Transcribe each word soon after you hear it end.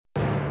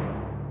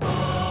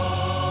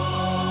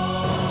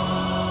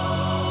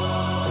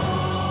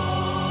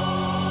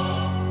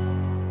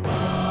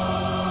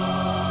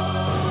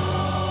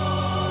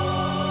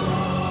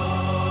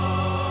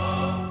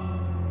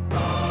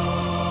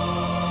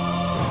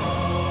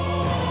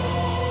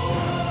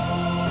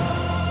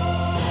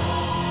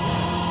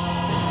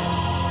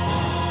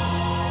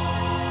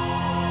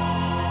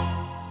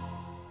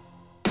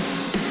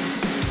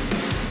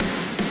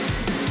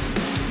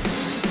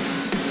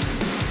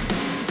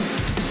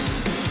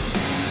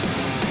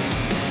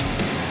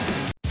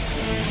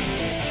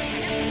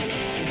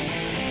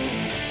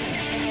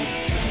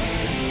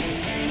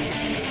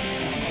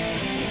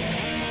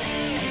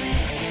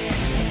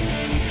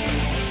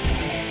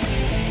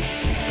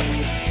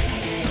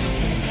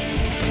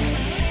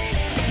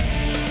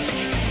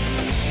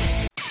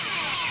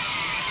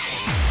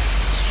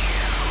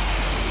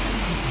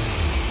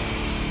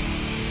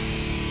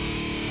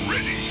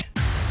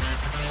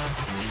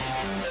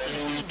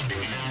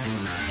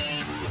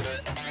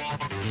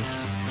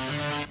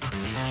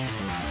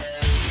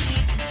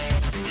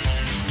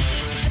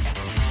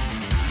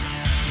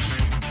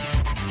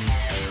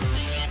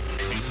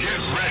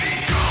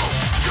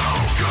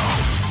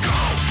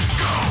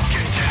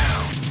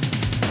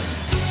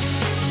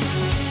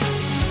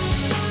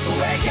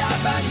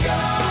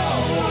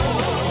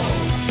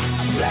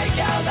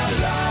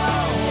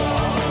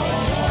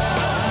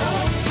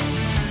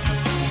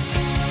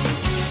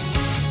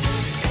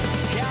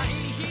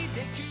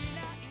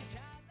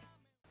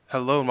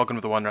Hello and welcome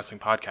to the One Wrestling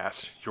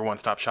Podcast, your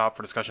one-stop shop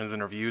for discussions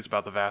and reviews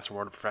about the vast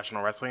world of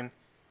professional wrestling.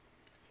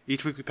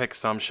 Each week we pick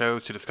some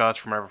shows to discuss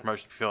from whatever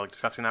promotion we feel like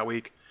discussing that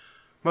week.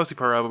 Mostly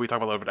pro, but we talk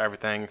about a little bit of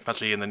everything,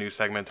 especially in the news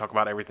segment, talk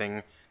about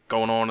everything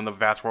going on in the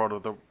vast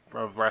world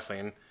of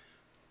wrestling.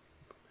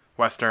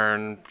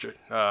 Western,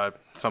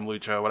 some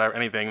lucha, whatever,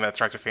 anything that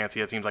strikes your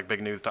fancy, it seems like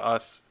big news to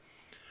us.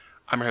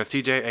 I'm your host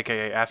TJ,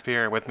 aka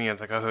Aspier, and with me is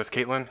my co-host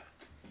Caitlin.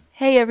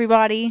 Hey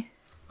everybody.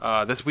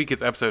 This week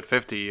is episode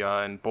 50,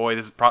 and boy,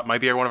 this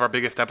might be one of our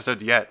biggest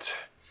episodes yet.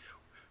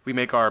 We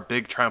make our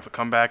big triumphant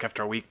comeback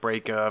after a week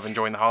break of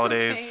enjoying the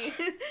holidays.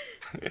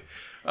 Okay.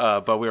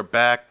 But we're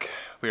back.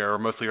 We are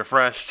mostly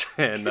refreshed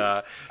and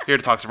here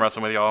to talk some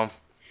wrestling with y'all.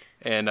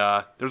 And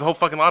there's a whole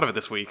fucking lot of it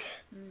this week.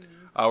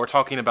 We're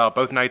talking about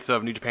both nights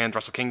of New Japan's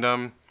Wrestle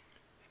Kingdom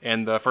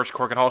and the first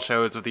Korakuen Hall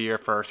shows of the year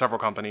for several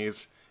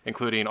companies,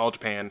 including All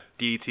Japan,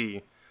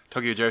 DDT,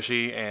 Tokyo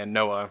Joshi, and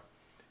Noah.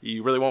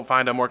 You really won't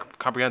find a more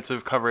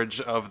comprehensive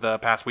coverage of the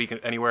past week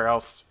anywhere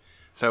else.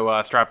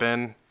 So strap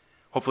in.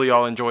 Hopefully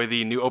y'all enjoy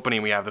the new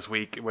opening we have this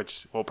week,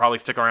 which will probably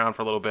stick around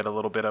for a little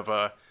bit of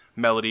a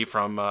melody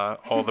from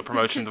all the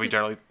promotions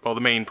the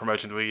main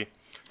promotions we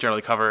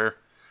generally cover.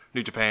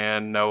 New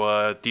Japan,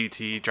 Noah,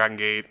 DDT, Dragon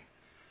Gate.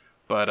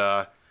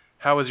 But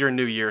how was your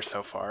new year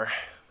so far?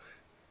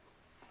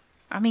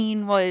 I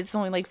mean, well, it's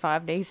only like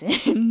 5 days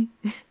in.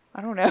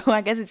 I don't know.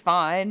 I guess it's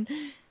fine.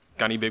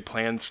 Got any big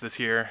plans for this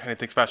year?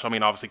 Anything special? I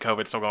mean, obviously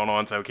COVID's still going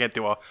on, so we can't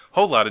do a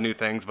whole lot of new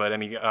things, but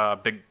any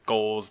big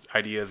goals,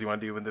 ideas you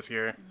want to do in this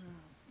year?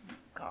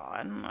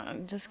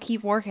 God, just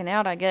keep working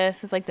out, I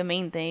guess. It's like the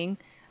main thing.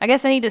 I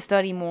guess I need to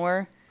study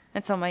more.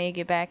 That's something I need to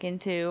get back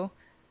into.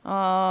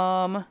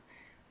 I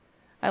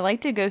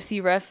like to go see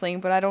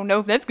wrestling, but I don't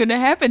know if that's going to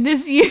happen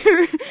this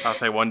year. I'll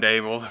say one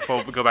day we'll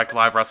go back to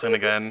live wrestling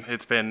again.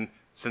 It's been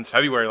since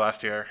February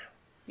last year.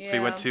 Yeah. So we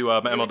went to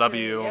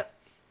MLW. Yep.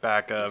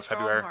 Back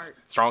February.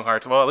 Strong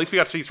Hearts. Well, at least we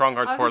got to see Strong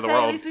Hearts before the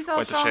world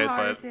went to shit.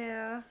 But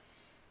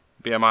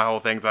yeah, my whole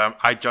thing's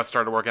I just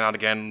started working out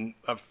again.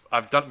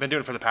 I've been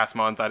doing it for the past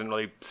month. I didn't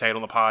really say it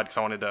on the pod because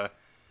I wanted to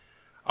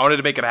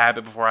make it a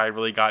habit before I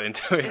really got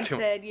into it.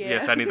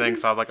 Said anything.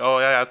 So I was like, oh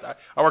yeah,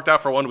 I worked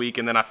out for 1 week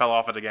and then I fell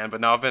off it again.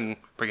 But now I've been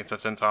pretty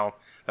consistent. So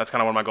that's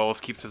kind of one of my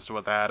goals. Keep consistent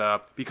with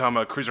that. Become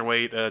a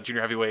cruiserweight,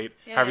 junior heavyweight,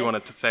 however you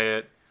want to say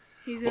it.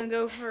 He's going to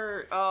go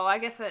for, I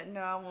guess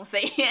no, I won't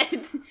say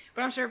it,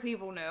 but I'm sure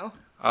people know.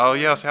 Oh,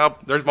 yeah, so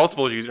there's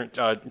multiple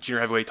junior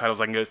heavyweight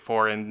titles I can get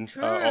for in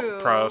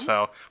pro,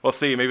 so we'll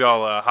see. Maybe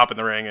I'll hop in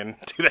the ring and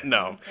do that.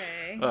 No.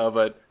 Okay.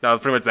 But no,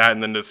 it's pretty much that,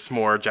 and then just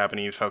more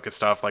Japanese-focused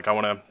stuff. Like, I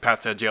want to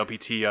pass the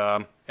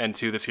JLPT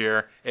N2 this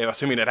year.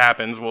 Assuming it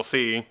happens, we'll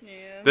see.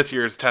 Yeah. This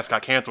year's test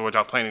got canceled, which I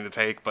was planning to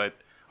take, but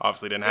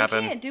obviously didn't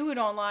happen. They can't do it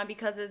online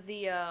because of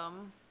the,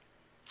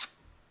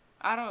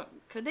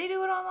 could they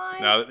do it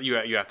online? No,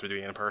 you have to do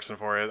it in person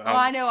for it. Well,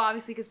 I know,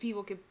 obviously, because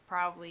people could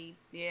probably,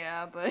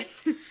 but...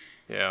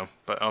 Yeah,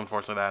 but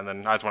unfortunately that, and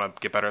then I just want to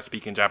get better at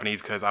speaking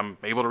Japanese because I'm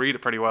able to read it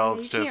pretty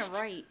well. You can't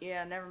write.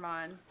 Yeah, never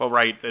mind. Well,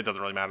 write, it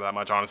doesn't really matter that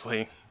much,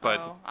 honestly.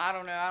 But I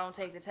don't know. I don't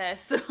take the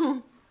test,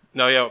 so...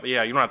 No,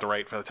 yeah, you don't have to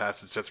write for the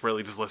test. It's just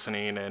really just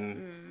listening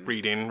and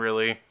reading,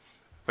 really,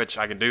 which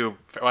I can do.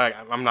 Well,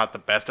 I'm not the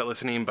best at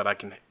listening, but I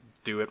can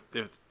do it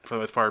for the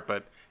most part,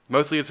 but...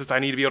 Mostly it's just I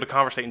need to be able to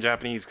conversate in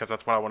Japanese because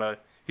that's what I want to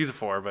use it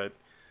for, but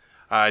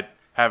I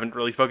haven't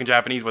really spoken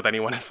Japanese with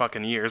anyone in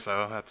fucking years,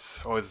 so that's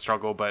always a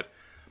struggle, but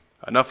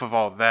enough of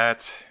all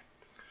that.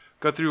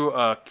 Go through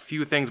a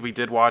few things we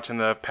did watch in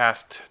the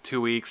past 2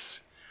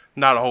 weeks.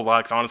 Not a whole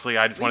lot, because honestly,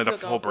 I just wanted a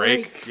full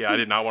break. Yeah, I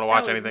did not want to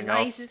watch anything else.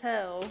 Nice as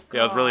hell.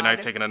 Yeah, it was really nice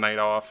taking a night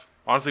off.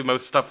 Honestly,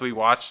 most stuff we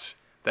watched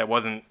that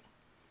wasn't,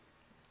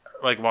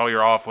 like, while we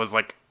were off was,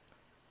 like,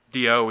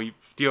 DO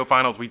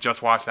Finals. We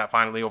just watched that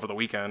finally over the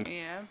weekend.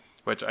 Yeah.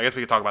 Which I guess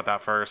we could talk about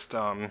that first.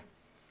 Overall,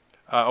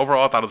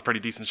 I thought it was a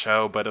pretty decent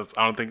show, but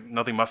I don't think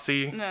nothing must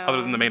see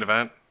other than the main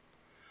event.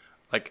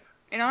 Like,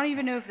 and I don't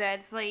even know if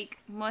that's like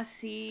must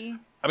see.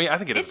 I mean, I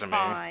think it is to me.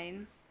 It's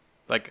fine.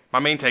 Like, my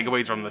main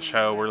takeaways from the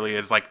show really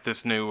is like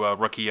this new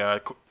rookie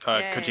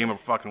Kojima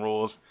fucking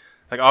rules.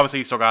 Like, obviously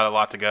he still got a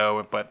lot to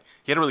go, but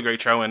he had a really great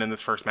showing in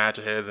this first match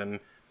of his, and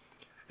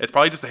it's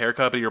probably just the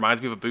haircut, but he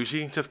reminds me of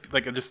Ibushi. I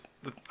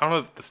don't know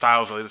if the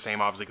style's really the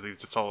same, obviously, because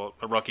he's just a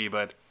rookie,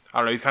 but I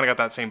don't know. He's kind of got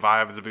that same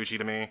vibe as Ibushi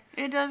to me.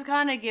 It does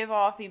kind of give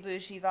off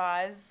Ibushi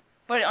vibes.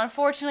 But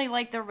unfortunately,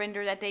 like the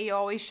render that they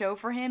always show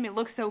for him, it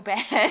looks so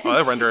bad. Well,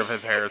 the render of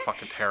his hair is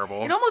fucking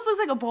terrible. It almost looks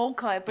like a bowl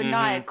cut, but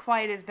not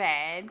quite as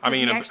bad. I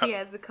mean, he actually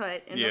has the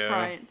cut in the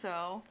front,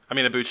 so. I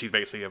mean, Ibushi's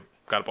basically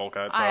got a bowl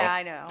cut, so.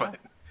 I know. But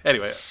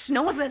anyway.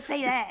 No one's gonna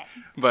say that.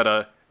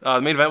 But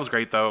the main event was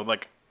great, though.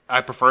 Like,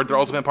 I preferred the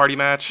Ultimate Party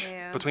match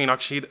between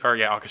Akiyama and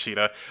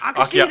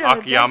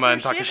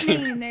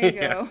Takeshita. There you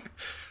go.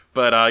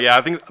 But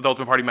I think the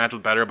Ultimate Party match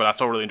was better, but I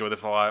still really enjoyed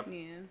this a lot.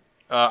 Yeah.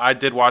 I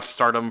did watch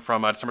Stardom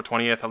from December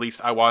 20th. At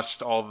least I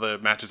watched all the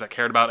matches I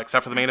cared about,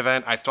 except for the main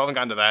event. I still haven't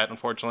gotten to that,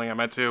 unfortunately. I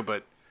meant to,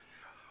 but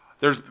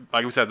there's,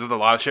 like we said, there's a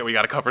lot of shit we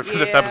got to cover for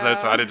this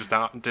episode, so I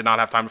did not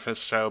have time to finish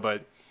the show.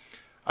 But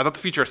I thought the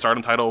Future of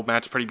Stardom title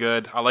match was pretty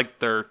good. I liked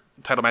their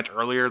title match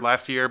earlier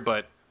last year,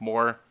 but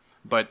more.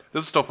 But this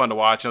was still fun to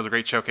watch. It was a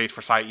great showcase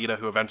for Saida,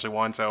 who eventually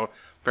won. So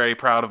very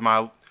proud of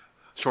my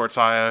short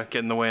Saya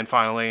getting the win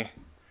finally,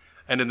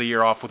 ending the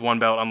year off with one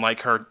belt,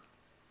 unlike her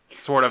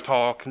sort of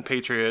tall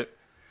compatriot.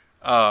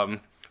 The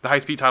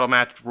high-speed title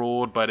match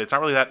ruled, but it's not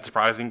really that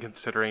surprising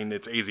considering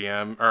it's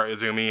AZM or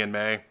Izumi in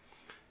May.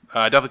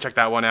 Definitely check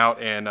that one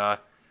out. And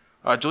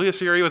Julia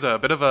Syuri was a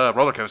bit of a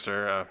roller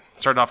coaster.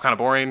 Started off kind of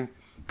boring,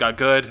 got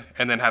good,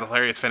 and then had a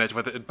hilarious finish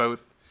with it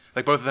both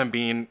of them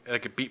being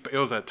like it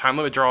was a time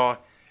limit draw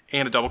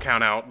and a double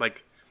count out.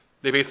 Like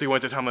they basically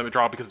went to time limit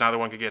draw because neither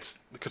one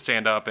could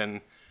stand up, and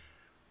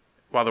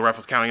while the ref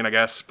was counting it, I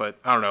guess. But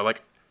I don't know,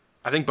 like.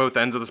 I think both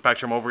ends of the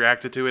spectrum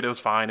overreacted to it. It was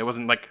fine. It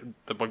wasn't like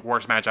the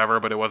worst match ever,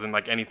 but it wasn't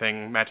like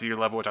anything match of the year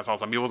level, which I saw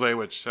some people say,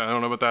 which I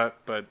don't know about that.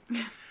 But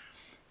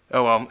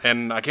oh well.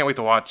 And I can't wait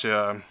to watch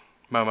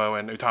Momo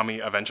and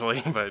Utami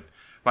eventually, but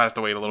might have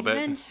to wait a little bit.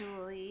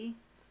 Eventually.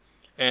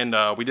 And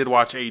we did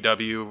watch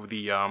AEW,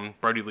 the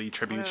Brody Lee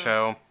tribute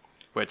show,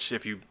 which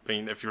if you've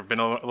been living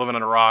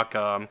on a rock,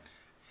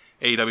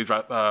 AEW's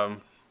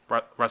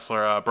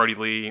wrestler Brody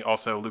Lee,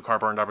 also Luke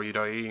Harper in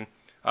WWE,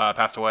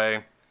 passed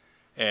away.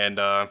 And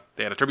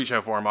they had a tribute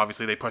show for him.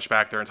 Obviously, they pushed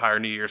back their entire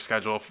New Year's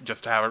schedule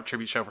just to have a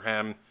tribute show for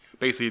him.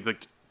 Basically,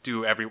 like,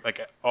 do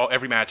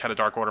every match had a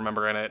Dark Order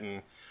member in it,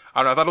 and I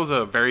don't know. I thought it was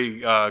a very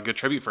good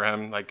tribute for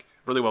him. Like,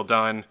 really well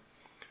done.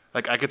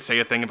 Like, I could say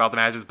a thing about the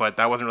matches, but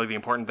that wasn't really the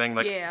important thing.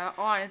 Like, yeah,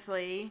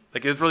 honestly.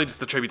 Like, it was really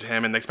just a tribute to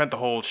him, and they spent the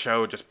whole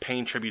show just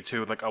paying tribute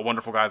to like a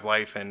wonderful guy's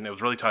life, and it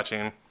was really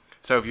touching.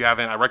 So if you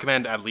haven't, I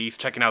recommend at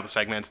least checking out the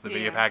segments, the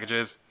video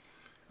packages.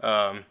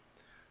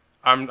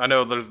 I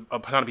know there's a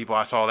ton of people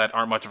I saw that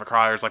aren't much of a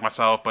criers like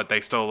myself, but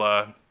they still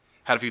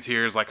had a few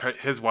tears. Like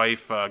his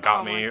wife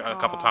got me a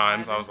couple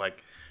times. I was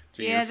like,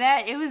 geez.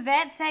 Yeah, it was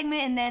that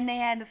segment, and then they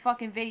had the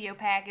fucking video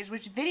package,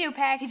 which video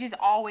packages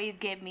always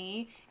get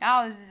me.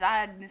 As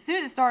soon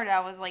as it started, I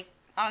was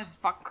just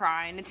fucking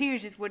crying. The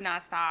tears just would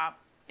not stop.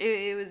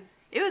 It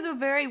was a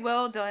very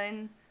well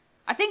done.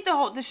 I think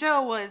the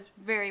show was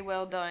very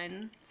well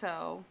done.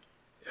 So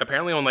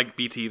apparently on like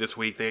BT this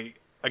week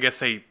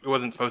it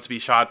wasn't supposed to be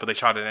shot, but they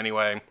shot it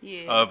anyway.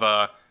 Yeah.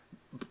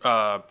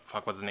 Of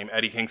what's his name?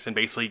 Eddie Kingston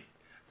basically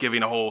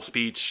giving a whole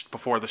speech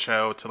before the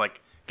show to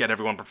like get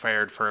everyone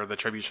prepared for the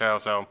tribute show.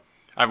 So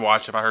I've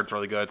watched it. I heard it's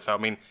really good. So I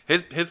mean,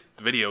 his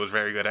video was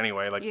very good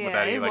anyway. Like with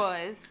Eddie, it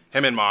was.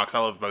 Him and Mox, I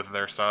love both of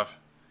their stuff.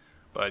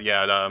 But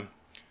yeah,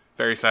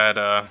 very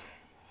sad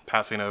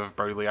passing of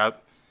Brody Lee.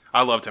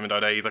 I loved him in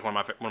Dode. He's like one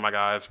of my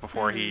guys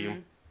before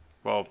that's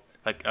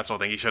the whole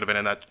thing. He should have been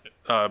in that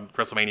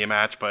WrestleMania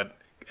match, but.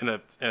 In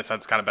a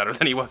sense, kind of better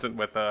than he wasn't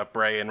with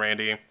Bray and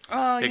Randy.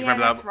 Oh, yeah,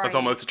 remember that's that right. was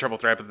almost a triple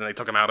threat, but then they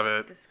took him out of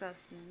it.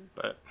 Disgusting.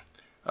 But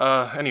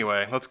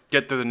anyway, let's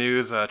get through the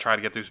news. Try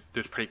to get through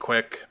this pretty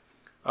quick.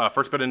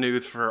 First bit of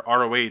news for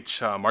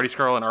ROH. Marty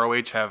Scurll and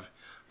ROH have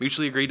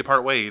mutually agreed to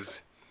part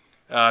ways.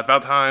 It's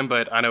about time,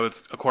 but I know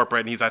it's a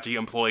corporate, and he's actually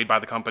employed by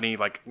the company,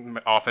 like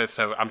office.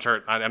 So I'm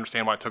sure I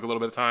understand why it took a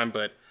little bit of time,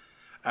 but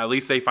at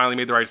least they finally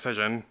made the right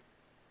decision.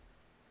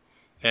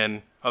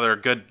 And other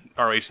good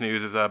ROH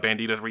news is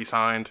Bandito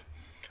re-signed.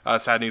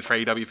 Sad news for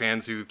AEW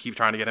fans who keep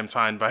trying to get him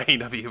signed by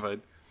AEW.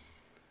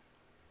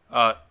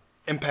 But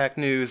Impact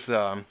news,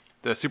 the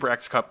Super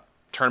X Cup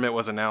tournament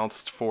was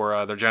announced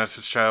for their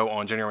Genesis show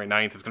on January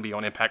 9th. It's going to be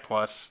on Impact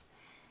Plus.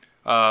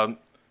 The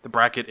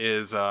bracket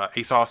is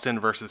Ace Austin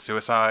versus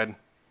Suicide.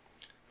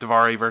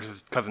 Daivari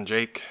versus Cousin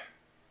Jake.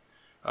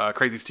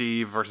 Crazy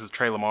Steve versus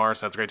Trey Lamar,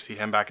 so it's great to see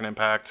him back in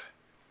Impact.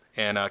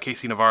 And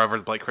Casey Navarro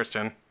versus Blake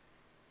Christian.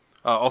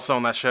 Also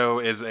on that show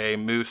is a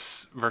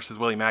Moose versus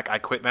Willie Mack I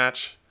Quit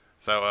match.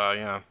 So,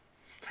 yeah.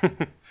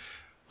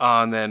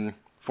 And then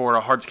for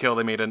a Hard to Kill,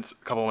 they made a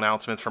couple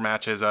announcements for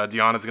matches.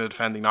 Deanna's going to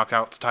defend the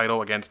Knockouts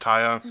title against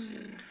Taya.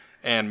 Mm-hmm.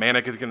 And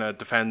Manik is going to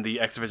defend the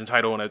X Division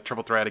title in a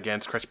triple threat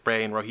against Chris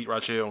Bray and Rohit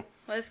Raju.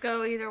 Let's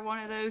go either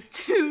one of those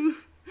two.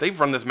 They've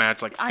run this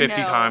match like 50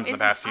 times in the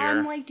past year.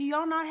 I'm like, do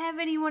y'all not have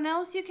anyone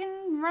else you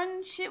can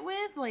run shit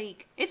with?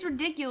 Like, it's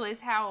ridiculous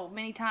how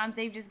many times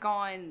they've just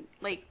gone,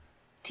 like,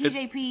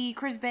 TJP,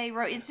 Chris Bay,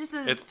 it's just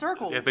a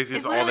circle. Yeah, basically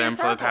it's all them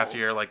for the past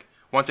year. Like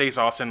once Ace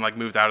Austin like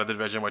moved out of the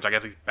division, which I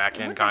guess he's back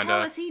in kind of. What the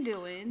hell is he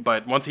doing?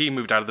 But once he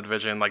moved out of the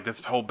division, like this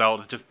whole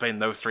belt has just been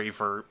those three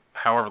for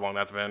however long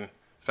that's been.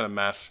 It's been a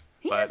mess.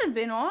 He hasn't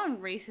been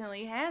on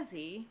recently, has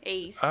he?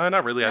 Ace.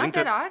 Not really. I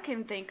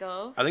can think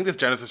of. I think this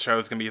Genesis show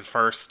is gonna be his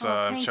first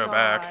show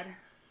back.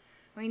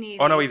 We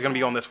need. Oh no, he's gonna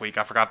be on this week.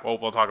 I forgot.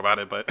 We'll talk about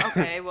it, but.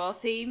 Okay, well,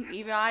 see,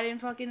 even I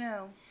didn't fucking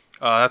know.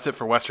 That's it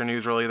for Western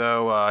news, really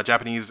though.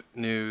 Japanese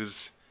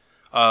news.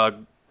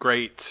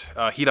 Great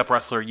Heat Up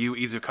wrestler Yu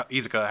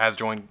Iizuka has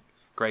joined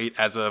Great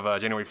as of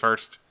January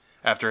 1st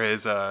after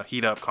his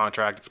Heat Up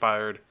contract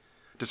expired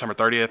December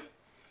 30th.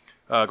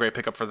 Great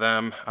pickup for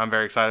them. I'm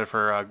very excited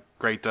for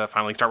Great to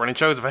finally start running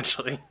shows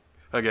eventually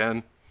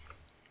again.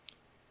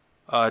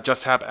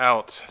 Just Tap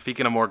Out.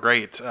 Speaking of more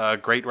great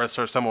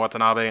wrestler Soma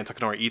Watanabe and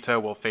Takanori Ito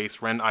will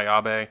face Ren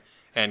Ayabe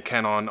and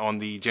Kenon on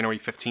the January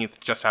 15th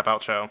Just Tap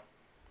Out show.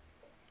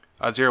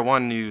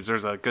 0-1 news,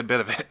 there's a good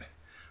bit of it.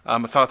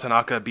 Masato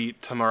Tanaka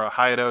beat Tamura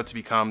Hayato to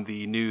become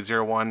the new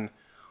 0-1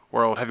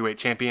 World Heavyweight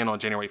Champion on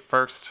January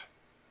 1st.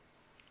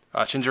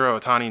 Shinjiro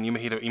Otani and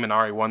Yumehito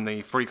Imanari won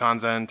the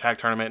Furikanzen Tag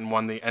Tournament and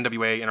won the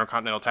NWA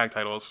Intercontinental Tag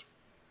Titles.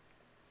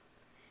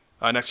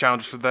 Next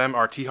challenges for them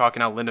are T-Hawk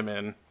and Al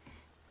Lindemann.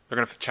 They're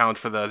going to challenge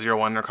for the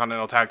 0-1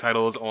 Intercontinental Tag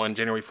Titles on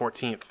January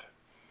 14th.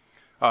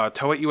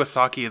 Toa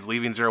Iwasaki is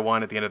leaving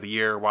 0-1 at the end of the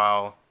year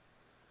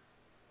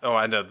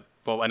end of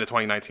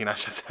 2019, I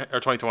should say, or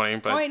 2020.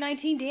 But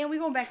 2019, damn, we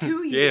going back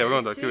 2 years. Yeah,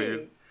 we're going back 2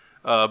 years.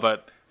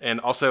 And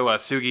also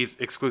Sugi's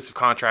exclusive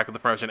contract with the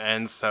promotion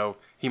ends, so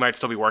he might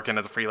still be working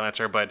as a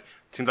freelancer, but it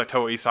seems like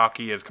Toa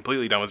Iwasaki is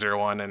completely done with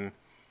 0-1, and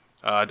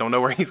don't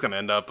know where he's going to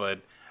end up, but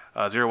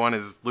 0-1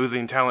 is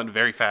losing talent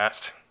very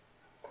fast.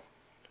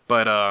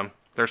 But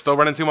they're still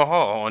running Sumo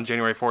Hall on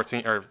January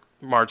 14th, or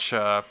March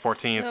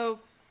 14th.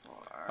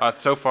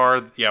 So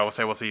far, yeah,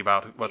 we'll see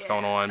about what's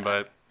going on,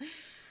 but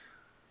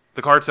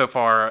the card so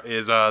far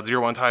is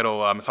 0-1 title.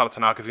 Masato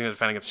Tanaka is going to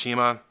defend against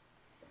Shima.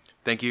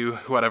 Thank you,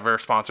 whatever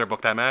sponsor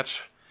booked that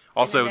match.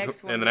 Also,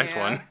 in the next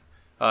one,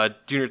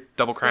 Junior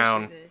Double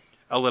Crown,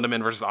 El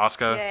Lindemann versus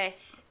Asuka.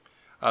 Yes.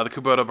 The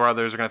Kubota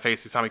brothers are going to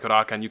face Usami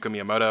Kodaka and Yuka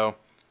Miyamoto.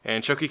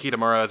 And Shoki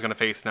Kitamura is going to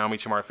face Naomi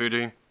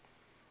Marufuji.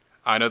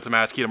 I know it's a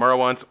match Kitamura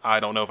wants. I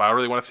don't know if I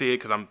really want to see it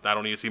because I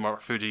don't need to see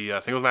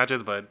Marufuji singles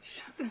matches, but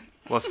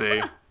we'll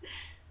see.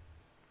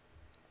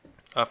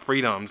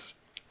 Freedoms.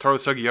 Toru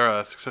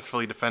Sugiura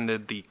successfully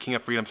defended the King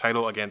of Freedom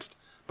title against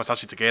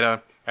Masashi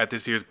Takeda at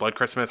this year's Blood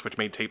Christmas, which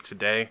made tape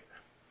today.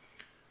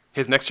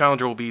 His next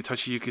challenger will be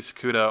Toshiyuki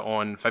Sakuda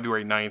on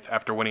February 9th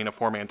after winning a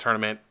 4-man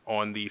tournament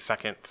on the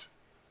 2nd.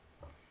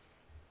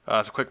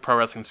 So quick Pro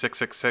Wrestling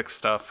 666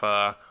 stuff.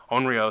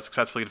 Onryo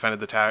successfully defended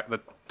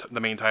the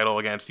main title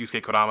against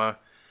Yusuke Kodama.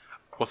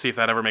 We'll see if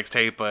that ever makes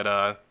tape,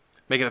 but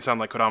making it sound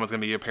like Kodama's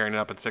going to be appearing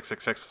up in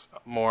 666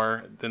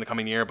 more in the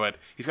coming year, but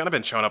he's kind of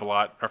been showing up a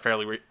lot, or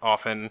fairly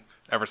often,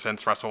 ever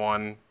since Wrestle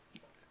 1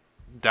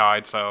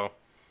 died, so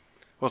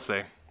we'll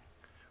see.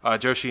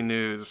 Joshi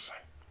news.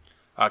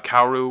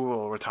 Kaoru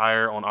will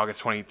retire on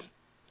August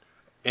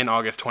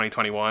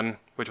 2021,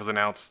 which was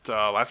announced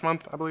last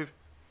month, I believe.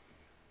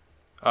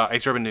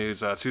 Ice Ribbon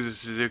news. Suzu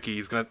Suzuki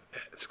is going to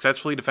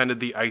successfully defended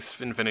the Ice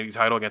Infinity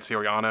title against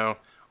Soriano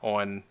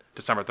on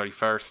December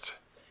 31st.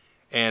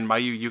 And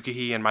Mayu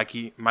Yukihi and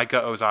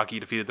Maika Ozaki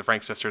defeated the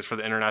Frank sisters for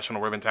the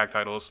International Ribbon Tag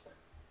titles.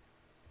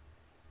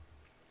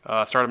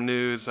 Stardom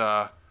news.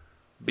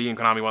 B and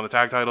Konami won the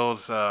tag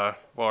titles.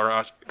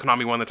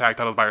 Konami won the tag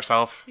titles by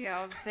herself. Yeah,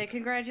 I was going to say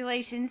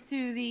congratulations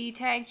to the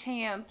tag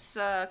champs,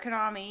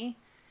 Konami.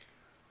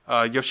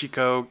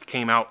 Yoshiko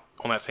came out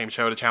on that same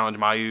show to challenge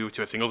Mayu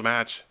to a singles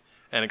match,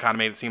 and it kind of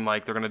made it seem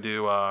like they're going to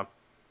do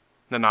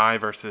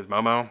Nanai versus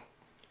Momo.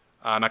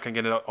 I'm not going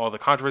to get into all the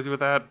controversy with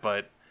that,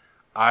 but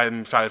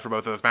I'm excited for both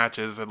of those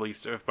matches, at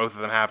least if both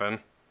of them happen.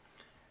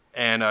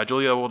 And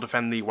Julia will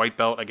defend the white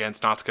belt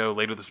against Natsuko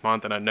later this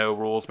month in a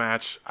no-rules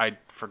match. I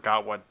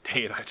forgot what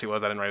day it actually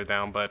was. I didn't write it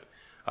down, but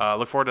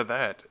look forward to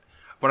that.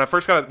 When I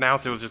first got it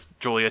announced, it was just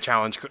Julia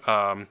challenged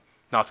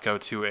Natsuko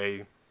to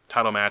a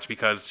title match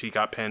because she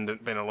got pinned in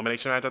an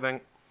elimination match, I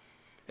think.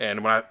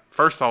 And when I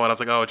first saw it, I was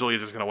like, oh,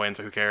 Julia's just going to win,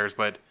 so who cares?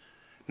 But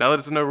now that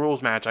it's a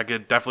no-rules match, I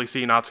could definitely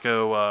see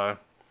Natsuko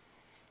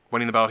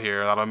winning the belt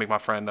here. That'll make my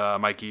friend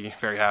Mikey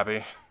very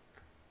happy.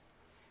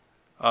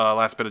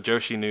 Last bit of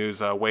Joshi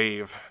news,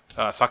 Wave.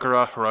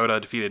 Sakura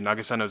Hirota defeated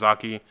Nagisa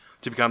Nozaki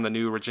to become the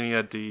new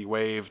Virginia D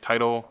Wave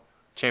title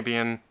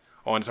champion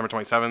on December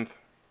 27th.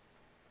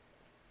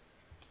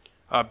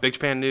 Big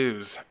Japan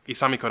news.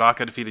 Isami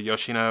Kodaka defeated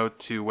Yoshino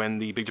to win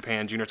the Big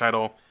Japan Junior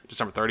title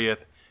December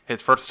 30th.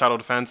 His first title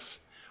defense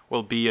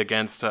will be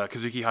against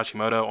Kazuki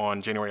Hashimoto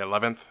on January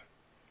 11th.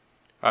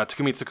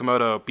 Takumi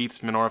Tsukamoto beats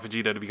Minoru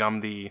Fujita to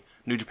become the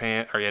New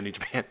Japan.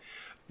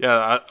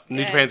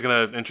 New Japan's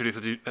going to introduce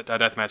a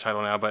deathmatch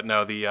title now, but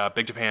no, the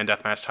Big Japan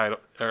deathmatch title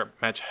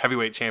match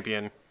heavyweight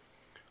champion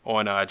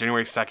on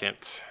January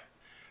 2nd.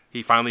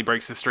 He finally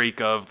breaks the streak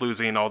of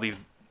losing all these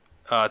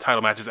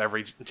title matches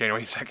every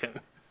January 2nd.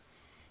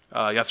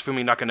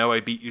 Yasufumi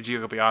Nakanoe beat Yuji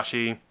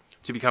Kobayashi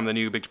to become the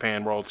new Big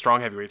Japan World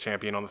Strong Heavyweight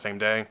Champion on the same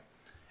day.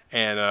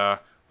 And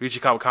Ryuichi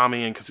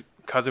Kawakami and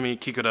Kazumi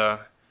Kikuta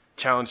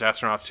challenged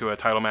Astronauts to a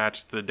title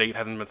match. The date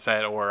hasn't been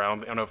set, or I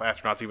don't know if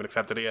Astronauts even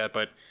accepted it yet,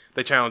 but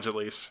they challenged at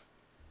least.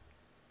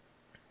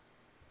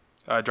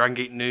 Dragon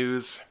Gate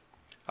news.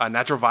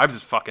 Natural Vibes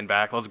is fucking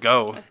back. Let's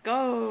go. Let's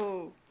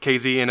go.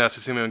 KZ and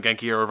Susumu and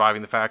Genki are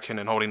reviving the faction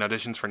and holding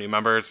auditions for new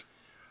members.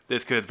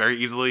 This could very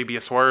easily be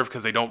a swerve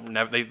because I don't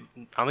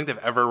think they've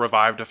ever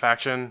revived a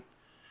faction.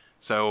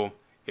 So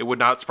it would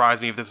not surprise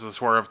me if this is a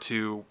swerve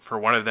for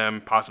one of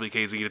them, possibly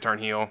KZ, to turn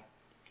heel.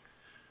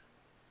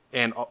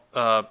 And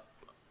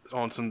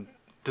on some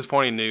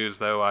disappointing news,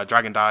 though,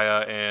 Dragon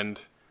Dia and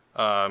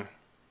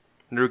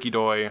Naruki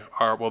Doi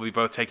will be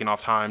both taking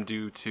off time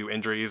due to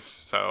injuries,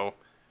 so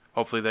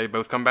hopefully they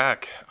both come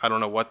back. I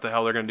don't know what the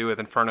hell they're going to do with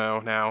Inferno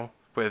now,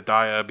 with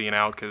Daya being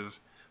out, because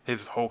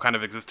his whole kind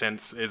of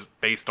existence is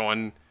based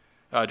on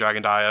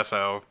Dragon Daya,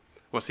 so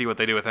we'll see what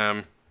they do with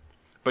him.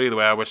 But either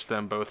way, I wish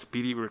them both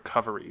speedy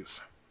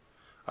recoveries.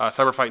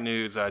 Cyber Fight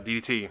news,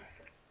 DDT.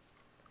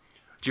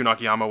 Jun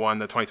Akiyama won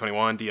the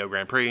 2021 Dio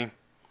Grand Prix.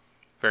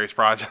 Very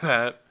surprised at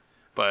that,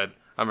 but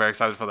I'm very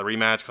excited for the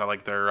rematch because I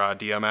like their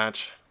Dio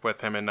match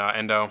with him and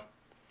Endo.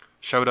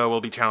 Shota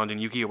will be challenging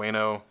Yuki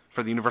Ueno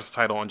for the Universal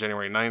title on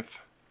January 9th.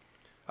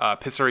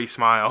 Pissary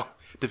Smile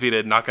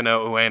defeated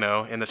Nakano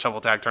Ueno in the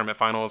Shuffle Tag Tournament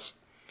Finals.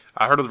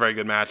 I heard it was a very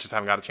good match, just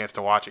haven't got a chance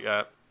to watch it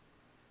yet.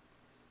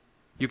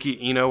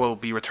 Yuki Ino will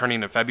be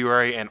returning in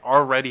February and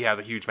already has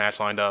a huge match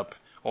lined up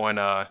on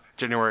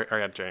February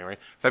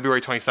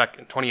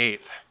 22nd,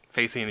 28th,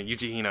 facing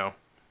Yuji Hino.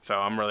 So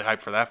I'm really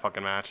hyped for that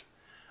fucking match.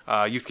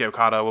 Yusuke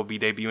Okada will be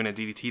debuting at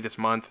DDT this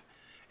month,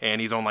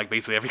 and he's on like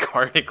basically every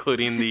card,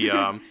 including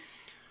the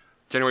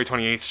January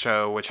 28th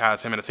show, which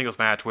has him in a singles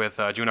match with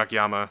Jun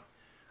Akiyama.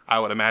 I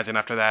would imagine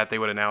after that they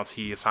would announce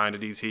he is signed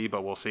to DDT,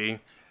 but we'll see.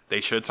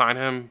 They should sign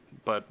him,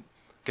 but I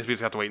guess we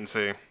just have to wait and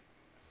see.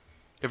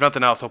 If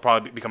nothing else, he'll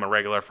probably become a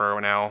regular for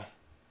now.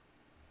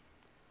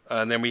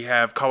 And then we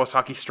have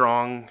Kawasaki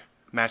Strong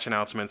match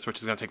announcements, which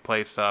is going to take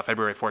place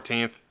February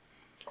 14th.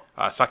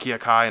 Saki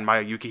Akai and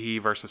Maya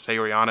Yukihi versus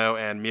Sayuri Ano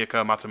and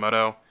Miyaka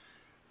Matsumoto.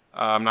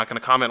 I'm not going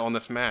to comment on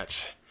this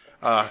match.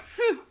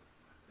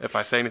 If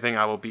I say anything,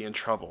 I will be in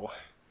trouble.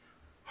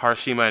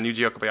 Harashima and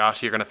Yuji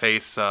Okabayashi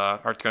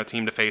are going to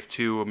team to face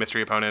two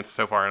mystery opponents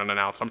so far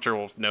unannounced. I'm sure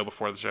we'll know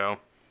before the show.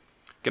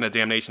 Gonna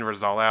Damnation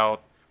versus All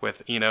Out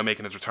with Ino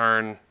making his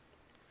return.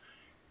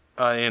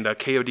 And a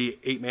KOD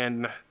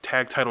 8-man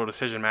tag title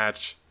decision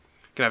match.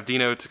 Gonna have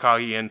Dino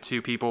Takagi and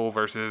two people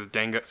versus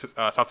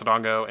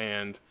Sasadango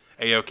and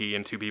Aoki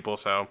and two people.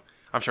 So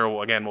I'm sure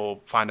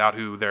we'll find out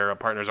who their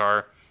partners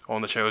are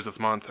on the shows this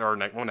month or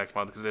next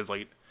month because it is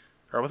late.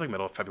 Or it was like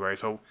middle of February,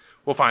 so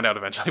we'll find out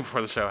eventually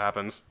before the show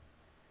happens.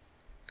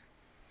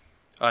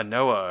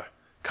 Noah.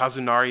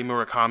 Kazunari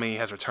Murakami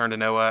has returned to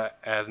Noah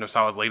as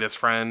Nosawa's latest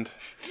friend.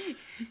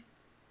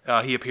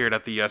 He appeared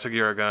at the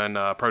Sugiura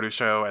Gun produce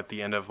show at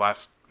the end of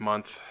last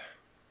month.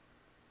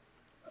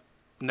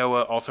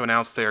 Noah also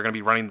announced they are going to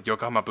be running the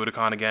Yokohama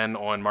Budokan again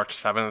on March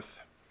 7th.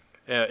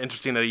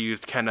 Interesting that he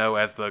used Keno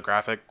as the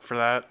graphic for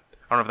that.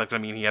 I don't know if that's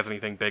going to mean he has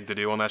anything big to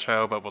do on that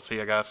show, but we'll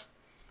see, I guess.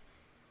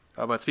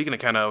 But speaking of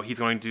Keno, he's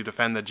going to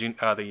defend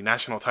the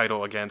national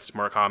title against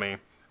Murakami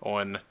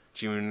on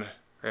January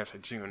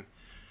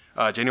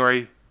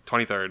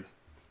 23rd.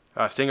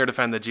 Stinger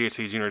defend the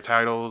GHC Junior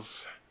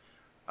titles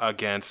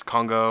against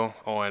Kongo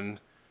on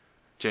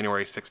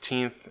January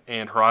 16th,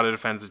 and Harada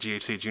defends the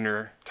GHC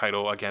Junior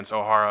title against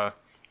Ohara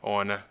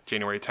on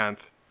January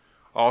 10th.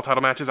 All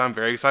title matches I'm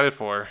very excited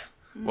for.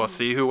 We'll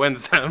see who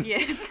wins them.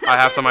 Yes. I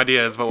have some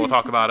ideas, but we'll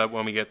talk about it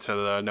when we get to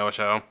the Noah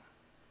show.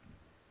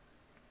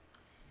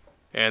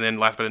 And then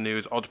last bit of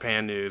news, All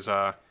Japan news.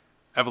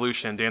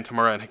 Evolution, Dan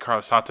Tamura and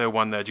Hikaru Sato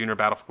won the Junior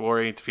Battle for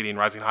Glory, defeating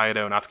Rising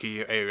Hayato and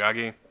Atsuki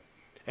Aoyagi.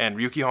 And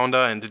Ryuki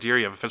Honda and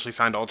Tajiri have officially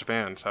signed to All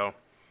Japan, so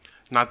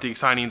not the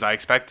signings I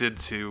expected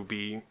to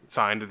be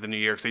signed in the new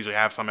year, because they usually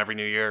have some every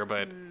new year,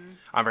 but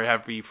I'm very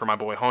happy for my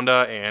boy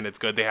Honda, and it's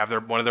good they have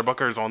one of their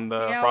bookers on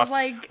the roster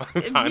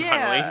signed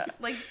finally.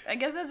 Like, I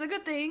guess that's a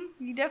good thing.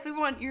 You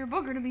definitely want your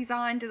booker to be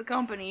signed to the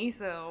company,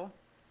 so...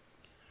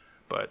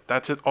 But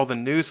that's it, all the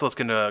news, so let's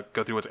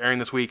go through what's airing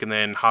this week, and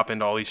then hop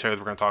into all these shows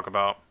we're going to talk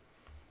about.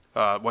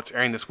 What's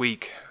airing this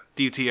week?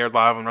 DDT aired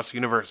live on Wrestle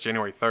Universe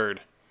January 3rd.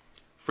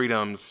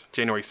 Freedoms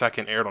January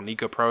 2nd aired on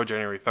Nico Pro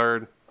January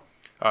 3rd.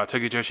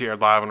 Tokyo Joshi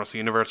aired live on Wrestle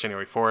Universe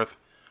January 4th.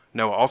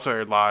 Noah also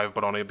aired live,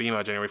 but on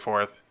Abima January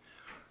 4th.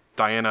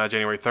 Diana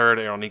January 3rd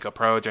aired on Nico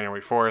Pro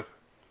January 4th.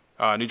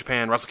 New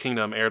Japan Wrestle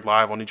Kingdom aired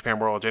live on New Japan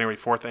World January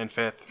 4th and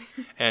 5th.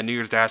 And New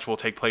Year's Dash will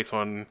take place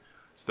on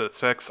the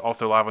 6th,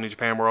 also live on New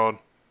Japan World.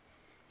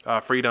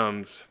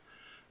 Freedoms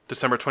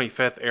December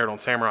 25th aired on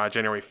Samurai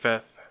January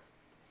 5th.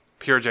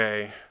 Pure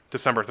J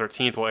December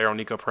 13th will air on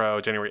Nico Pro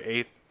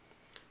January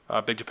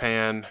 8th. Big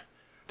Japan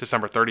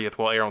December 30th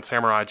will air on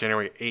Samurai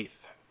January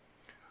 8th.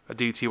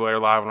 DDT will air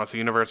live on Wrestle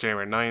Universe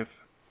January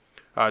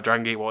 9th.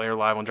 Dragon Gate will air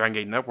live on Dragon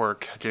Gate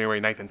Network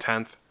January 9th and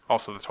 10th,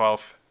 also the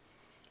 12th.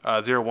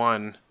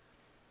 01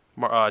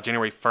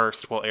 January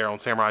 1st will air on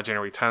Samurai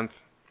January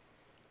 10th.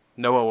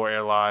 Noah will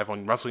air live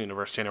on Wrestle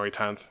Universe January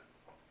 10th.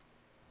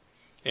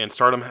 And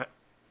Stardom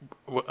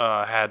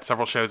had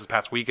several shows this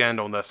past weekend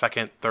on the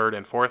 2nd, 3rd,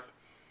 and 4th.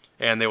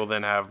 And they will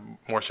then have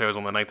more shows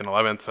on the 9th and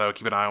 11th, so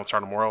keep an eye on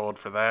Stardom World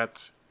for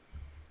that.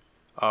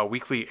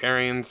 Weekly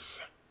airings.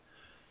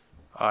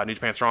 New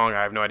Japan Strong,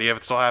 I have no idea if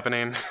it's still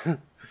happening.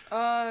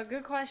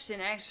 Good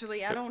question,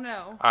 actually. I don't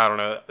know. I don't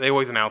know. They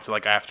always announce it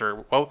like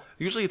after. Well,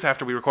 usually it's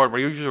after we record.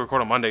 We usually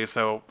record on Mondays,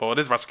 so. Well, it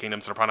is Wrestle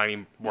Kingdom, so they're probably not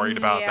even worried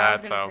about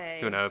that, so say.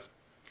 Who knows.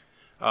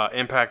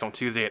 Impact on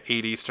Tuesday at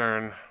 8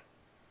 Eastern.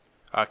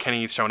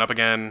 Kenny's showing up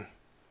again.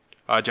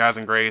 Jazz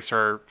and Grace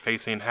are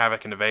facing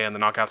Havoc and Nevaeh in the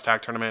Knockouts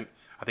Tag Tournament.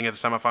 I think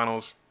it's the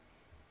semifinals.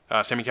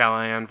 Sami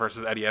Callihan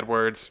versus Eddie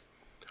Edwards.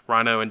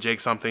 Rhino and Jake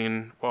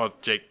something. Well,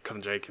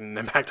 cousin Jake in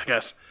Impact, I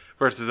guess.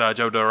 Versus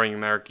Joe Doering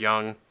and Eric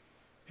Young.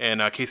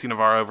 And Casey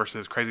Navarro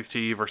versus Crazy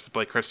Steve versus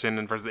Blake Christian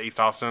and versus East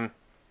Austin.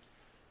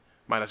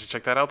 Might have to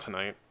check that out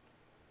tonight.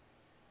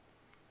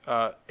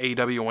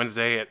 AEW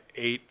Wednesday at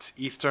 8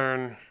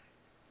 Eastern.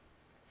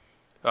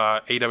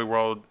 AEW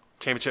World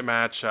Championship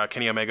match.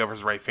 Kenny Omega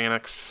versus Rey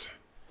Fenix.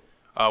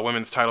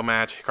 Women's title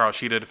match. Hikaru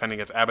Shida defending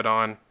against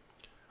Abaddon.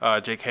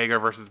 Jake Hager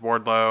versus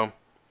Wardlow.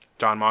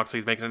 John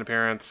Moxley's making an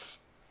appearance.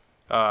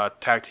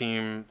 Tag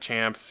team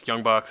champs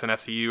Young Bucks and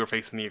SCU are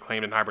facing the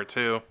Acclaimed in Hybrid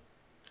 2.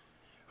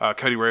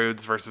 Cody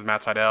Rhodes versus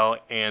Matt Sydal,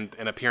 and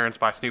an appearance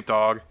by Snoop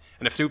Dogg.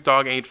 And if Snoop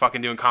Dogg ain't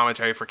fucking doing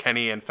commentary for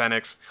Kenny and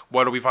Fenix,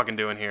 what are we fucking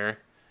doing here?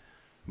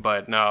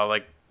 But no,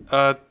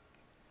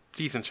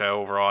 decent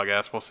show overall, I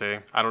guess. We'll see.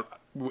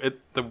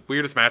 The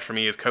weirdest match for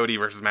me is Cody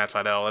versus Matt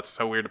Sydal. That's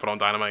so weird to put on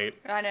Dynamite.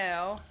 I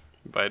know.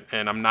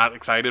 And I'm not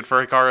excited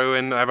for Hikaru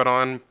and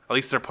Abaddon. At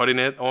least they're putting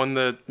it on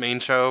the main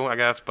show, I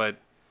guess, but...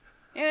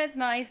 Yeah, it's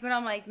nice, but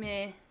I'm like,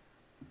 meh.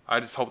 I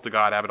just hope to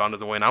God Abaddon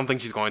doesn't win. I don't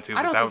think she's going to.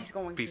 I don't that think she's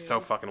going would be to,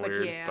 so fucking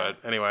weird. Yeah. But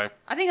anyway.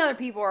 I think other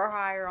people are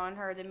higher on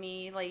her than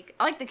me. Like,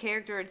 I like the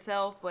character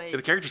itself, but... Yeah,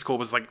 the character's cool,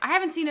 but it's like... I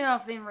haven't seen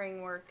enough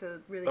in-ring work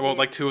to really Well,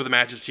 like 2 of the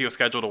matches she was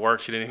scheduled to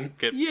work, she didn't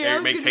get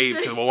make tape,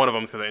 because one of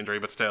them's because of injury,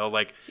 but still,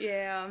 like...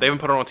 Yeah. They haven't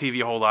put her on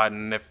TV a whole lot,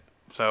 and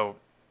so...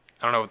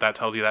 I don't know what that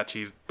tells you, that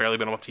she's barely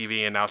been on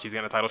TV, and now she's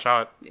getting a title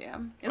shot. Yeah.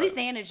 At least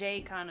Anna Jay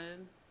kind of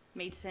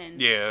made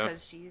sense. Yeah.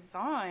 Because she's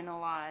on a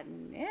lot,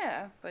 and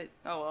yeah, but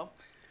oh well.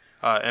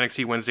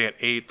 NXT Wednesday at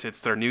 8.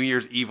 It's their New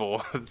Year's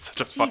Evil. It's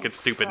such a fucking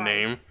stupid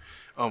name.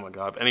 Oh my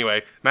god.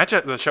 Anyway,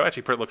 the show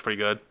actually looks pretty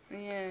good.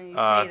 Yeah, you say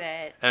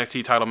that.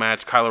 NXT title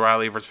match, Kyle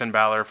O'Reilly versus Finn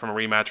Balor from a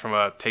rematch from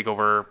a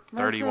TakeOver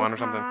 31 or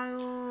something.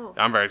 Kyle.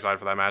 I'm very excited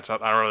for that match.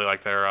 I really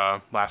like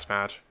their last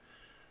match.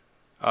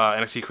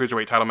 NXT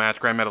Cruiserweight title match,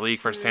 Grand Metalik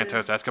versus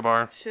Santos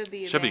Escobar. Should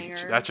be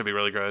that should be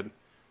really good.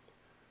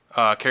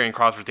 Karrion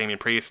Kross versus Damian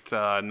Priest.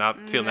 Not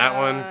feeling that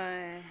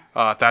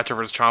one. Thatcher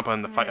versus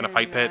Ciampa in a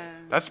fight pit.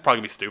 That's probably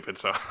gonna be stupid.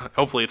 So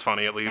hopefully it's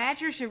funny at least.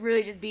 Thatcher should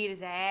really just beat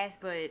his ass,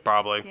 but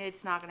probably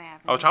it's not gonna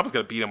happen. Oh, Ciampa's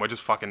gonna beat him, which is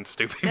fucking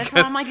stupid. That's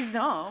why I'm like, he's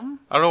dumb.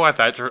 I don't know why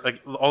Thatcher,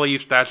 all they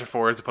use Thatcher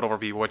for is to put over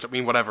people. Which, I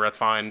mean, whatever, that's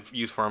fine,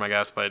 use for him, I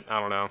guess. But I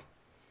don't know.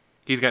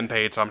 He's getting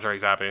paid, so I'm sure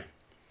he's happy.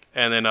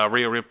 And then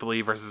Rhea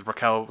Ripley versus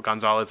Raquel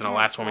Gonzalez in a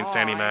last woman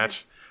standing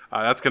match.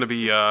 That's going to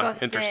be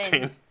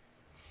interesting.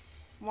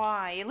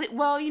 Why?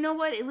 Well, you know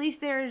what? At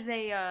least there's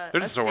a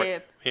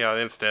stip. Yeah,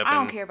 there's a stip. I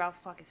don't care about the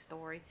fucking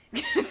story.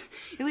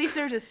 At least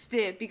there's a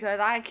stip, because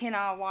I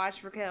cannot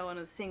watch Raquel in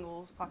a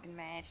singles fucking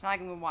match. And I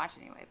can watch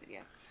it anyway, but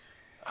yeah.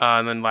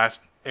 And then last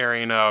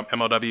airing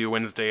MLW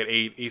Wednesday at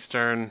 8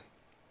 Eastern.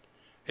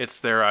 It's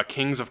their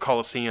Kings of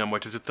Coliseum,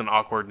 which is just an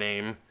awkward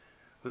name.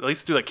 At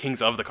least do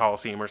Kings of the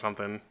Coliseum or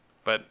something.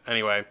 But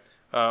anyway,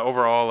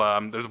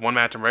 overall, there's one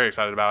match I'm very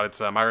excited about.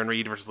 It's Myron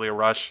Reed versus Leo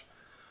Rush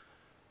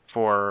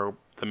for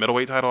the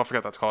middleweight title. I forgot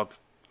what that's called.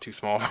 It's too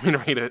small for me to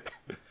read it.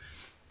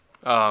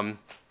 They're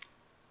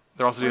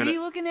also doing. What are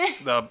you looking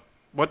at?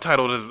 What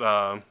title does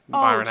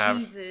Myron have?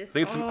 Jesus.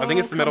 I think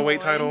it's the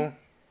middleweight title.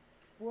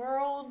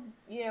 World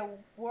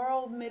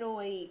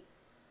middleweight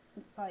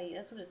fight.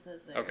 That's what it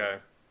says there. Okay.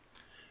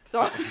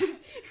 Sorry.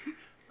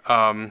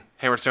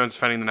 Hammerstone's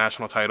defending the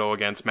national title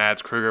against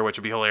Mads Kruger, which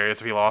would be hilarious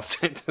if he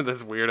lost it to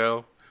this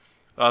weirdo.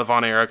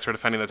 Von Erichs are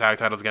defending the tag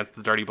titles against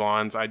the Dirty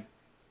Blondes. I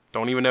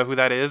don't even know who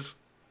that is.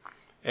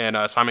 And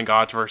Simon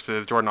Gotch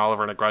versus Jordan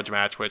Oliver in a grudge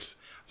match, which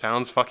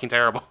sounds fucking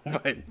terrible.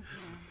 But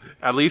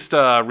at least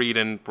Reed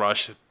and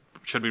Rush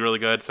should be really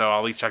good, so I'll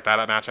at least check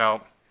that match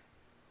out.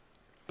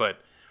 But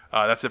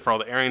that's it for all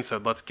the airings,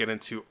 so let's get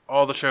into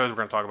all the shows we're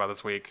going to talk about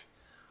this week.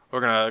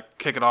 We're going to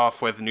kick it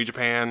off with New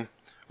Japan,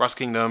 Wrestle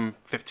Kingdom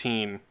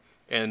 15,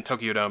 and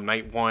Tokyo Dome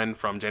Night 1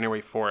 from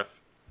January 4th.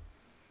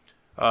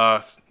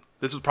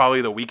 This was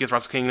probably the weakest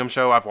Wrestle Kingdom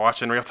show I've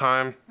watched in real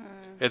time.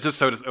 It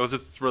was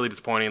just really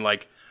disappointing.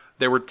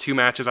 There were 2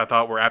 matches I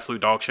thought were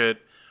absolute dog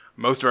shit.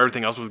 Most of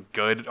everything else was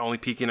good, only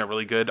peaking at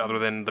really good, other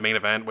than the main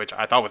event, which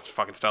I thought was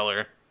fucking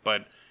stellar.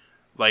 But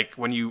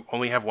when you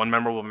only have one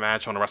memorable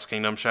match on a Wrestle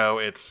Kingdom show,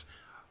 it's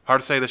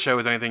hard to say the show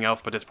is anything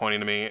else but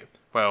disappointing to me.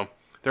 Well,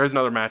 there is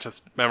another match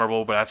that's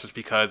memorable, but that's just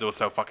because it was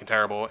so fucking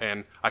terrible,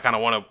 and I kind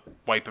of want to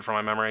wipe it from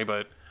my memory,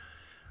 but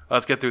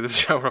let's get through this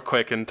show real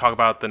quick and talk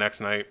about the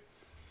next night.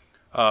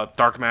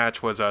 Dark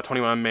match was a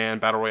 21-man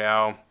Battle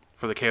Royale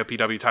for the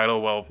KOPW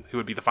title, who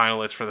would be the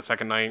finalists for the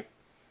second night.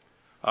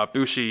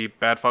 Bushi,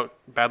 Bad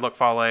Luck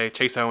Fale,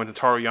 Chase Owens, and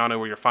Toru Yano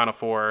were your final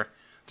 4,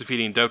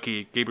 defeating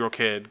Doki, Gabriel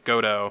Kidd,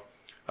 Goto,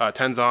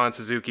 Tenzan,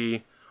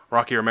 Suzuki,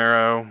 Rocky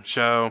Romero,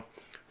 Sho,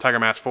 Tiger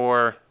Mask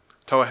 4,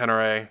 Toa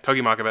Henare,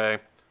 Togi Makabe,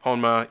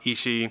 Honma,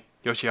 Ishii,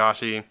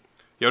 Yoshihashi,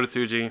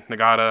 Yotatsuji,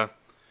 Nagata,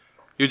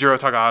 Yujiro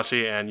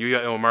Takahashi, and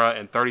Yuya Uemura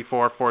in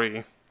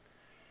 34-40.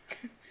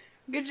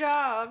 Good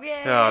job,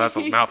 yay! Oh, that's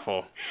a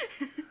mouthful.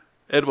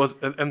 It was,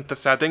 and the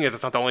sad thing is,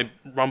 it's not the only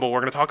Rumble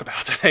we're going to talk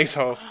about today,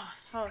 so... Oh,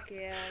 fuck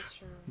yeah, that's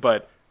true.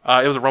 But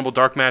it was a Rumble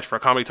Dark match for a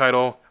comedy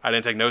title. I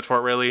didn't take notes for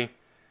it, really.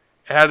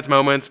 It had its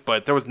moments,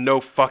 but there was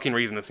no fucking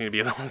reason this needed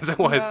to be as long as it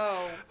was.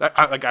 No.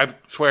 I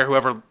swear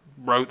whoever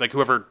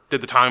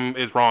did the time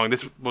is wrong.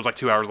 This was like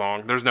 2 hours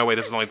long. There's no way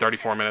this was only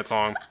 34 minutes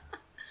long.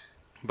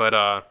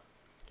 But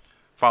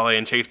Fale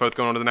and Chase both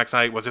going on to the next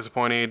night was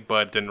disappointed,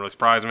 but didn't really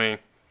surprise me.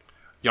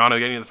 Yano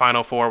getting to the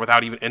final four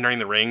without even entering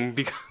the ring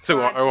because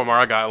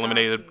Owamara got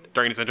eliminated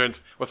during his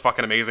entrance was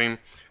fucking amazing.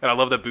 And I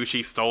love that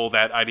Bushi stole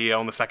that idea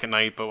on the second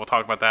night, but we'll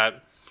talk about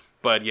that.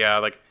 But yeah,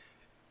 like,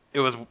 it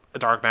was a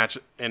dark match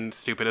and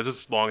stupid. It was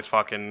just long as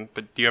fucking.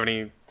 But do you have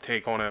any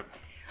take on it?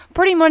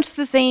 Pretty much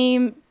the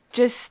same,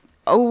 just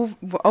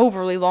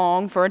overly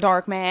long for a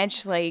dark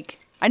match. Like,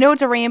 I know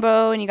it's a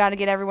Rambo and you got to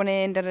get everyone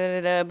in,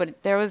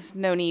 but there was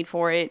no need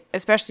for it,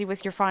 especially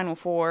with your final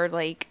four.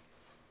 Like,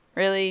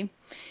 really?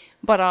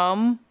 But,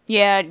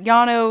 yeah,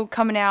 Yano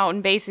coming out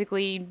and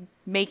basically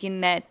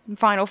making that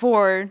final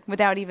four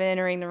without even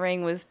entering the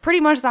ring was pretty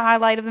much the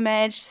highlight of the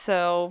match,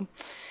 so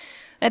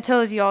that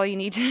tells you all you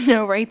need to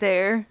know right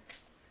there.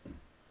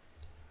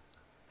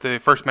 The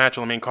first match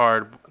on the main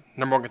card,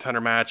 number one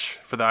contender match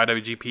for the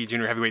IWGP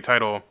Junior Heavyweight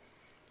title.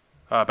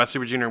 Best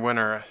Super Junior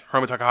winner,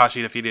 Hiromu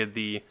Takahashi defeated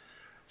the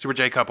Super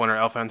J Cup winner,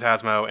 El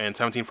Phantasmo, in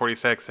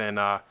 1746, and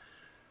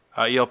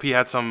ELP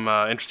had some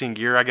interesting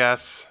gear, I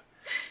guess.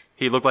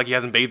 He looked like he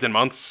hasn't bathed in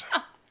months.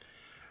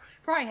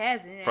 Probably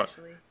hasn't,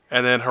 actually.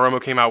 And then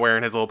Hiromu came out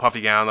wearing his little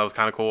puffy gown. That was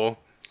kind of cool.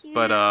 Cute.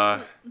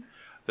 But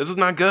this was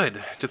not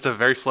good. Just a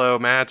very slow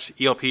match.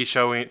 ELP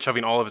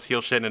shoving all of his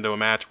heel shit into a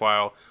match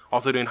while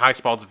also doing high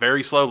spots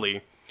very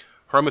slowly.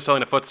 Hiromu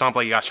selling a foot stomp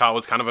like he got shot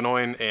was kind of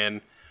annoying.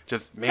 And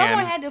just, man.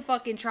 Someone had to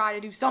fucking try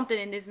to do something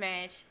in this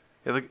match.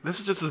 Yeah, like, this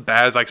is just as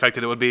bad as I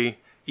expected it would be.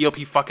 ELP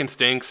fucking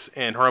stinks,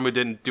 and Hiromu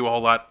didn't do a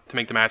whole lot to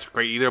make the match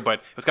great either, but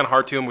it was kind of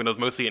hard to him when it was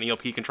mostly an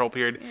ELP control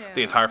period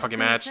the entire fucking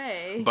match.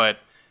 And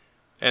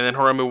then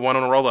Hiromu won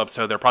on a roll-up,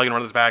 so they're probably going to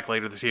run this back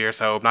later this year,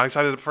 so I'm not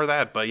excited for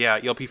that, but yeah,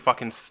 ELP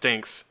fucking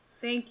stinks.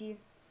 Thank you.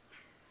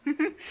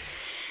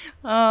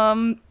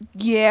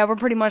 Yeah, we're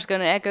pretty much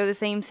going to echo the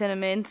same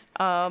sentiments.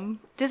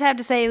 Just have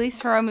to say, at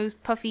least Hiromu's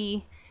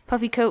puffy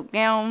coat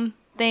gown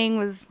thing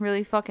was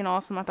really fucking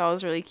awesome. I thought it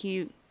was really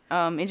cute.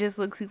 It just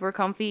looked super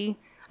comfy.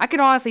 I could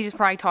honestly just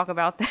probably talk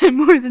about that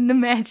more than the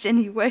match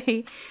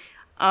anyway.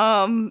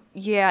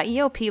 Yeah,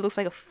 ELP looks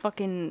like a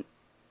fucking...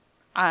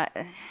 I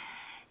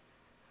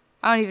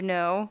don't even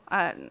know.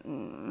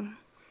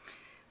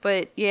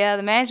 But yeah,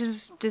 the match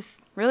is just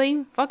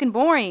really fucking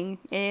boring.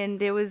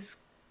 And it was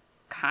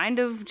kind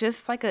of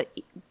just like a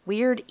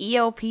weird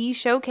ELP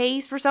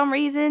showcase for some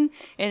reason.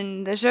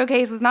 And the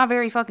showcase was not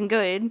very fucking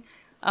good.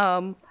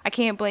 I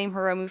can't blame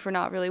Hiromu for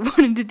not really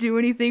wanting to do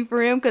anything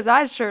for him, because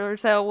I sure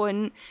as hell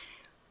wouldn't.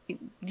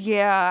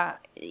 Yeah,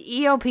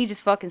 ELP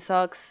just fucking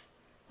sucks.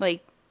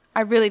 Like,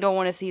 I really don't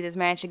want to see this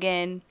match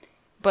again.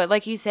 But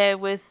like you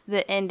said, with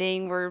the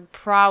ending, we're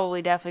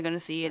probably definitely going to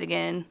see it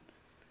again.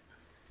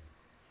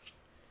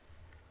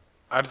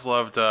 I just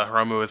loved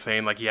Hiromu was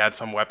saying like he had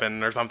some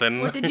weapon or something.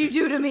 What did you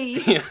do to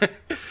me? Yeah.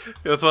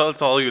 That's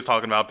all he was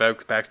talking about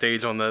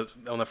backstage on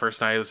the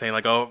first night. He was saying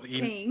like, oh,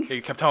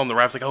 he kept telling the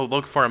refs like, oh,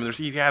 look for him.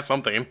 He has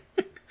something.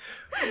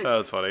 That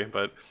was funny.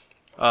 But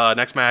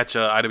next match,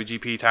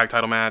 IWGP Tag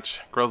Title match.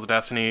 Girls of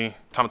Destiny,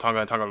 Tama Tonga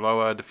and Tonga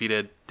Loa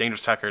defeated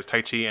Dangerous Tekkers,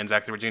 Taichi and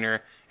Zack Sabre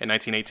Jr. in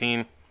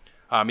 1918.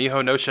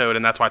 Miho no-showed,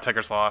 and that's why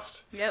Tekkers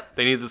lost. Yep.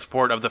 They needed the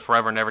support of the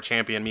forever and ever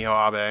champion,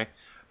 Miho Abe.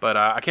 But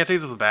I can't say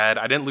this was bad.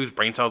 I didn't lose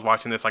brain cells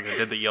watching this like I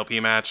did the ELP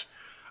match.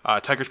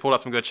 Tekkers pulled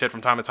out some good shit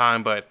from time to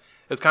time, but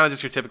it's kind of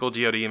just your typical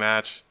GOD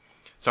match.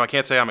 So I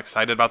can't say I'm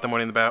excited about them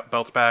winning the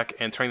belts back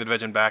and turning the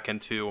division back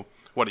into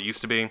what it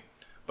used to be.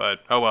 But,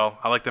 oh well.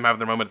 I like them having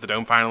their moment at the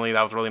Dome finally.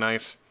 That was really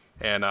nice.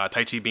 And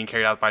Taichi being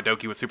carried out by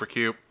Doki was super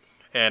cute.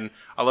 And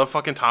I love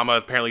fucking Tama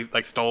apparently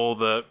like stole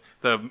the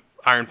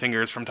Iron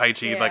Fingers from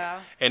Taichi, like,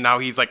 and now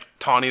he's like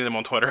taunting him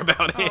on Twitter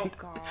about it. Oh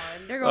god,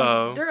 they're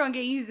gonna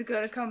get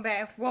Yuzuka to come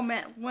back for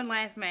one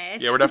last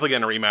match. Yeah, we're definitely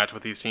getting a rematch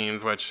with these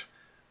teams, which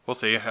we'll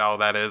see how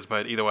that is.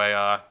 But either way,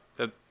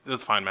 it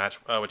was a fine match.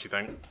 What you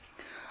think?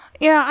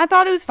 Yeah, I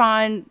thought it was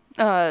fine.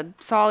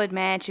 Solid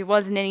match. It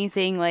wasn't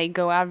anything like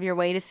go out of your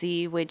way to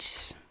see,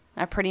 which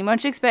I pretty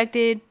much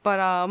expected. But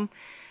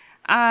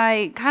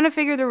I kind of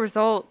figured the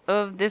result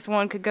of this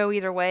one could go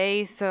either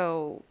way,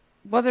 so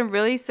wasn't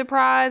really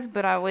surprised,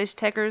 but I wish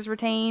Tekkers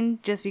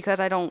retained just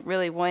because I don't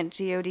really want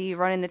GOD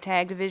running the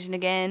tag division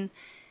again.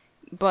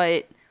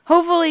 But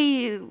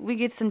hopefully we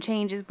get some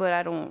changes, but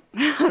I don't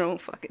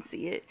fucking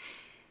see it.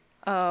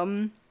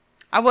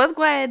 I was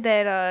glad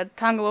that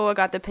Tonga Loa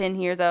got the pin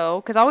here though,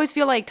 because I always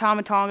feel like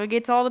Tama Tonga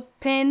gets all the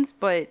pins,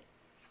 but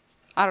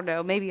I don't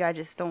know, maybe I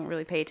just don't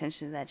really pay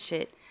attention to that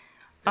shit.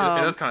 It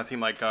does kind of seem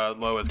like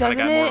Loa's kind of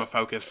got more of a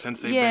focus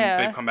since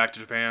they've come back to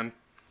Japan,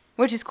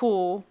 which is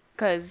cool.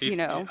 Because, you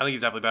know, I think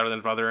he's definitely better than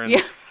his brother,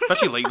 and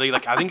especially lately.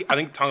 Like I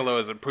think Tonga Loa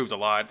has improved a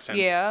lot since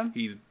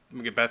he's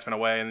been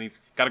away, and he's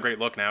got a great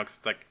look now. Cause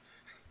like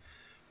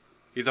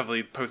he's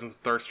definitely posting some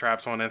thirst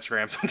traps on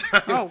Instagram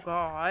sometimes. Oh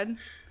God.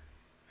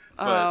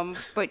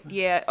 But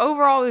yeah,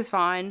 overall it was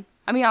fine.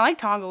 I mean, I like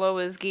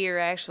Tongaloa's gear,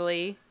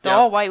 actually. The Yeah.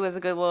 all white was a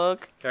good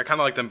look. Yeah, I kind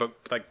of like them, but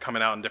like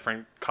coming out in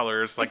different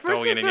colors, like At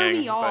first, the it yin threw and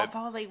me yang. off. But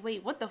I was like,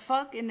 wait, what the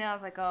fuck? And then I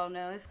was like, oh,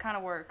 no, this kind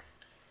of works.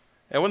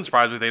 it wouldn't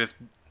surprise me if they just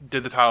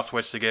did the title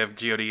switch to give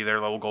God their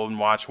little golden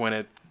watch, win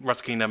it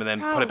Wrestle Kingdom, and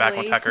then put it back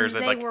on Techers.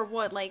 They Like, were,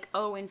 what, like,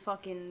 Owen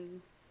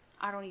fucking...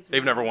 I don't even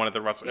they've know. never won at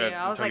the Wrestle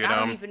Yeah, I was like, Tokyo I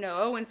don't Dome. even know.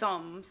 Owen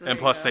something. So And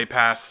plus, they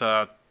pass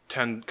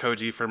 10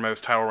 Koji for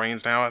most title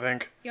reigns now, I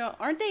think. Yeah,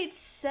 aren't they at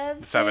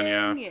 7? 7,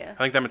 yeah. Yeah.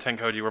 I think them and 10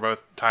 Koji were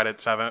both tied at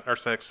 7 or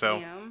 6, so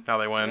Yeah. now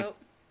they win. Yep.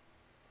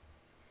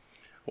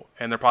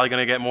 And they're probably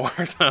going to get more,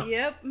 so.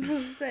 Yep.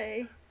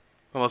 Say.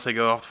 Unless they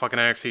go off to fucking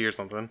NXT or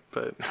something,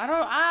 but. I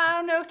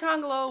don't know if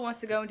Tongaloa wants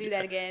to go and do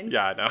that again.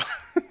 Yeah, I know.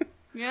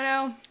 You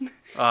know?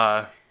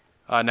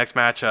 Next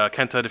match,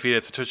 Kenta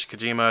defeated Satoshi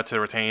Kojima to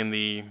retain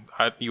the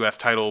U.S.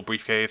 title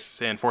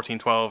briefcase in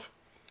 14-12.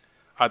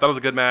 I thought it was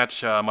a good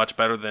match, much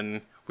better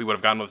than we would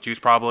have gotten with Juice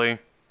probably,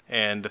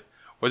 and it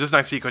was just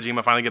nice to see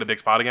Kojima finally get a big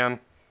spot again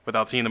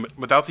without seeing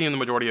the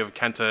majority of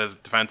Kenta's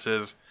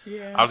defenses.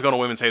 Yeah. I was going to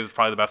women say this is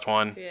probably the best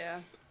one. Yeah.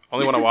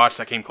 Only one I watched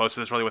that came close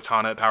to this really was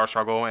Tana at Power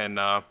Struggle, and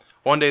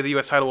one day the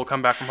U.S. title will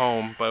come back from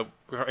home, but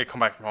come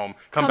back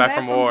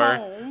from war,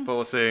 home. but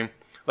we'll see.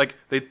 Like,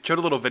 they showed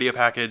a little video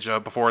package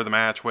before the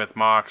match with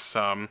Mox,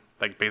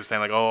 like, basically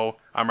saying, like, oh,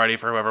 I'm ready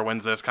for whoever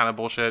wins this kind of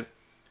bullshit.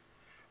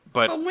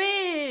 But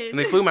win! and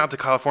they flew him out to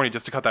California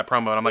just to cut that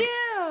promo, and I'm like,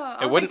 yeah.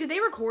 I was like, wouldn't- did they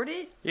record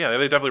it? yeah,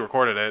 they definitely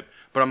recorded it.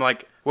 But I'm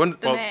like,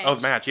 wouldn't, The the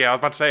match. Yeah, I was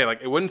about to say,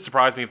 like, it wouldn't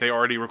surprise me if they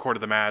already recorded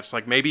the match.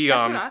 Like, maybe,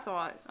 That's what I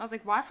thought. I was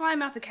like, why fly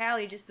him out to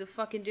Cali just to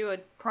fucking do a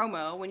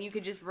promo when you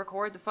could just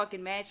record the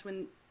fucking match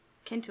when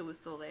Kenta was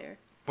still there?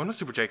 when was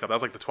Super Jacob? That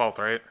was like the 12th,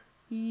 right?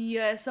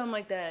 Yeah, something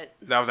like that.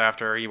 That was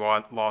after he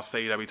lost the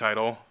AEW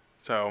title.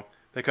 So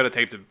they could have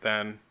taped it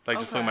then. Like,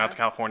 just flew him Okay. out to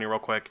California real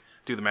quick,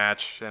 do the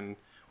match, and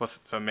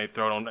maybe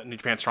throw it on New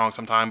Japan Strong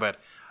sometime. But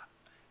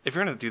if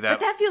you're going to do that.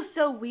 But that feels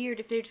so weird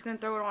if they're just gonna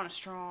throw it on a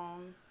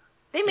Strong.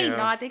 They may Yeah.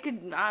 not. They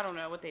could. I don't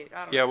know what they.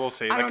 I don't Yeah, know. we'll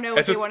see. I Like, don't know what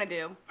it's they just- want to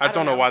do. I just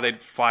don't know why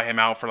they'd fly him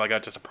out for like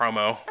just a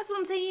promo. That's what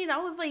I'm saying. I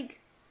was like,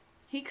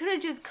 he could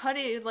have just cut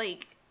it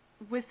like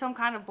with some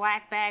kind of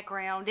black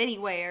background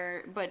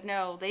anywhere, but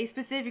no, they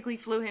specifically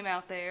flew him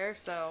out there.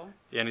 So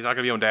Yeah, and he's not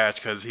going to be on Dash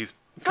because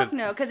fuck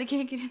no, because he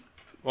can't get.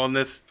 Well, and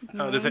this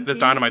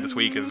Dynamite this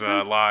week is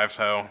live,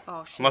 so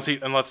Oh,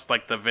 shit. unless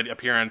like the video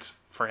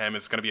appearance for him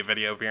is going to be a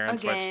video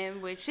appearance,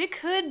 Again, which it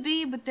could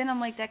be, but then I'm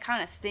like, that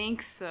kind of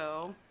stinks.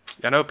 So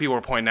I know people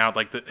were pointing out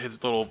like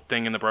his little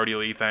thing in the Brody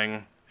Lee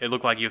thing. It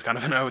looked like he was kind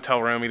of in a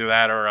hotel room, either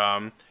that or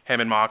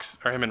him and Mox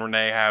or him and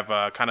Renee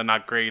have kind of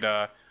not great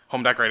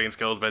home decorating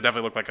skills, but it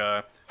definitely looked like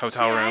a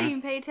hotel shit, I room. didn't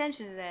even pay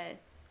attention to that.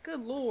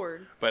 Good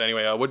lord. But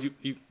anyway, what do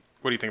you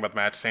think about the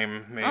match?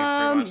 Same, maybe,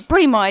 pretty much.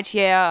 Pretty much,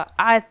 yeah.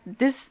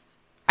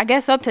 I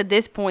guess up to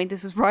this point,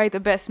 this was probably the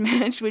best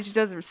match, which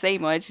doesn't say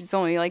much. It's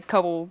only like a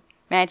couple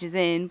matches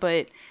in,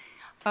 but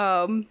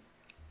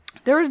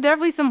there was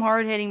definitely some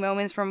hard hitting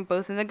moments from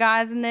both of the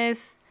guys in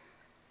this.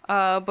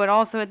 But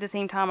also at the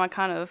same time, I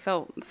kind of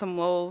felt some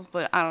lulls.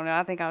 But I don't know.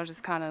 I think I was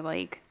just kind of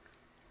like,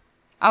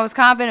 I was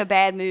kind of in a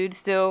bad mood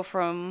still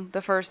from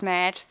the first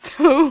match.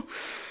 So,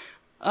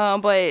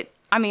 but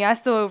I mean, I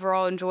still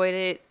overall enjoyed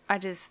it.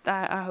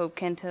 I hope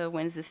Kenta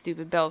wins this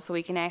stupid belt so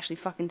we can actually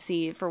fucking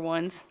see it for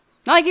once.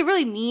 Not like it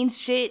really means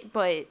shit,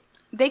 but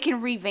they can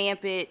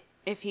revamp it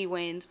if he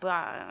wins. But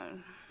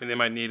And they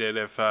might need it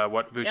if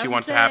what Bushi was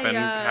wants to say, happen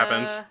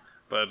happens.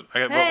 But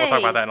we'll talk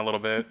about that in a little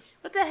bit.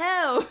 what the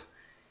hell?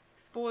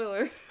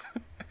 Spoiler.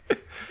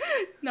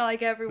 Not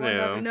like everyone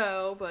Yeah. doesn't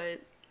know,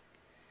 but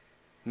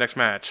Next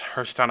match,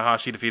 Hiroshi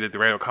Tanahashi defeated the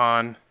Ray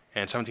Okan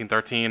in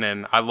 17-13,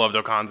 and I loved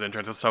Okan's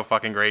entrance. It's so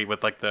fucking great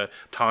with like the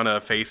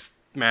Tana face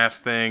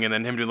mask thing, and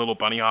then him doing little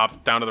bunny hops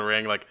down to the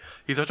ring. Like,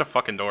 he's such a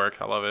fucking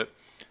dork. I love it.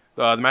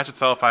 The match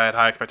itself, I had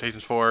high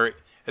expectations for. It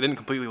didn't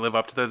completely live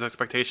up to those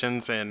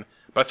expectations, but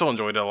I still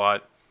enjoyed it a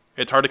lot.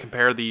 It's hard to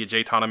compare the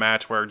Jay Tana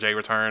match where Jay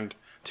returned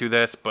to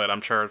this, but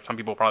I'm sure some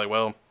people probably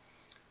will.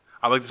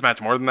 I like this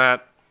match more than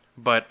that,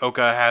 but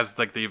Oka has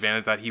like the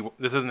advantage that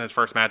this isn't his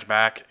first match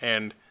back,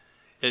 and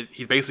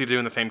he's basically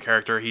doing the same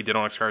character he did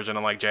on Excursion,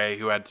 unlike Jay,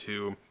 who had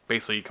to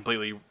basically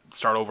completely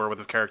start over with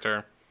his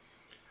character.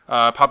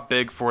 Popped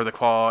big for the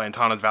Claw and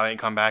Tana's valiant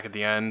comeback at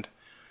the end.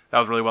 That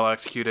was really well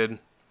executed.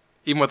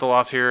 Even with the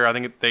loss here, I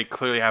think they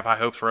clearly have high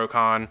hopes for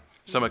Okan,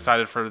 so I'm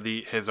excited for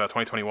his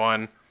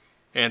 2021.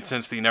 And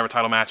since the Never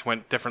title match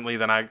went differently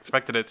than I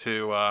expected it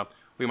to,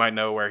 we might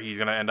know where he's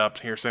going to end up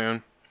here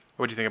soon.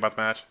 What do you think about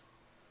the match?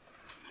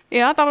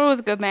 yeah, I thought it was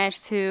a good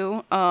match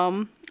too.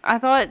 I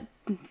thought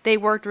they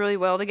worked really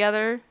well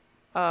together.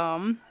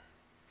 I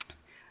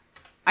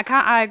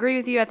agree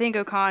with you. I think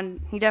Okan,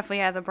 he definitely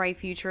has a bright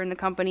future in the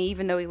company,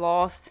 even though he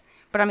lost.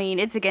 But I mean,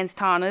 it's against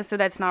Tana, so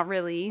that's not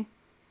really.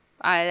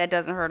 That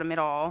doesn't hurt him at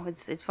all.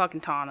 It's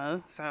fucking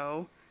Tana,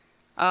 so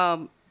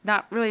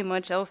not really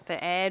much else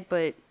to add.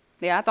 But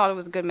yeah, I thought it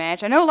was a good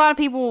match. I know a lot of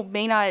people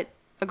may not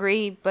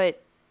agree,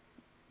 but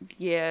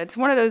yeah, it's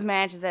one of those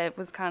matches that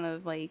was kind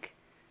of like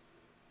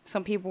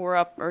some people were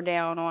up or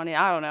down on it.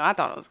 I don't know. I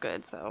thought it was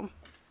good, so.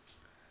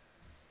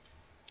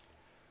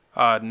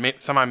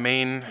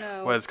 Semi-main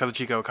No. was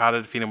Kazuchika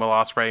Okada defeating Will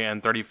Ospreay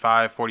in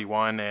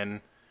 35-41,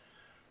 and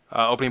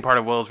opening part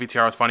of Will's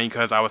VTR was funny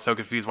because I was so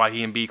confused why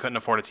he and B couldn't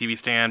afford a TV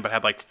stand but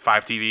had like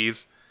 5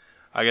 TVs.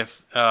 I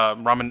guess the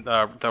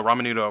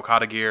Ramanudo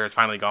Okada gear is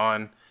finally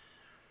gone.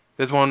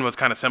 This one was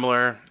kind of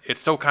similar.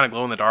 It's still kind of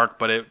glow in the dark,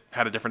 but it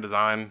had a different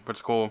design, which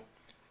is cool.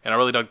 And I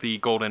really dug the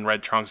golden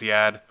red trunks he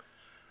had.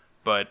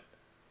 But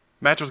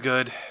match was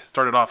good.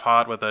 Started off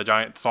hot with a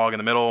giant slog in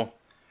the middle,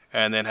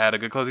 and then had a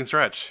good closing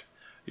stretch.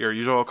 Your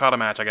usual Okada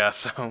match, I guess.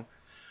 So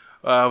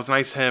it was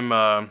nice him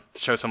to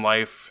show some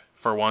life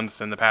for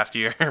once in the past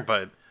year.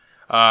 But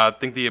I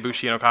think the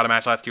Ibushi and Okada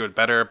match last year was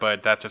better,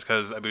 but that's just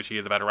because Ibushi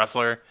is a better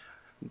wrestler,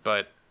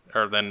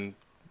 than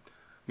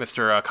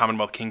Mr.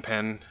 Commonwealth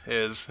Kingpin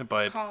is.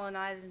 But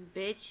Colonizing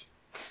bitch.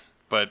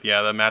 But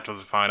yeah, the match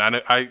was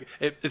fine.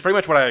 It's pretty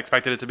much what I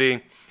expected it to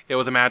be. It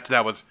was a match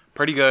that was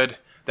pretty good.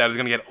 That was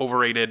gonna get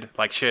overrated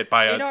like shit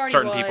by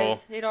certain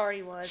people. It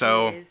already was.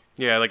 So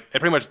yeah, like it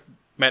pretty much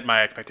met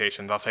my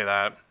expectations. I'll say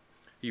that.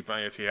 You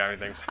probably see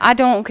anything. I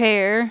don't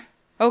care.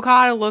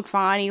 Okada looked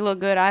fine. He looked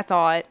good, I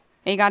thought.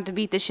 And he got to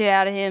beat the shit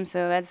out of him,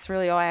 so that's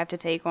really all I have to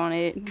take on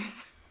it.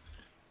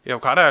 Yeah,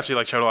 Okada actually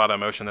like showed a lot of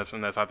emotion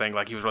in this. I think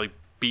like he was really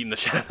beating the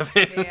shit out of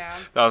him. Yeah.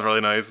 That was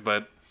really nice.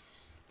 But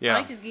yeah, I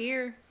liked his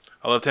gear.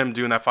 I loved him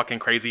doing that fucking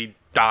crazy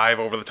dive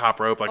over the top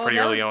rope like pretty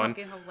early on.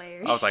 Fucking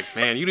hilarious. I was like,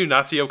 man, you do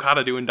not see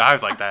Okada doing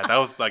dives like that. That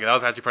was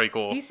actually pretty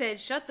cool. He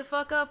said, "Shut the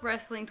fuck up,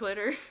 wrestling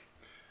Twitter."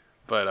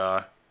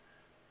 But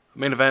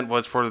main event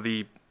was for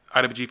the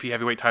IWGP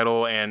Heavyweight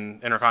title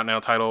and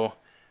Intercontinental title.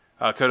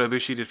 Kota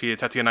Ibushi defeated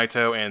Tetsuya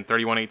Naito in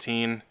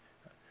 31-18.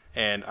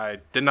 And I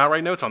did not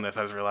write notes on this,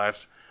 I just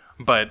realized.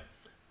 But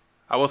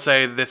I will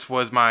say this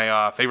was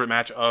my favorite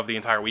match of the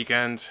entire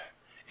weekend.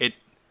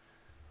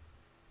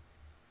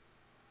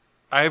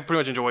 I pretty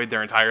much enjoyed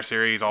their entire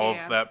series, all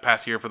of that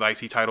past year for the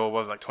IC title.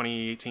 What was it, like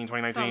 2018,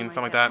 2019,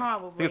 something like that?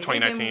 Probably. I think it's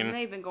 2019.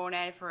 They've been going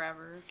at it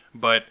forever.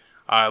 But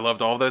I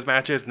loved all of those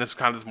matches, and this was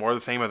kind of just more of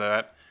the same of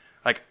that.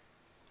 Like,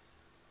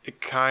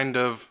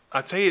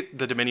 I'd say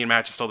the Dominion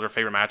match is still their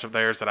favorite match of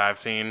theirs that I've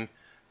seen.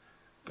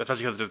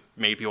 Especially because it just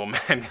made people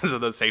mad because of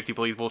the safety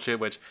police bullshit,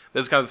 which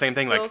this is kind of the same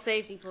thing. Still like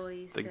safety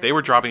police. Like they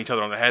were dropping each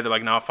other on the head. They're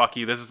like, "No, fuck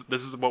you. This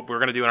is what we're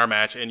gonna do in our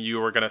match, and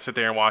you are gonna sit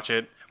there and watch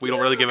it. We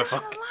don't really give a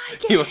fuck."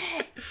 Like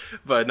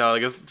But no,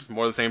 like it's just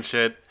more of the same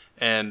shit.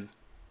 And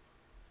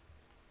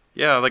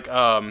yeah, like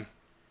I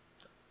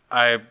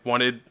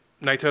wanted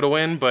Naito to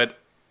win, but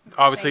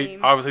obviously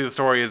the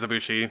story is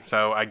Ibushi,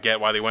 so I get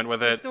why they went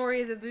with it. The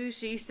story is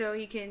Ibushi, so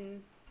he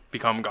can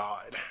become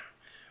God.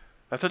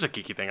 That's such a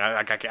geeky thing.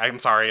 I'm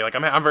sorry. Like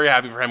I'm very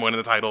happy for him winning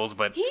the titles,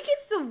 but he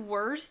gets the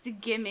worst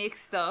gimmick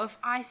stuff.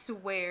 I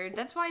swear.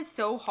 That's why it's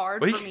so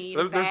hard for me.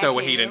 There's no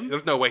way he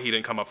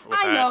didn't come up with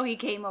that. I know he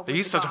came up with.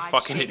 He's such a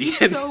fucking shit. idiot.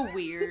 He's so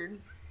weird.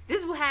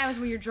 This is what happens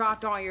when you're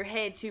dropped on your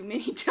head too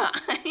many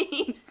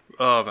times.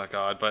 Oh my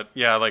god! But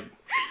yeah, like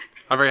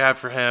I'm very happy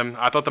for him.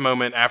 I thought the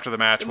moment after the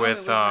match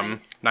with nice.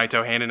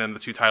 Naito handing him the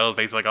 2 titles,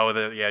 basically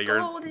like, you're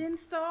Golden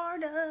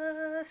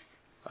Stardust.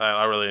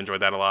 I really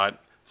enjoyed that a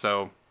lot.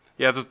 So.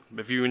 Yeah,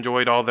 if you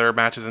enjoyed all their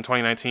matches in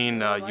 2019,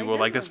 you will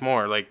like this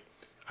more. Like,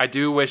 I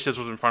do wish this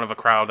was in front of a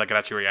crowd that could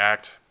actually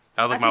react.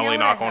 That was like my only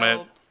knock on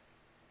it.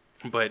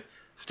 But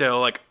still,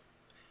 like,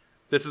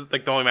 this is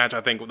like the only match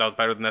I think that was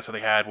better than this that they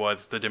had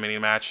was the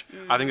Dominion match.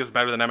 I think it's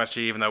better than MSG,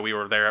 even though we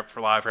were there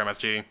live for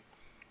MSG.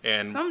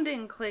 And some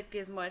didn't click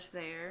as much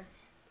there.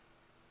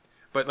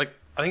 But like,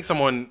 I think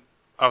someone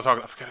I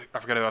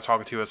forget who I was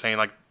talking to was saying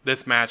like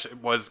this match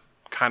was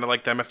kind of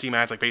like the MSG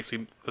match, like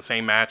basically the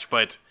same match,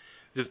 but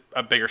just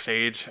a bigger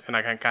stage, and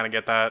I can kind of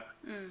get that.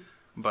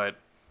 But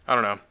I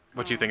don't know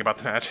what you think about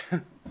the match.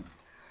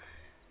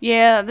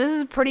 Yeah, this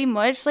is pretty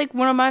much like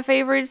one of my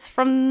favorites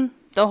from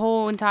the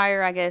whole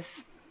entire, I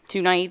guess,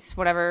 2 nights,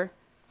 whatever.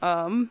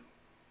 Of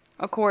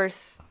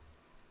course,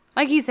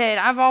 like he said,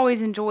 I've always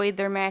enjoyed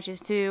their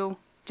matches too,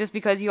 just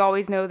because you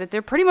always know that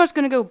they're pretty much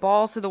going to go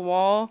balls to the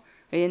wall,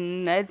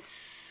 and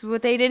that's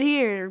what they did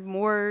here.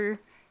 More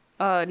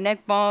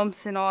neck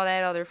bumps and all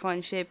that other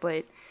fun shit,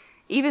 but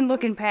even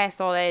looking past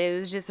all that, it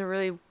was just a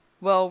really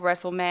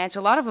well-wrestled match.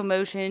 A lot of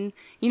emotion.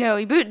 You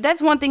know,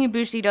 that's one thing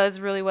Ibushi does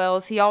really well,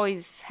 is he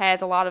always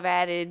has a lot of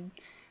added,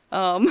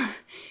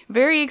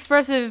 very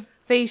expressive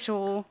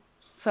facial,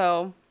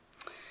 so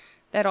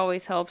that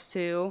always helps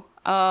too.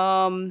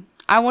 I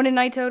wanted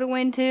Naito to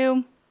win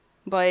too,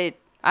 but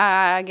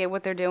I get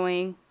what they're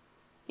doing,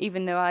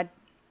 even though I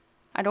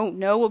don't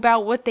know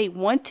about what they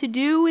want to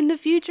do in the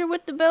future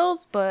with the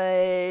belts,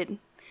 but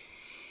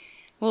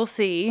we'll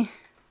see.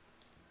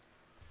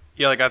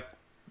 Yeah, like I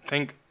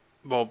think,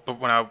 but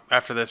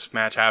after this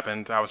match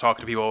happened, I was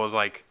talking to people. I was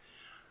like,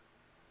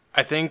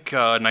 I think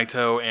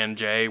Naito and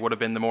Jay would have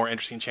been the more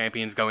interesting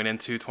champions going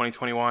into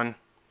 2021.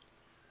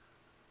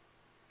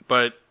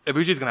 But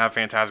Ibushi's gonna have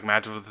fantastic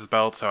matches with his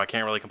belt, so I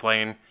can't really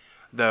complain.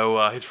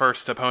 Though his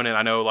first opponent,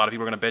 I know a lot of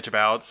people are gonna bitch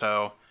about,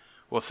 so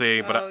we'll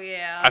see. But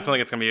I still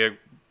think it's gonna be a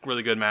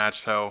really good match.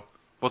 So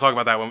we'll talk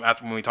about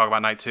that when we talk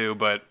about night 2.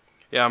 But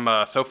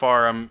yeah, so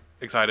far I'm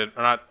excited,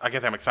 or not. I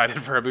guess I'm excited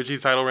for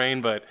Ibushi's title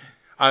reign, but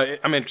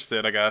I'm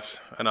interested, I guess,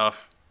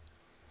 enough.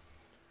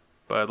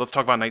 But let's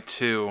talk about night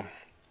 2.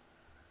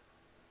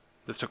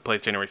 This took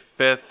place January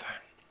 5th.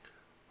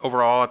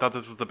 Overall, I thought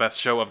this was the best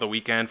show of the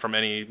weekend from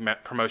any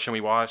promotion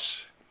we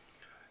watched.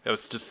 It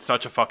was just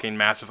such a fucking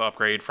massive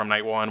upgrade from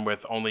night 1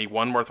 with only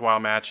one worthwhile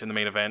match in the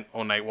main event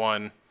on night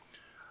 1.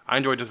 I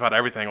enjoyed just about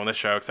everything on this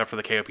show except for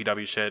the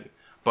KOPW shit,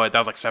 but that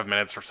was like 7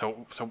 minutes or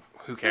so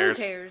who cares?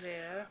 Who cares,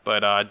 yeah.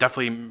 But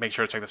definitely make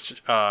sure to check this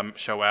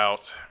show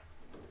out.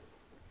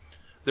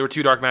 There were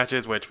 2 dark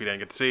matches, which we didn't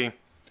get to see.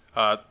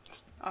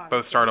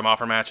 Both Stardom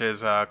offer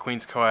matches.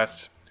 Queen's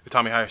Quest,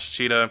 Utami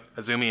Hayashishita,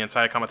 Azumi, and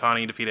Saya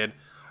Kamatani defeated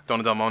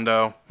Donna Del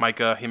Mondo,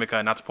 Maika, Himika,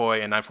 and Natsupoi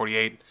in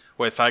 948,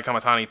 with Saya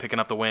Kamatani picking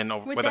up the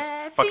win with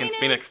a fucking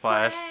Phoenix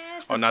Splash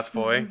on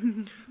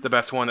Natsupoi. The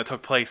best one that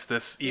took place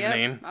this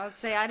evening. I would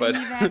say I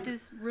didn't even have to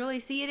really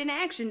see it in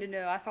action to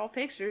know. I saw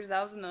pictures.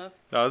 That was enough.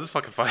 No, this is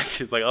fucking funny.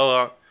 She's like,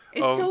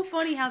 It's so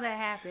funny how that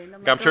happened.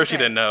 I'm sure she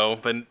didn't know,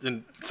 but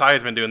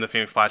Saya's been doing the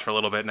Phoenix Splash for a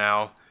little bit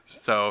now,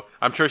 so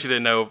I'm sure she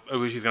didn't know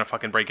Ibushi's gonna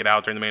fucking break it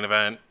out during the main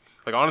event.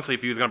 Like, honestly,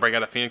 if he was gonna break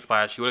out a Phoenix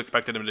Splash, you would have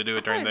expected him to do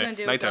it during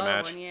the nighttime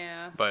match. One,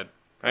 yeah. But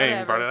hey,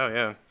 he brought it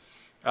out,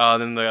 yeah.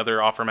 Then the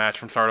other offer match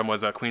from Stardom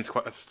was Queen's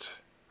Quest.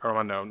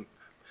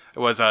 It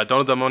was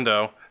Donna Del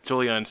Mondo.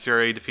 Julia and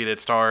Syuri defeated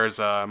Stars,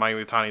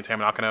 Mayumi Utani and Tam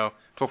Nakano,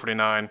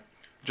 12:49.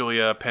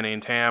 Julia pinning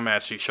Tam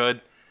as she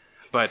should.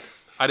 But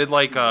I did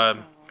like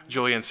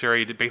Julia and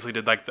Syuri basically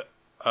did like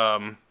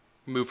the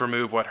move for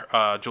move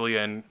what Julia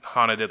and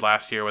Hana did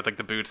last year with like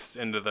the boots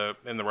in the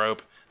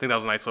rope. I think that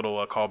was a nice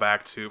little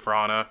callback for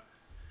Hana.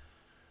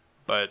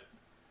 But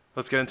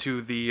let's get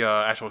into the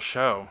actual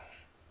show.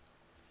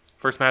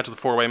 First match was a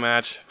 4-way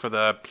match for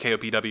the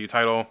KOPW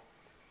title.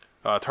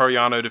 Toru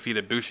Yano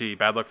defeated Bushi,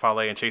 Bad Luck Fale,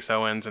 and Chase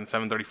Owens in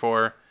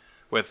 7:34,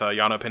 with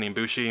Yano pinning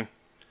Bushi.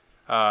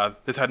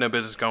 This had no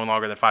business going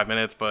longer than 5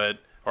 minutes,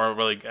 or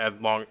really as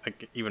long,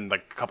 even a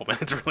couple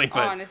minutes, really.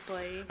 But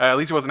honestly, at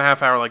least it wasn't a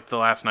half hour like the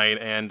last night.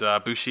 And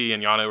Bushi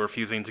and Yano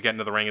refusing to get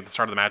into the ring at the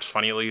start of the match was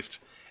funny, at least.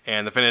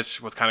 And the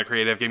finish was kind of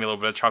creative, gave me a little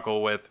bit of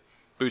chuckle with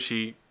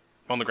Bushi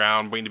on the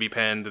ground waiting to be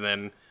pinned, and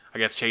then I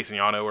guess Chase and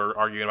Yano were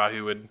arguing about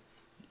who would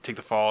take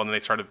the fall, and then they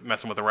started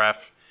messing with the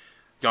ref.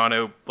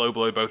 Yano low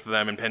blowed both of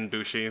them and pinned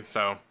Bushi.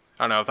 So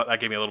I don't know. That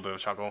gave me a little bit of a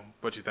chuckle.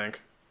 What'd you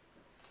think?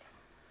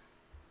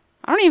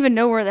 I don't even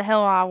know where the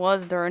hell I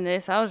was during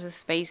this. I was just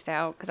spaced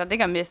out because I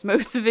think I missed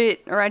most of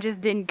it, or I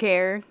just didn't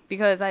care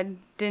because I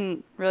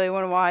didn't really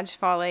want to watch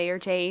Fale or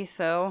Chase.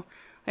 So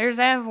there's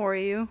that for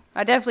you.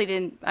 I definitely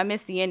didn't. I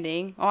missed the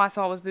ending. All I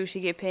saw was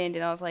Bushi get pinned,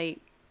 and I was like,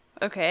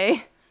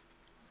 okay.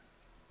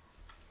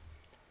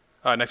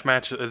 Next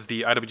match is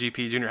the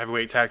IWGP Junior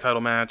Heavyweight Tag Title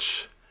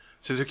match.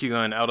 Suzuki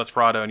Gun, El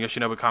Desperado, and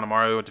Yoshinobu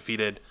Kanemaru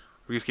defeated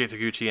Ryusuke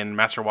Taguchi and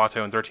Master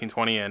Wato in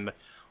 13:20, and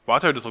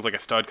Wato just looked like a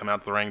stud coming out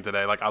of the ring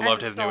today. Like, I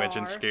loved his new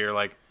entrance gear.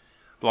 Like,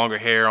 the longer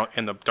hair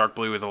in the dark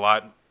blue is a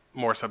lot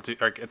more subdued.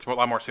 It's a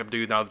lot more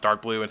subdued now. It's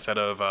dark blue instead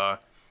of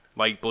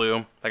light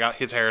blue. Like,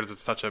 his hair is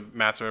such a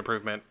massive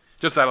improvement.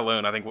 Just that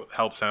alone, I think,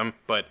 helps him.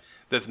 But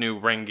this new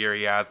ring gear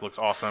he has looks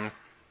awesome.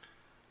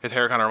 His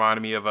hair kind of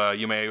reminded me of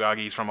Yume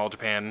Uega's from All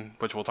Japan,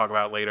 which we'll talk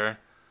about later.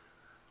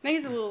 I think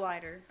it's a little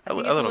lighter. I think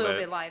it's a little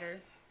bit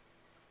lighter.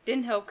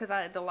 Didn't help because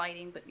I had the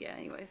lighting, but yeah,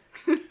 anyways.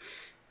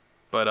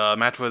 But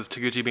match was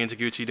Taguchi being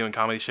Taguchi doing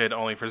comedy shit,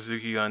 only for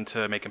Suzuki Gun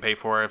to make him pay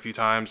for it a few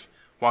times.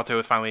 Wato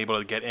was finally able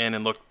to get in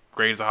and look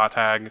great as a hot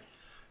tag.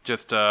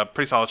 Just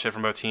pretty solid shit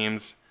from both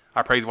teams.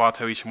 I praise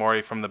Wato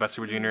Ishimori from the Best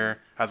Super Junior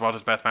as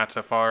Wato's best match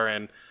so far,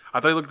 and I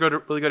thought he looked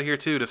really good here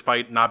too,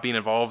 despite not being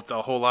involved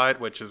a whole lot,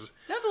 which is...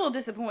 That was a little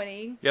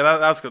disappointing. Yeah, that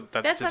was good.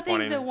 That's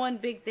disappointing. I think the one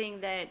big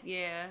thing that,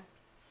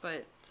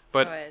 but go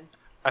ahead.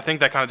 I think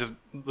that kind of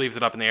just leaves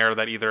it up in the air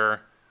that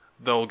either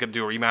they'll get to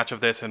do a rematch of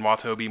this and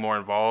Wato will be more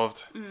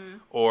involved,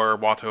 or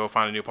Wato will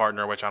find a new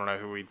partner, which I don't know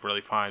who we'd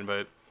really find,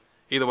 but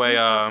either way,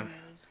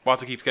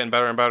 Wato keeps getting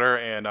better and better,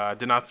 and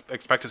did not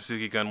expect a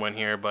Suzuki Gun win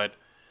here, but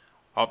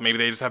maybe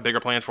they just have bigger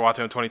plans for Wato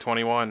in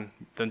 2021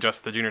 than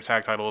just the junior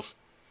tag titles.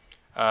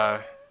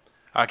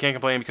 I can't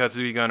complain because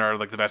Suzuki Gun are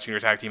like the best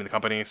junior tag team in the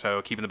company,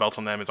 so keeping the belts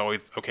on them is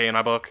always okay in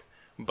my book,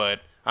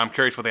 but I'm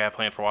curious what they have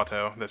planned for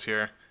Wato this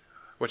year.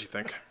 What do you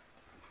think?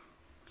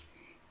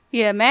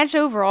 Yeah, match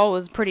overall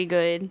was pretty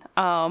good.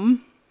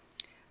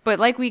 But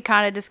like we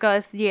kind of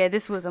discussed,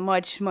 this was a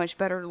much, much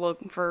better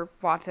look for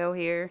Wato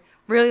here.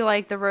 Really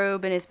like the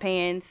robe and his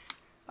pants.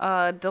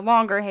 The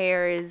longer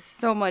hair is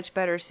so much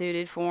better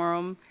suited for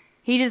him.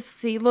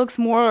 He looks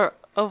more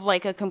of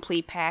like a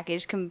complete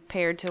package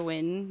compared to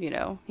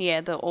when, he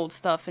had the old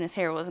stuff and his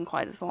hair wasn't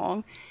quite as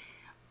long.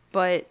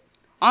 But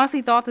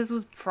honestly thought this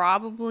was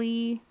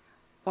probably,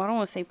 I don't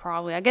want to say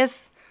probably, I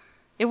guess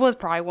it was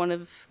probably one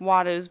of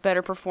Wato's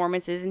better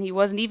performances, and he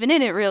wasn't even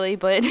in it really,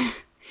 but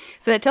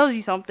so that tells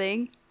you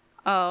something.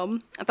 I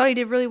thought he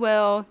did really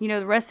well.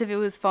 The rest of it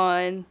was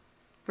fun.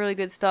 Really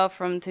good stuff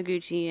from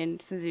Taguchi and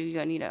Suzuki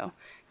Gun,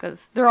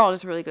 because they're all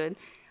just really good.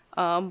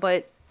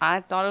 But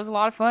I thought it was a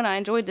lot of fun. I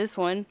enjoyed this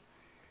one.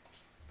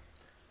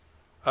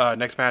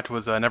 Next match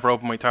was a Never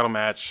Openweight title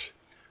match.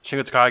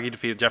 Shingo Takagi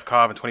defeated Jeff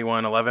Cobb in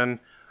 21-11.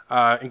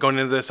 And going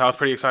into this, I was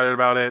pretty excited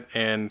about it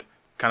and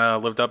kind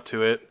of lived up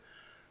to it.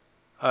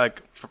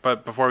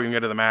 But before we can get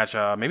to the match,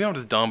 maybe I'm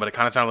just dumb, but it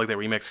kind of sounded like they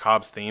remixed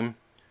Cobb's theme.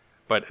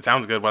 But it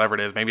sounds good, whatever it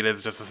is. Maybe it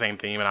is just the same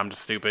theme, and I'm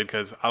just stupid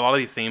because a lot of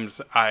these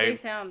themes, They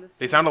sound the same.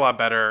 they sound a lot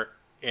better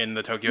in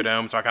the Tokyo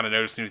Dome, so I kind of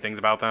noticed new things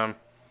about them.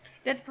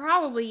 That's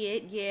probably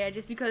it, yeah.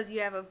 Just because you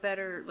have a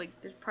better, like,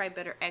 there's probably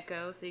better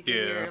echo, so you can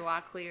hear it a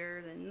lot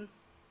clearer than,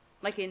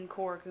 like, in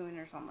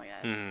Korakuen or something like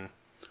that. Mm-hmm.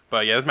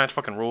 But yeah, this match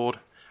fucking ruled.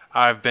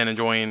 I've been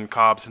enjoying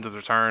Cobb since his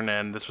return,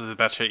 and this was his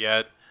best shit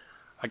yet.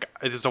 Like,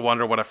 it's just a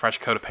wonder what a fresh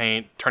coat of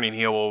paint turning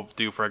heel will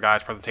do for a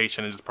guy's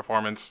presentation and his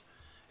performance.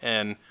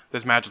 And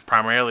this match is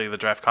primarily the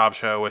Jeff Cobb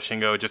show with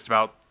Shingo just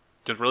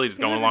really He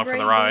going was a along for the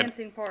great ride.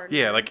 dancing partner.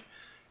 Yeah, like,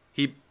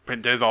 he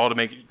did his all to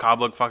make Cobb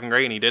look fucking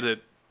great, and he did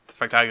it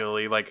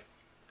spectacularly. Like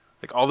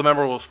all the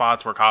memorable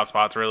spots were Cobb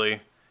spots,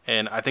 really.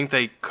 And I think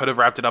they could have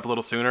wrapped it up a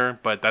little sooner,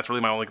 but that's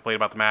really my only complaint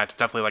about the match. It's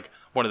definitely, like,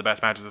 one of the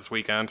best matches this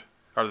weekend,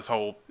 or this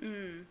whole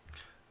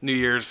New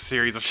Year's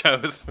series of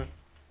shows.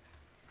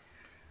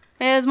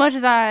 As much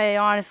as I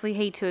honestly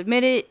hate to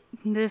admit it,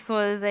 this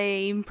was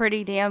a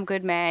pretty damn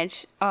good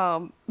match.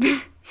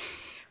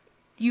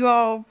 You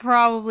all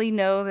probably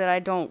know that I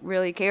don't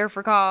really care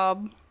for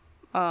Cobb,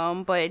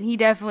 but he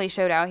definitely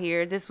showed out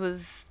here. This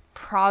was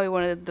probably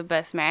one of the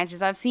best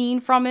matches I've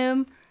seen from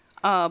him.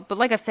 But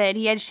like I said,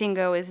 he had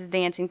Shingo as his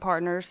dancing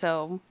partner,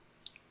 so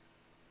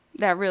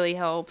that really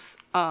helps.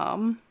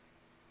 Shingo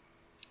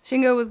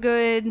was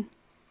good.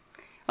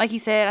 Like he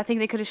said, I think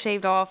they could have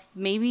shaved off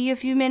maybe a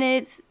few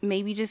minutes,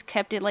 maybe just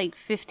kept it like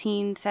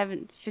 15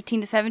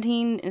 to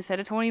 17 instead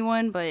of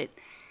 21, but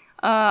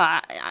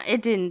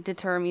it didn't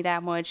deter me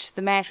that much.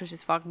 The match was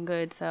just fucking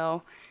good,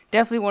 so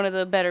definitely one of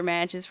the better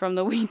matches from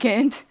the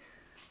weekend.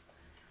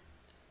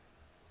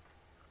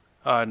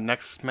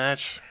 Next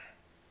match,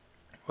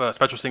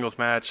 special singles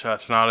match.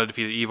 Sonata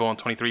defeated Evil in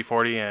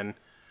 23-40, and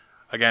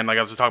again, like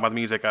I was just talking about the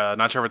music,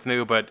 not sure if it's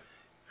new,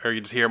 or you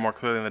just hear it more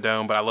clearly in the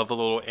Dome, but I love the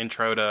little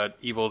intro to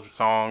Evil's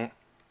song.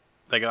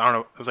 Like, I don't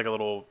know, it was like a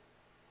little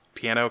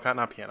piano,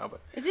 not piano,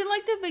 but... Is it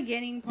like the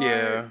beginning part?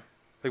 Yeah.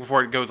 Like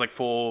before it goes like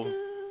full...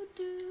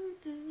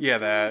 Yeah,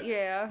 that.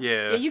 Yeah.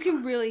 Yeah. Yeah, you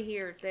can really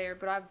hear it there,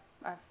 but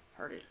I've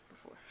heard it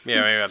before.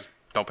 Yeah, maybe I just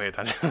don't pay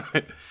attention.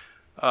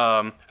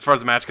 As far as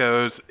the match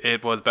goes,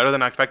 it was better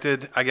than I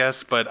expected, I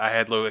guess, but I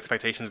had low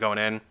expectations going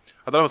in.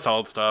 I thought it was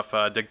solid stuff.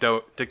 Dick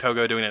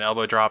Togo doing an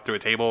elbow drop through a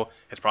table.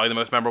 It's probably the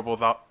most memorable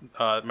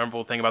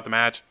thing about the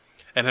match.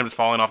 And him just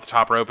falling off the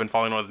top rope and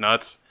falling on his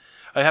nuts.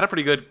 It had a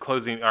pretty good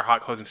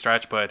hot closing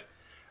stretch, but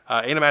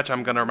ain't a match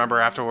I'm going to remember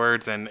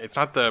afterwards. And it's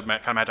not the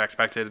kind of match I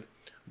expected.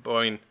 But,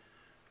 I mean,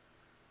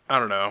 I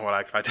don't know what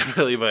I expected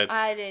really, but...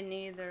 I didn't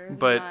either.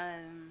 But,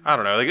 I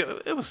don't know.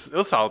 Like, it was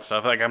solid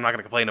stuff. Like, I'm not going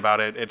to complain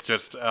about it. It's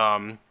just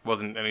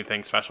wasn't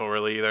anything special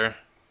really either.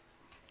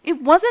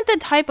 It wasn't the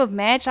type of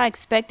match I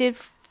expected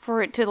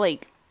for it to,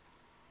 like,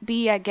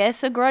 be, I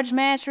guess, a grudge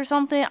match or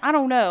something. I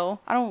don't know.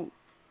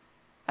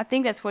 I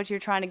think that's what you're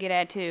trying to get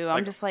at, too.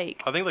 I'm just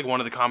like... I think, like, one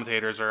of the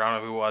commentators, or I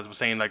don't know who it was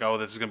saying, like, oh,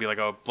 this is going to be, like,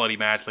 a bloody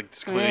match. Like,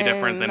 it's completely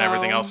different than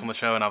everything else on the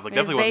show. And I was like,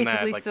 definitely wasn't that.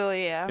 Basically Like, still,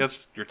 yeah.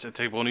 It's your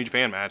typical New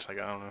Japan match.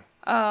 Like, I don't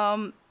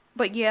know.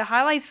 But, yeah,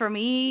 highlights for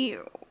me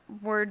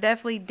were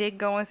definitely Dick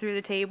going through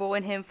the table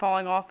and him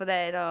falling off of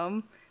that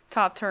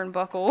top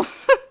turnbuckle.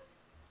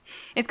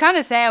 It's kind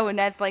of sad when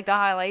that's, like, the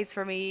highlights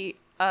for me.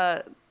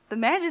 The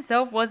match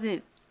itself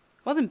wasn't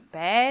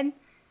bad.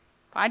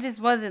 I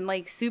just wasn't,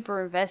 like,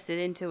 super invested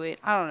into it.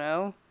 I don't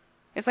know.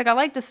 It's like I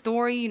like the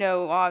story, you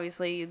know,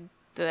 obviously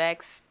the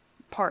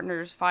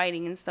ex-partners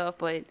fighting and stuff,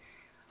 but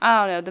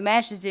I don't know. The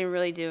match just didn't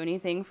really do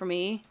anything for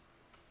me.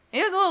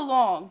 It was a little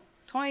long.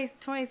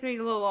 23 is a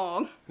little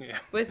long. Yeah.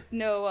 With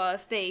no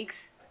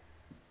stakes.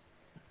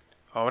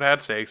 Oh, it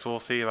had stakes. We'll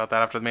see about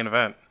that after the main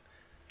event.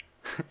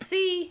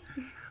 See?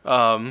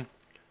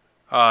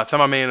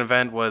 Semi-main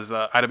event was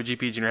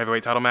IWGP Junior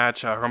Heavyweight title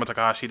match. Hiromu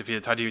Takahashi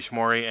defeated Taiji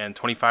Ishimori in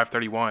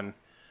 25-31.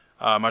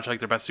 Much like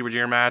their Best Super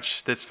Junior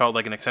match, this felt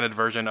like an extended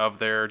version of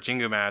their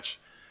Jingu match.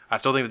 I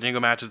still think the Jingu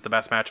match is the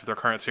best match of their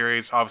current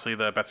series. Obviously,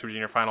 the Best Super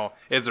Junior final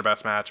is their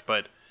best match,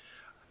 but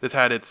this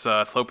had its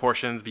slow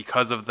portions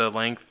because of the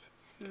length.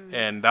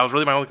 And that was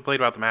really my only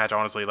complaint about the match,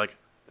 honestly. Like,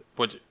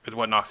 which is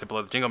what knocks it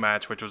below the Jingo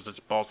match, which was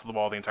just balls to the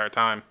wall the entire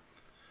time.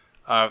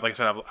 Like I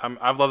said,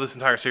 I've loved this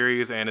entire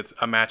series, and it's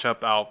a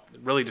matchup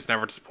really just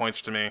never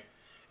disappoints to me.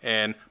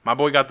 And my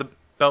boy got the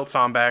belts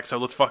on back, so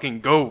let's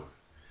fucking go.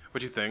 What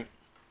do you think?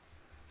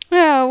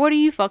 No, what do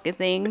you fucking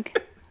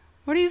think?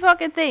 What do you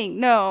fucking think?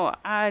 No,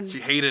 She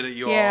hated it,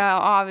 you all. Yeah,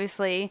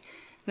 obviously.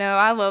 No,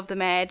 I love the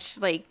match.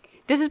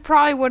 Like, this is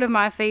probably one of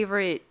my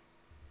favorite...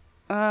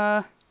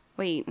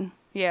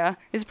 Yeah.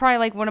 It's probably,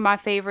 like, one of my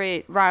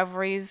favorite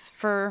rivalries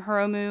for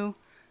Hiromu.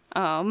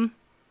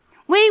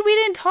 Wait, we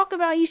didn't talk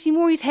about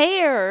Ishimori's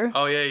hair.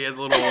 Oh, yeah, he had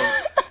the little...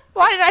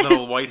 Why did I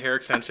little white hair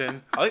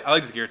extension. I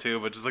like his gear, too,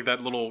 but just, like,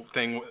 that little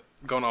thing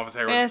going off his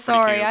hair was Yeah, pretty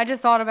sorry. cute. I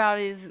just thought about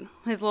his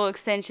little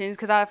extensions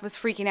because I was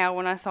freaking out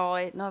when I saw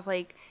it. And I was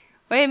like,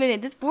 Wait a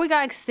minute, this boy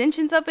got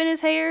extensions up in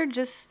his hair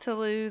just to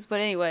lose. But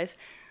anyways,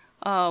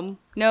 no,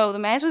 the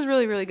match was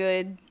really, really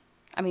good.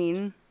 I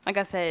mean, like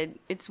I said,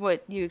 it's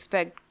what you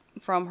expect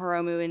from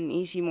Hiromu and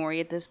Ishimori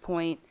at this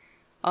point.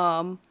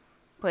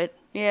 But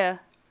yeah,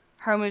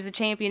 Hiromu's the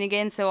champion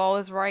again, so all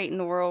is right in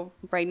the world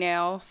right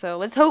now. So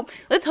let's hope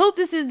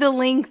this is the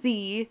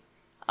lengthy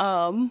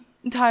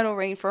title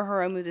reign for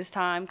Hiromu this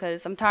time,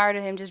 because I'm tired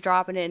of him just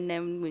dropping it and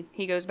then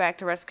he goes back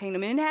to Wrestle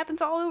Kingdom and it happens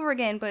all over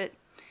again. But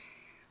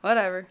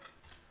whatever.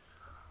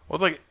 Well,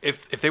 it's like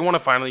if they want to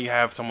finally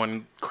have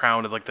someone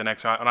crowned as like the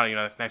next guy, not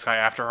even the next guy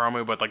after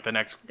Hiromu, but like the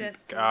next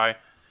guy,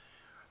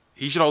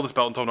 he should hold this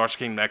belt until Wrestle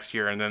Kingdom next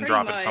year and then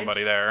drop it to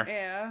somebody there.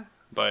 Yeah.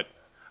 But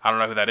I don't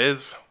know who that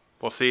is.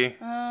 We'll see.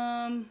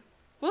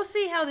 We'll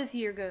see how this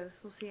year goes.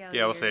 We'll see how.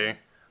 Yeah, we'll see.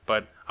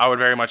 But I would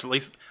very much at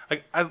least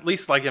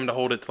like him to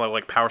hold it to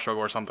like Power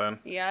Struggle or something.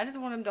 Yeah, I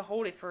just want him to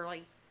hold it for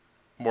like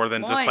more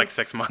than just like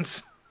 6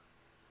 months.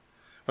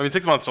 I mean,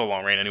 6 months is still a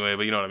long reign anyway,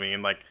 but you know what I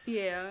mean. Like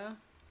yeah,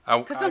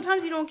 because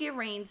sometimes you don't get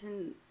reigns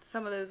in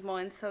some of those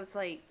months, so it's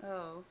like,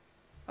 oh,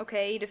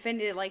 okay, he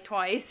defended it like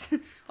twice.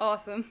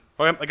 Awesome.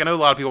 Well, like I know a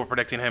lot of people were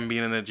predicting him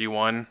being in the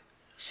G1.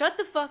 Shut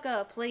the fuck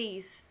up,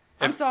 please.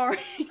 I'm sorry.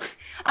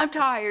 I'm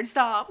tired.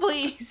 Stop,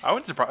 please. I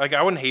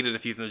wouldn't hate it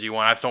if he's in the G1.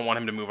 I just don't want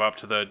him to move up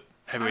to the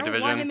heavyweight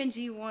division. I don't want him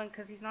in G1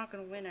 because he's not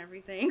going to win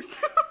everything.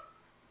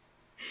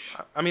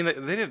 I mean,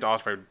 they did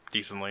Ospreay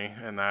decently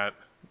in that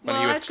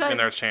when he was in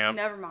there as champ.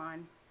 Never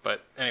mind.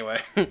 But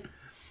anyway,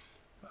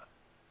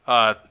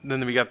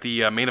 then we got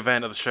the main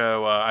event of the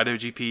show: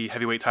 IWGP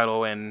Heavyweight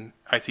Title and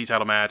IC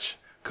Title match.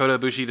 Kota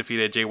Ibushi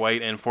defeated Jay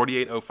White in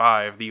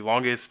 48:05, the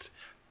longest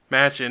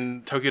match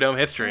in Tokyo Dome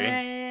history.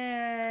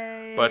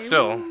 Yay. But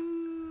still,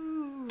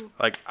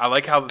 like I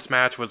like how this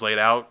match was laid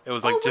out. It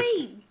was like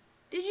wait.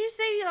 Did you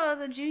say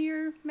the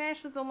junior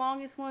match was the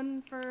longest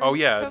one for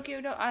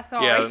Tokyo Dome? I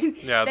saw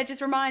it. Yeah. That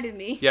just reminded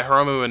me. Yeah,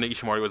 Hiromu and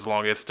Ishimori was the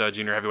longest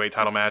junior heavyweight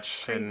title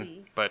match.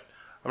 But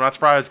I'm not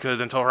surprised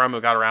because until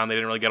Hiromu got around, they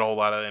didn't really get a whole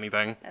lot of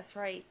anything. That's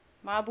right.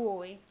 My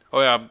boy.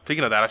 Oh, yeah.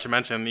 Speaking of that, I should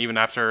mention, even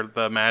after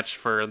the match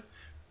for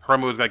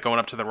Hiromu was like going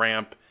up to the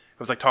ramp, it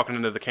was like talking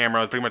into the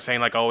camera. It was pretty much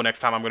saying like, oh,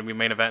 next time I'm going to be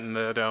main event in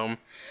the Dome.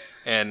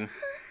 And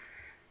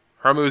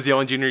Hiromu is the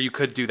only junior you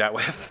could do that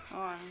with.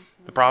 Oh,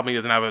 the problem, he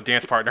doesn't have a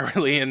dance partner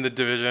really in the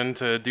division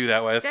to do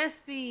that with.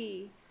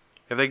 Despy.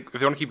 If they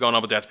want to keep going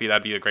up with Despy,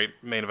 that'd be a great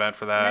main event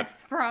for that.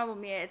 That's the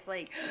problem, yeah. It's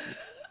like...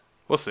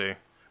 We'll see.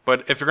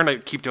 But if they're going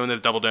to keep doing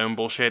this double dome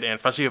bullshit, and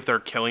especially if they're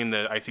killing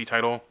the IC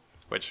title,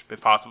 which is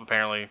possible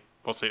apparently,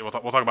 we'll see. We'll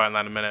talk about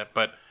that in a minute.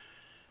 But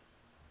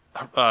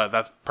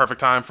that's perfect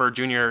time for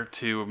Junior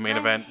to main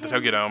event the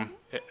Tokyo Dome.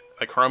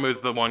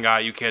 Hiromu's the one guy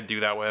you could do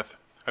that with.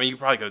 I mean, you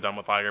probably could have done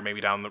with Liger maybe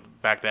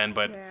back then,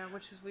 but... Yeah,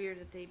 which was weird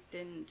that they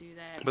didn't do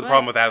that. But the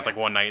problem with that is like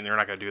one night, and they're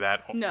not going to do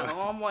that. No,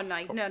 on one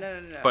night.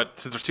 No. But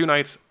since there's 2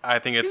 nights, I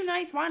think it's... 2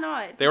 nights, why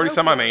not? They already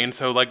semi-main,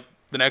 so like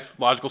the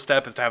next logical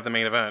step is to have the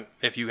main event.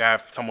 If you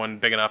have someone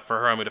big enough for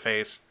Hiromu to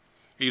face,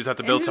 you just have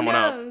to build someone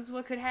up. Who knows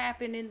what could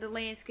happen in the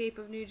landscape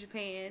of New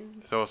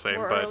Japan? So we'll see.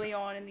 Or early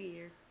on in the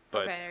year.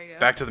 But okay, there you go.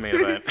 Back to the main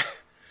event.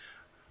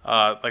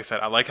 Like I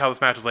said, I like how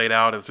this match was laid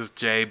out. It was just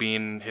Jay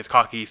being his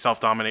cocky self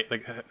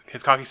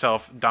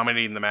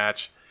dominating the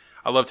match.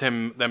 I loved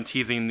them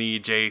teasing the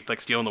Jay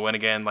like stealing the win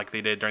again, like they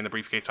did during the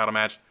briefcase title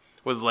match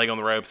with his leg on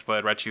the ropes,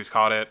 but Red Shoes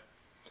caught it.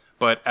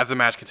 But as the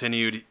match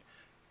continued,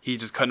 he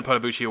just couldn't put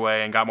Ibushi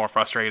away and got more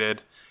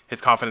frustrated.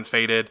 His confidence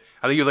faded.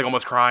 I think he was like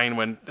almost crying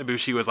when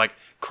Ibushi was like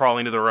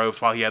crawling to the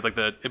ropes while he had like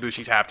the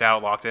Ibushi tapped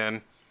out, locked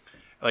in.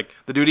 Like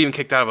the dude even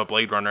kicked out of a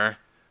Blade Runner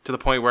to the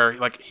point where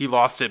like he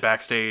lost it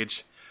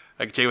backstage.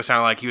 Like, Jay was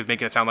sounding like he was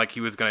making it sound like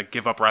he was going to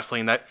give up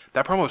wrestling. That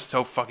promo was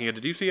so fucking good.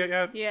 Did you see it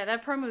yet? Yeah,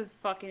 that promo is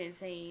fucking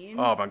insane.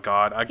 Oh, my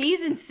God.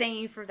 He's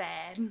insane for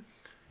that.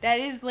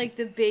 That is, like,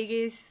 the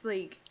biggest,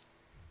 like,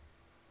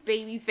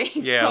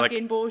 babyface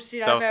fucking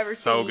bullshit I've ever seen. That was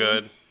so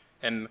good.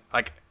 And,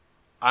 like,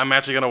 I'm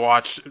actually going to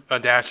watch a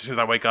Dash as soon as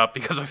I wake up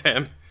because of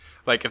him.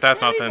 Like, if that's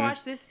nothing... Maybe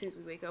watch this as soon as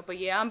we wake up. But,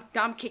 yeah,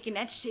 I'm kicking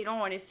that shit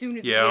on as soon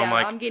as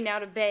I'm getting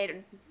out of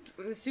bed.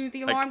 As soon as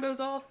the alarm goes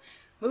off...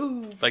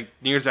 Move. Like,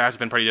 New Year's Dash has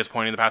been pretty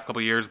disappointing the past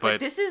couple of years, but...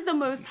 this is the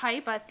most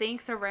hype, I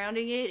think,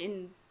 surrounding it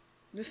in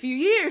a few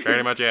years.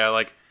 Very much, yeah,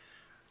 like...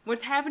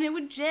 What's happening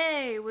with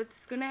Jay?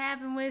 What's gonna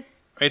happen with...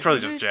 It's really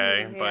just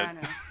Jay, but... I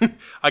know.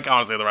 Like,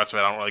 honestly, the rest of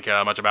it I don't really care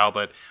that much about,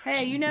 but...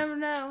 Hey, you never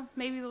know.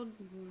 Maybe they'll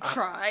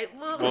try.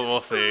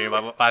 We'll see.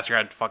 Last year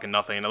had fucking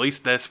nothing. At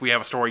least this, we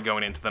have a story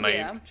going into the night.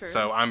 Yeah, true.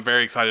 So I'm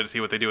very excited to see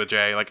what they do with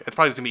Jay. Like, it's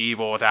probably just gonna be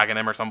Evil attacking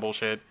him or some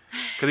bullshit.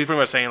 Because he's pretty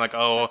much saying, like,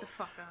 oh... Shut the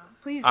fuck up.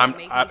 Please don't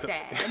make me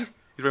sad.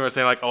 He's pretty much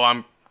saying, like, oh,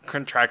 I'm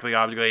contractually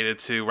obligated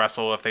to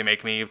wrestle if they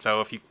make me,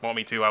 so if you want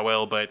me to, I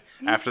will, but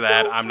after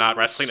that, I'm not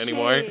wrestling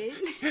anymore.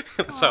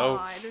 So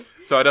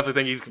I definitely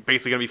think he's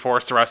basically going to be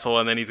forced to wrestle,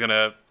 and then he's going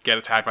to get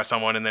attacked by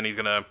someone, and then he's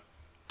going to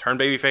turn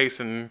babyface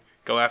and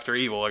go after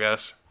Evil, I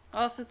guess.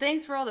 Also,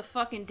 thanks for all the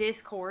fucking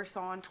discourse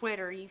on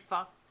Twitter, you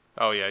fuck.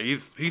 Oh, yeah,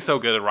 he's so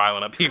good at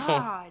riling up people.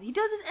 God, he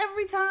does this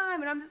every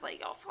time, and I'm just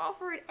like, I'll fall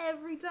for it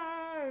every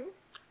time.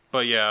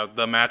 But yeah,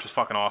 the match was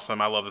fucking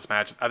awesome. I love this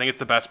match. I think it's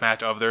the best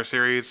match of their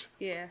series.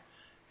 Yeah.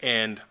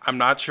 And I'm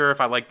not sure if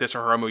I like this or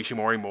Hiromu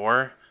Ishimori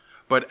more.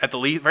 But at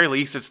the very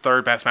least, it's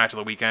third best match of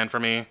the weekend for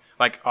me.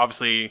 Like,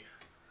 obviously,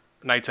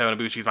 Naito and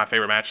Ibushi is my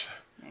favorite match.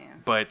 Yeah.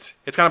 But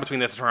it's kind of between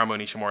this and Hiromu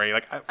and Ishimori.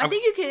 Like, I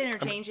think you could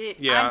interchange it.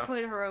 yeah. I'd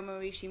put Hiromu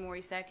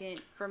Ishimori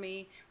second for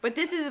me. But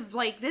this isn't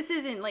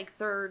like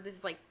third. This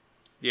is like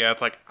yeah,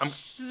 it's like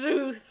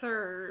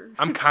third.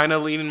 I'm kind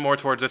of leaning more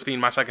towards this being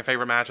my second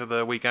favorite match of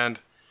the weekend.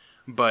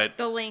 But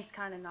the length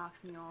kind of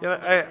knocks me off.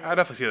 yeah, I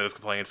definitely see those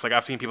complaints. Like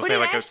I've seen people but say it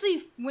like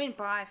actually went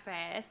by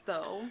fast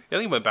though. I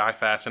think it went by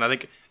fast, and I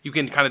think you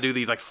can kind of do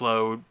these like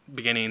slow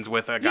beginnings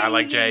with a guy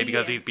like Jay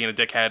because he's being a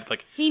dickhead.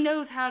 Like he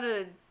knows how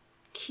to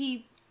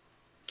keep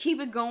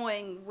it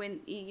going when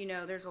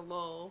there's a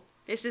lull.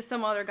 It's just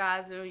some other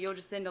guys you'll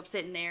just end up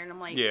sitting there, and I'm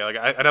like, yeah, like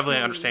I definitely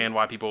understand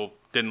why people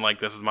didn't like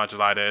this as much as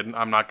I did.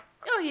 I'm not.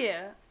 Oh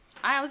yeah.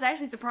 I was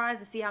actually surprised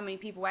to see how many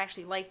people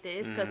actually like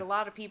this, because a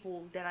lot of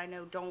people that I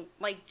know don't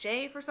like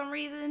Jay for some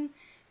reason,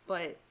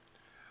 but...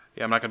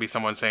 Yeah, I'm not going to be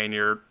someone saying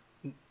you're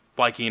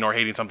liking or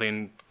hating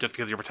something just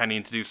because you're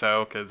pretending to do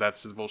so, because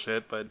that's just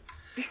bullshit, but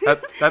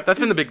that's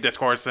been the big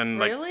discourse, and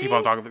like really? people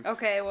have talked about...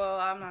 Okay, well,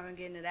 I'm not going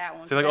to get into that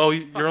one. So like, oh,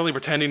 you're only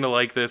pretending to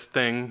like this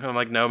thing. I'm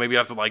like, no, maybe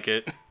I have to like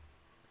it.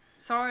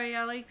 Sorry,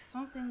 I like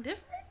something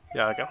different.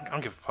 Yeah, like, I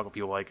don't give a fuck what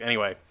people like.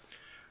 Anyway,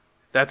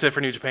 that's it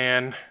for New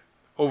Japan.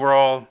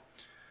 Overall...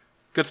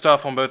 good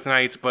stuff on both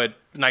nights, but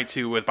night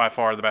 2 was by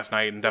far the best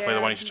night and definitely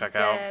the one you should check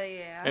out.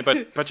 Yeah.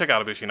 But check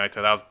out Ibushi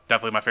Naito. That was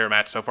definitely my favorite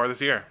match so far this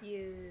year.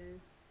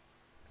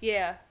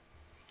 Yeah.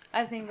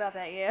 I think about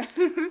that, yeah.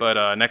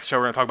 But next show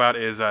we're going to talk about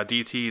is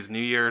DT's New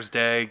Year's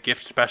Day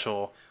gift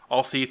special.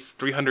 All seats,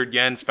 300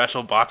 yen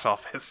special box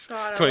office.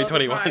 God,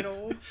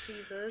 2021.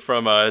 Jesus.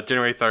 From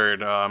January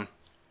 3rd.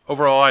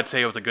 Overall, I'd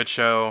say it was a good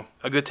show.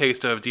 A good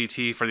taste of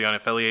DT for the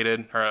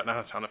unaffiliated. Or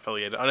not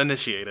unaffiliated,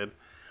 uninitiated.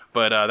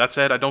 But that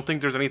said, I don't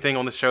think there's anything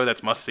on this show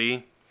that's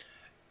must-see.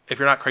 If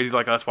you're not crazy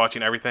like us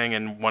watching everything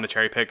and want to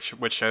cherry-pick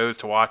which shows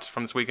to watch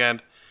from this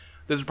weekend,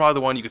 this is probably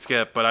the one you could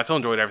skip, but I still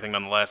enjoyed everything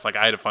nonetheless. Like,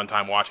 I had a fun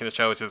time watching the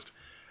show. It's just,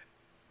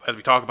 as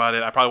we talk about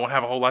it, I probably won't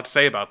have a whole lot to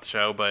say about the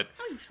show, but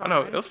I don't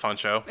know, it was a fun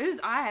show.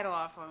 I had a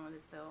lot of fun with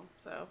it still,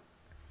 so.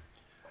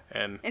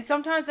 And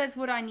sometimes that's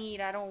what I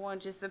need. I don't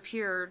want just a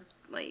pure,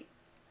 like,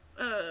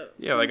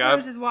 yeah, like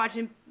sometimes just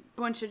watching a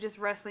bunch of just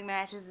wrestling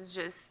matches is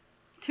just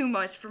too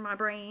much for my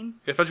brain.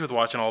 Especially with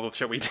watching all the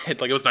shit we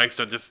did. Like, it was nice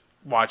to just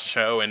watch a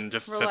show and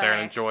just sit there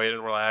and enjoy it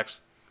and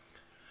relax.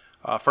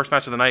 First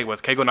match of the night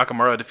was Keigo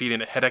Nakamura defeating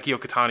Hideki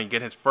Okatani,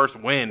 getting his first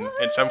win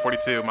in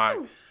 742.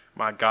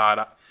 My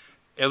God.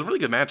 It was a really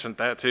good match at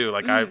that, too.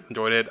 Like, I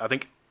enjoyed it. I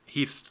think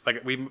he's,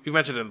 like, we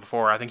mentioned it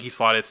before, I think he's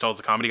slotted still as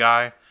a comedy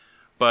guy,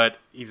 but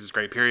he's just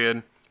great,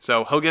 period.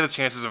 So, he'll get his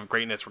chances of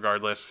greatness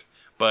regardless,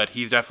 but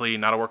he's definitely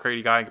not a work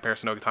rate guy in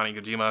comparison to Okatani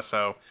and Kojima,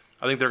 so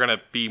I think they're going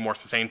to be more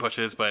sustained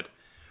pushes, but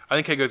I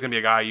think Keigo's going to be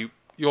a guy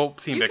you'll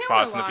see in big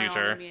spots in the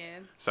future. Him, yeah.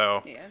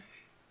 So, yeah.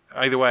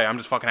 Either way, I'm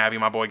just fucking happy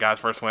my boy got his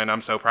first win.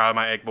 I'm so proud of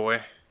my egg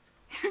boy.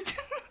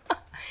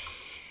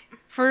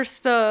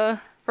 First,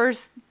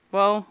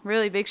 well,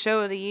 really big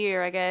show of the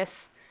year, I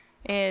guess.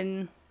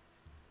 And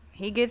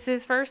he gets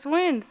his first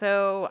win,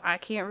 so I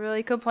can't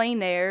really complain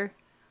there.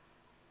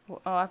 Oh,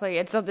 I thought you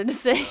had something to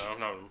say.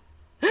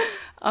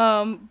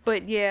 No.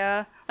 But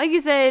yeah, like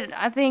you said,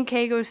 I think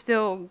Keigo's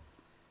still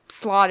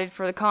slotted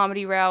for the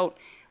comedy route,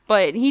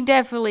 but he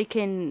definitely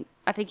can.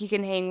 I think he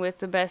can hang with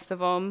the best of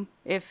them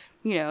if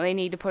they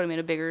need to put him in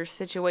a bigger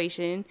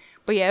situation.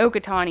 But yeah,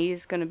 Okatani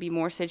is going to be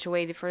more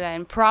situated for that,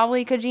 and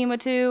probably Kojima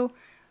too.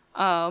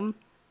 I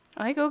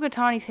like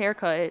Okatani's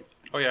haircut.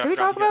 Oh yeah. Did we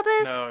talk about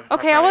this? No.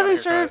 Okay, I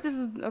wasn't sure if this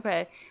is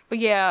okay, but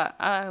yeah,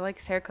 I like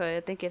his haircut.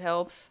 I think it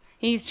helps.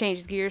 He needs to change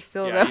his gear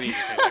still Yeah, though. he needs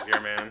to change his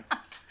gear, man.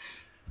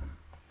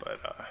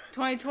 But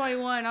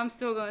 2021, I'm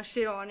still gonna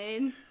shit on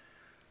it.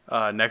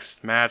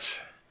 Next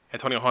match,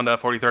 Antonio Honda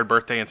 43rd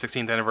birthday and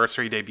 16th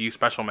anniversary debut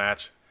special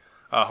match.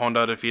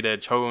 Honda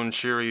defeated Chon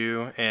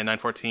Shiryu in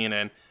 914,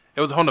 and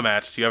it was a Honda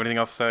match. Do you have anything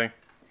else to say?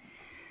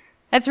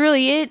 That's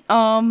really it.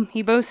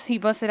 He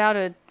busted out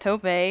a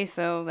tope,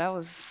 so that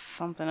was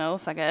something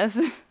else, I guess.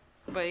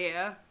 But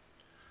yeah.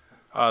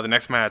 The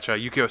next match,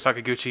 Yukio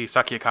Sakaguchi,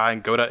 Saki Akai,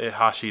 and Goda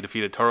Ihashi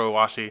defeated Toru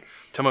Iwashi,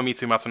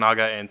 Tomomitsu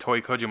Matsunaga, and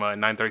Toi Kojima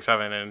in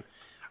 937. And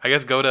I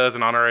guess Goda is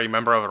an honorary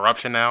member of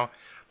Eruption now.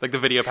 Like, the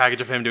video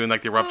package of him doing,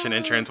 like, the Eruption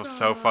entrance was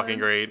so fucking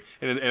great.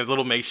 And his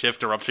little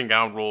makeshift Eruption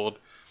gown ruled.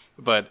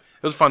 But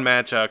it was a fun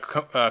match.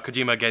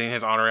 Kojima getting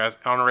his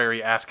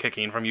honorary ass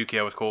kicking from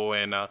Yukio was cool.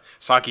 And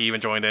Saki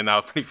even joined in. That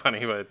was pretty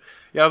funny. But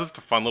yeah, it was just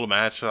a fun little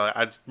match.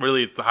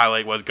 The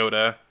highlight was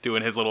Goda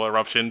doing his little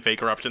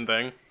fake Eruption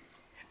thing.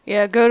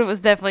 Yeah, Goda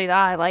was definitely the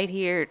highlight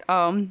here.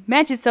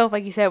 Match itself,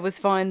 like you said, was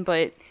fun,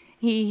 but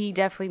he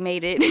definitely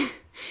made it.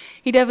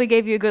 He definitely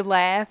gave you a good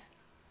laugh.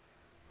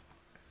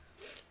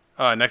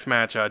 Next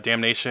match,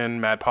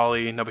 Damnation, Mad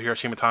Polly, Nobuhiro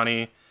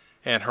Shimatani,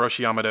 and Hiroshi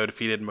Yamato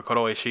defeated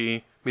Makoto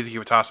Ishii,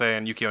 Mizuki Watase,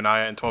 and Yuki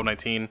Onaya in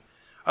 12-19.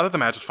 I thought the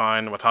match was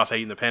fine. Watase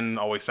eating the pin,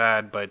 always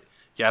sad, but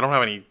yeah, I don't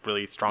have any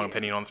really strong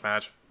opinion on this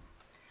match.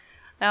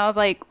 And I was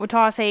like,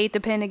 Watase ate the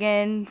pin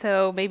again,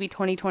 so maybe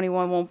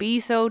 2021 won't be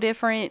so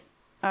different.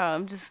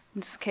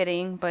 Just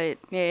kidding, but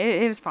yeah,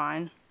 it was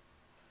fine.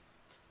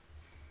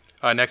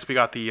 Next, we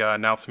got the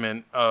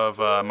announcement of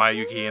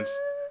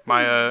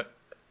Maya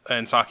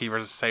and Saki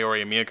versus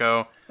Sayori and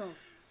Miyako. It's gonna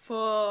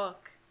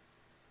fuck.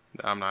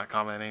 I'm not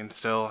commenting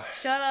still.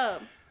 Shut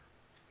up.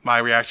 My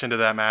reaction to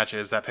that match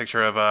is that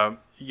picture of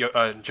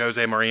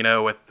Jose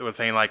Marino was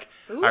saying like,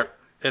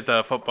 at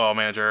the Football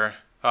Manager.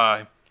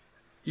 I'm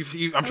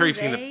sure you've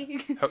seen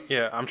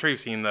I'm sure you've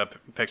seen the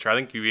picture. I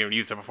think you even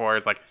used it before.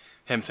 It's like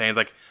him saying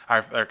like,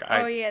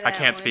 I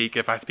can't speak.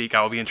 If I speak,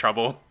 I will be in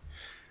trouble.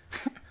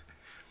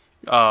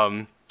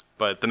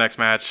 But the next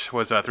match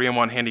was a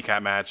 3-on-1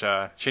 handicap match.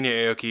 Shinya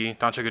Aoki,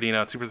 Dancho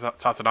Gudino, and Super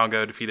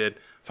Sasadongo defeated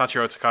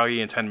Sanshiro Takagi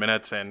in 10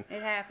 minutes. And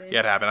it happened. Yeah,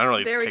 it happened. I don't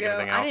really think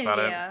anything else about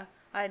it. Yeah,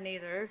 I didn't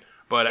either.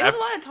 But it was a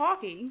lot of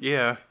talking.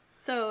 Yeah.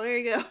 So there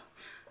you go.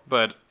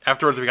 But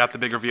afterwards, we got the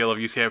big reveal of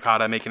Yusuke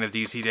Okada making his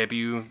DC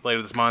debut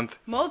later this month.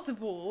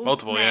 Multiple,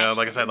 yeah.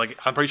 Like I said, like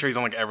I'm pretty sure he's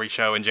on like every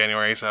show in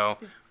January. So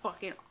he's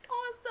fucking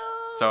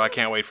awesome. So I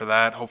can't wait for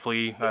that.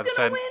 Hopefully, he's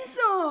gonna win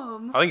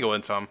some. I think he'll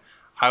win some.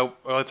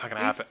 It's not gonna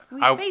happen.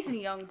 He's facing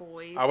young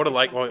boys. I would have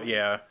liked. Well,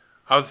 yeah.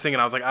 I was thinking.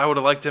 I was like, I would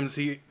have liked him to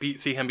see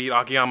him beat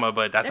Akiyama,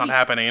 but that's not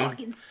happening.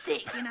 Fucking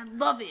sick, and I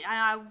love it.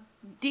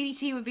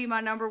 DDT would be my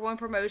number one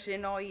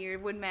promotion all year.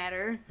 It wouldn't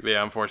matter.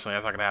 Yeah, unfortunately,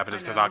 that's not gonna happen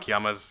just because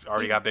Akiyama's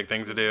already got big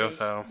things to do.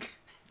 So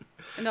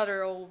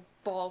another old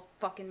ball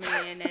fucking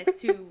man.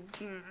 That's too.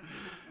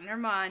 Never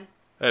mind.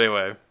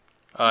 Anyway,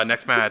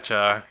 next match.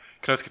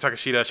 Konosuke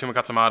Takeshita, Shuma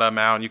Katsumata,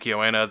 Mao, and Yuki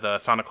Ueno, the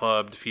Sonic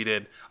Club,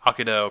 defeated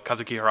Akido,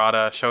 Kazuki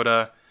Harada,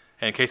 Shota,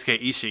 and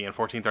Keisuke Ishii in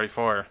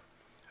 14:34.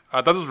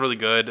 That was really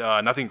good.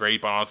 Nothing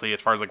great, but honestly, as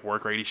far as like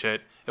work ratey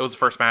shit, it was the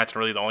first match and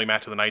really the only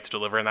match of the night to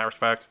deliver in that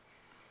respect.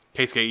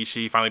 Keisuke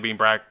Ishii finally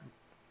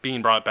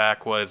being brought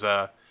back was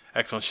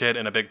excellent shit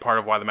and a big part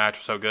of why the match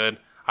was so good.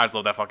 I just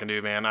love that fucking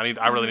dude, man. I need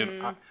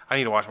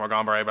to watch more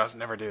Ganbare, but I just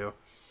never do.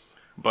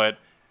 But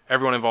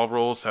everyone involved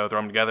rules, so throw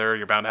them together.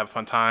 You're bound to have a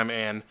fun time.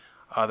 And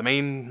the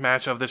main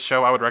match of this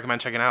show, I would recommend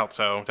checking out.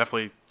 So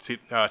definitely check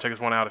this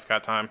one out if you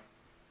got time.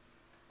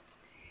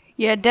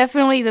 Yeah,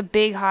 definitely the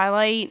big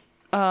highlight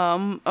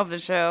of the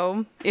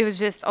show. It was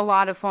just a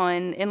lot of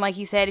fun. And like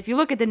you said, if you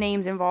look at the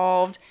names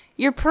involved,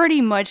 you're pretty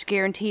much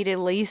guaranteed at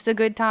least a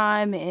good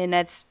time. And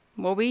that's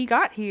what we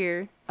got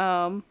here.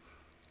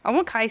 I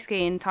want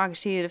Keisuke and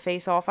Takeshita to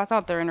face off. I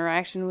thought their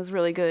interaction was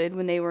really good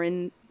when they were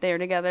in there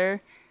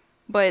together.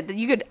 But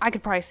I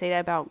could probably say that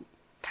about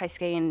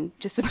Keisuke and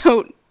just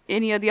about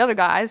any of the other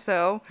guys.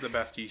 So the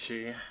best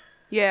Ishii.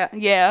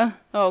 Yeah.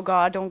 Oh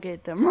God, don't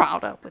get them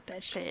riled up with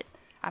that shit.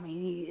 I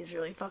mean, he is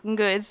really fucking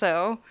good.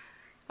 So,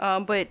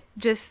 but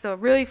just a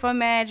really fun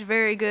match,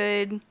 very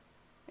good,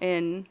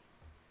 and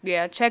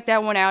yeah, check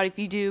that one out if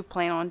you do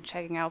plan on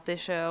checking out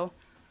this show.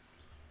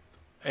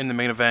 In the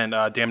main event,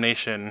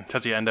 Damnation,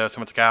 Tetsuya Endo,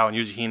 Soma Takao, and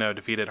Yuji Hino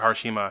defeated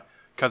Harashima,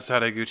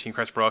 Kazuhara Higuchi, and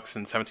Chris Brooks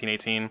in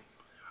 17-18.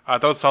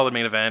 That was a solid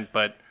main event,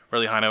 but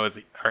really Hino was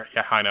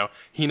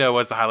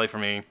the highlight for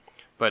me.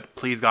 But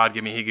please God,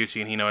 give me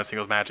Higuchi and Hino in a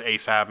singles match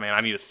ASAP, man.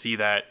 I need to see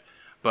that.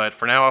 But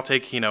for now, I'll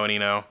take Hino and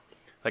Ino.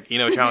 Like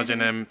Ino challenging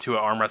him to an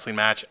arm wrestling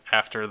match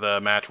after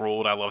the match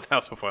ruled. I love that. That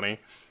was so funny.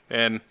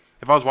 And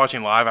if I was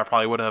watching live, I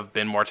probably would have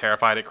been more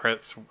terrified at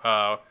Chris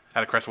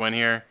win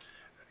here,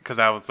 because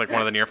that was like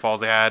one of the near falls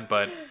they had.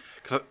 But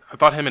because I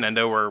thought him and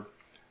Endo were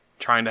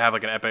trying to have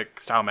like an epic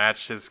style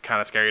match is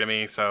kind of scary to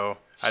me, so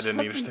I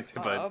didn't even think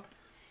it.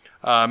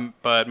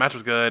 But match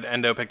was good.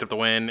 Endo picked up the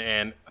win,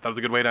 and I thought it was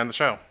a good way to end the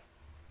show.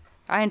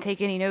 I didn't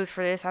take any notes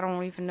for this. I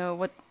don't even know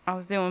what I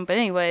was doing. But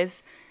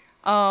anyways,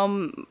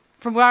 from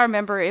what I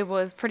remember, it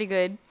was pretty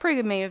good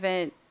main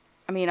event.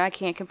 I mean, I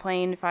can't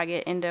complain if I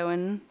get Endo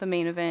in the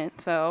main event.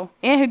 So,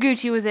 and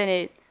Higuchi was in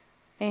it,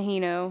 and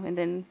Hino, and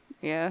then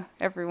yeah,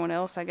 everyone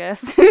else, I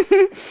guess.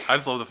 I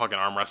just love the fucking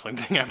arm wrestling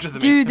thing after the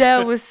dude.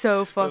 That was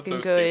so fucking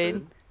so good.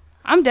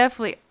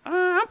 Stupid.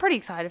 I'm pretty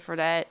excited for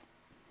that.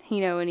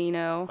 Hino and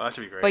Ino. Oh, that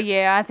should be great. But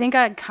yeah, I think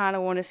I kind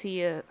of want to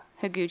see a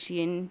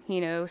Higuchi and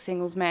Hino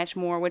singles match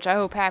more, which I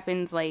hope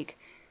happens like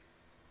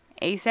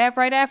ASAP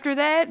right after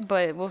that.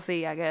 But we'll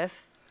see, I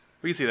guess.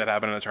 We can see that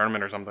happen in a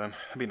tournament or something.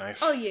 That'd be nice.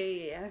 Oh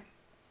yeah.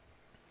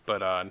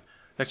 But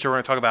next year we're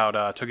going to talk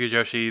about Tokyo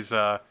Joshi's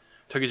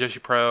Tokyo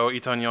Joshi Pro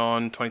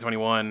Itonyon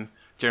 2021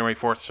 January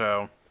 4th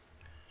show.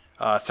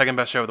 Second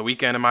best show of the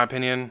weekend, in my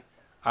opinion.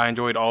 I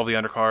enjoyed all of the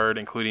undercard,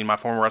 including my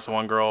former Wrestle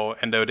One girl,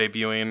 Endo,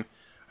 debuting.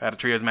 I had a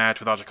trios match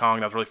with Aja Kong.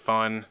 That was really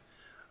fun.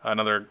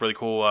 Another really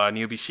cool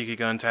Newbie Shiki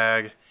gun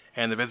tag.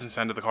 And the business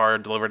end of the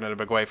card delivered in a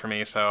big way for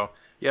me. So,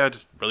 yeah,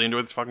 just really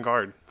enjoyed this fucking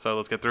card. So,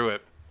 let's get through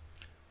it.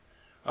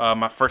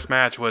 My first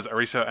match was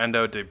Arisu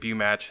Endo debut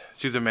match.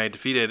 Suzume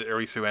defeated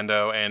Arisu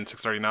Endo in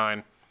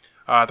 6:39.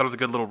 I thought it was a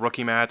good little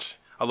rookie match.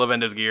 I love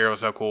Endo's gear. It was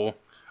so cool.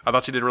 I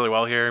thought she did really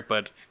well here,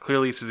 but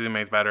clearly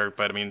Suzume's better.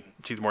 But, I mean,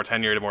 she's more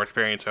tenured and more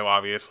experienced, so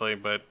obviously.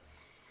 But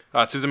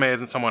Suzume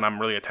isn't someone I'm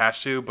really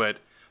attached to, but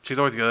she's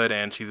always good,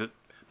 and she's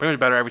pretty much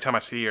better every time I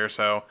see her,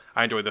 so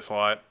I enjoyed this a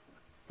lot.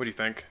 What do you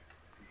think?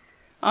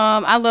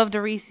 I loved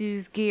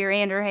Arisu's gear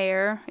and her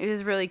hair. It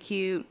was really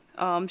cute.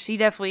 She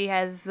definitely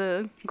has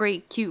the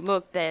great cute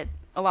look that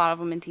a lot of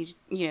them in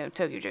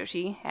Tokyo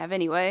Joshi have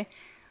anyway.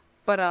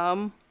 But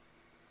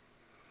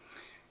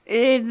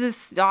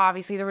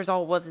obviously the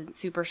result wasn't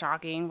super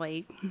shocking.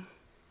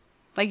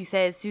 Like you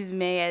said,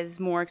 Suzume has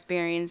more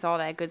experience, all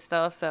that good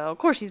stuff. So of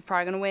course she's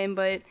probably gonna win.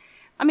 But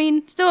I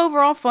mean, still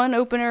overall fun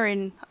opener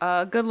and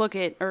good look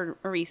at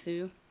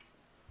Arisu.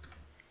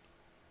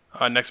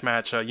 Next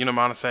match, Yuna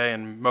Monase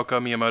and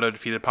Moko Miyamoto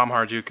defeated Pam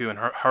Harajuku and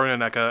Haruna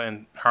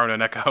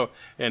Neko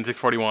in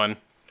 641.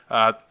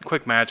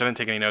 Quick match. I didn't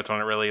take any notes on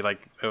it really.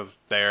 Like it was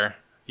there.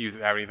 You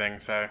have anything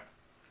to say?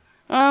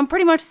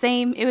 Pretty much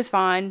same. It was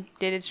fine.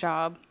 Did its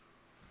job.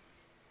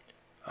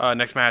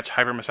 Next match,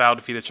 Hyper Misao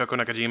defeated Shoko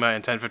Nakajima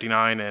in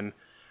 10:59, and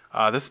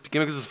this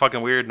gimmick was just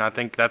fucking weird, and I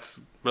think that's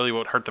really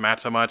what hurt the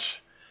match so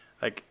much.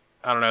 Like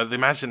I don't know, the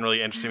match didn't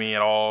really interest me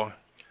at all.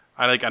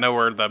 I know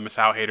we're the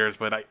Misao haters,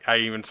 but I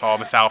even saw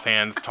Misao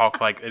fans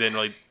talk like it didn't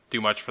really do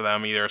much for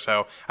them either.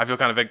 So I feel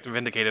kind of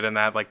vindicated in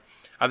that. Like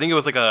I think it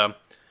was like a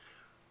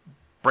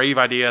brave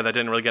idea that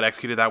didn't really get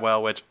executed that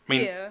well. Which I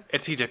mean,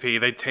 It's TJP.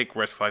 They take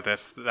risks like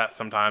that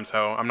sometimes.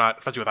 So I'm not,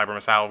 especially with Hyper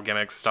Misao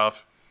gimmicks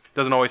stuff. It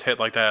doesn't always hit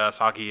like that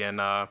Saki and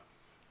Hyper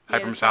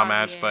Misao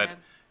match. Yeah. But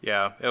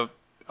yeah,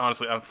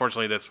 honestly,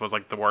 unfortunately, this was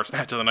like the worst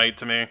match of the night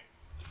to me.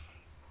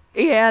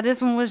 Yeah,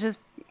 this one was just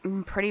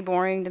pretty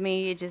boring to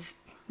me. It just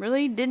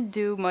really didn't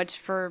do much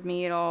for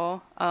me at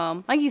all.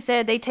 Like you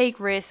said, they take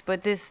risks,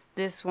 but this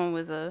one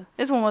was a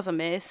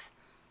miss.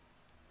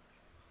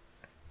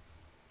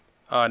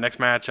 Next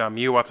match,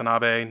 Miyu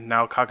Watanabe,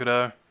 Nao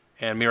Kakuda,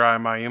 and Mirai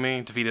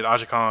Mayumi defeated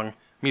Aja Kong,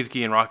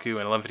 Mizuki, and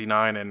Raku in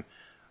 11:59, and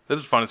this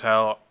is fun as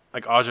hell.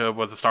 Like Aja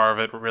was the star of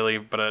it, really,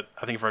 but I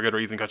think for a good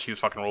reason because she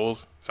just fucking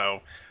rules. So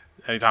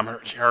anytime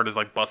she heard is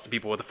like busting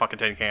people with a fucking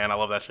tin can, I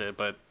love that shit.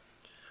 But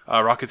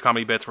Raku's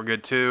comedy bits were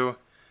good too.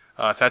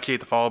 Sachi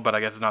ate the fall, but I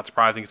guess it's not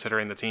surprising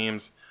considering the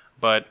teams.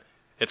 But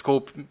it's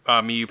cool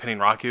Miyu pinning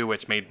Raku,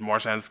 which made more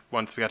sense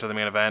once we got to the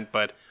main event.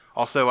 But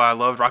also, I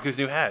loved Raku's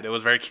new hat. It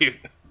was very cute.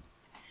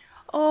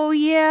 Oh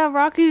yeah,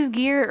 Raku's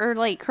gear, or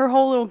like her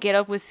whole little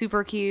getup was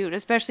super cute,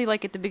 especially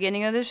like at the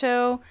beginning of the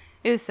show.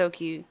 It was so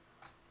cute.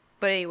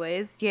 But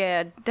anyways,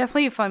 yeah,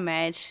 definitely a fun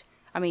match.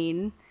 I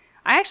mean,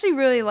 I actually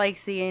really like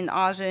seeing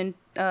Aja and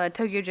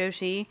Tokyo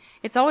Joshi.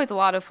 It's always a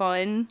lot of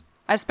fun.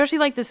 I especially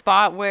like the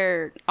spot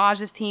where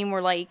Aja's team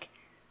were like,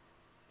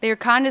 they were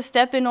kind of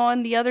stepping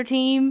on the other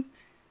team.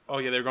 Oh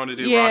yeah, they were going to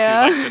do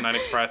Raku's like Midnight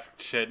Express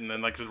shit, and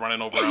then like just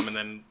running over them, and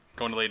then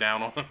going to lay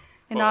down on them.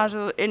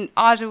 And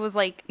Aja was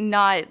like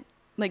not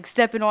like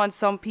stepping on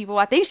some people.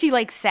 I think she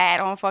like sat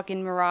on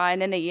fucking Mirai,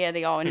 and then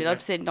they all ended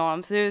up sitting on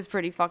him. So it was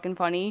pretty fucking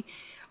funny.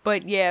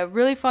 But yeah,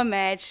 really fun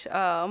match.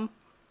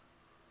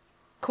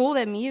 Cool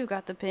that Miyu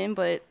got the pin,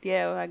 but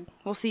yeah,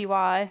 we'll see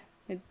why.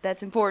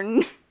 That's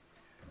important.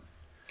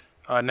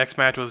 Next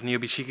match was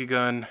Niobe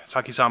Shikigun,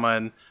 Saki-sama,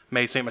 and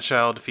Mei St.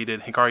 Michelle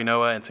defeated Hikari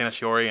Noa and Seina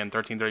Shiori in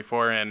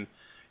 13:34. And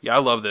yeah, I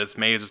love this.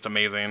 Mei is just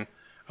amazing.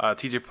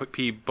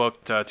 TJP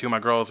booked two of my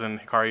girls in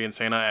Hikari and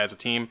Seina as a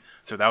team,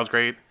 so that was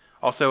great.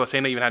 Also,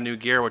 Seina even had new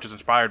gear, which is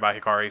inspired by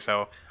Hikari,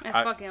 so that's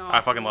fucking awesome.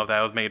 I fucking love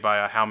that. It was made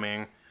by Hao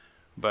Ming.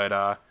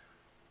 But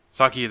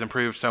Saki has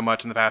improved so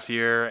much in the past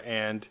year,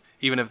 and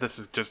even if this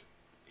is just,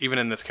 even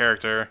in this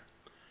character,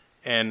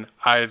 and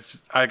I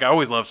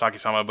always loved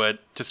Saki-sama, but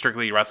just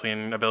strictly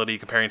wrestling ability,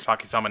 comparing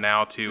Saki-sama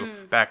now to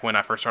back when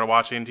I first started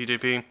watching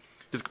TJP,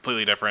 just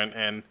completely different.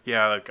 And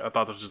yeah, like, I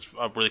thought this was just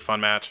a really fun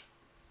match.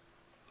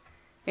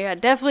 Yeah,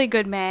 definitely a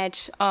good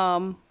match.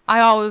 I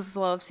always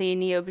love seeing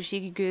Niobe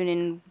Shikigun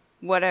in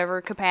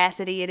whatever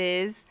capacity it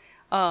is.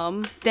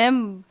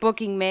 Them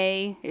booking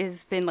Mei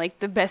has been like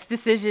the best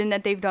decision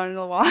that they've done in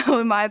a while,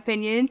 in my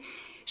opinion.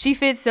 She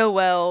fits so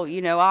well,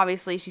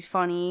 obviously she's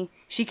funny.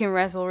 She can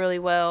wrestle really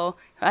well.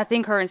 I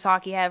think her and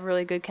Saki have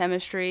really good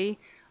chemistry.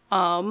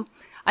 I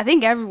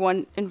think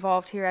everyone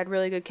involved here had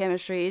really good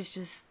chemistry. It's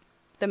just,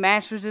 the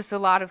match was just a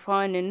lot of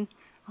fun, and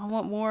I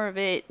want more of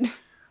it.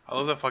 I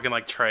love the fucking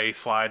like tray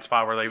slide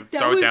spot where they that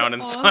throw it down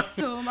awesome. and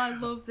slide. I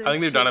love that. I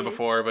think they've done it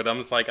before, but I'm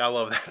just like, I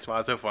love that spot.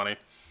 It's so funny.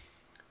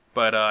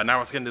 But now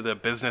let's get into the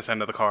business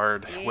end of the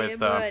card with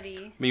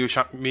Miyu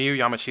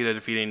Yamashita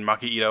defeating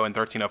Maki Ito in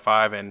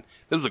 13:05, and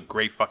this was a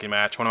great fucking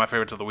match. One of my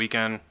favorites of the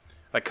weekend.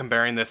 Like,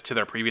 comparing this to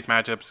their previous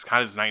matchups,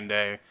 kind of just night and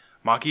day.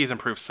 Maki has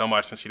improved so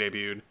much since she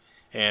debuted,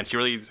 and she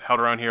really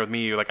held her own here with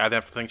Miyu. Like, I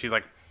definitely think she's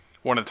like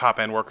one of the top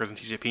end workers in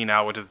TJP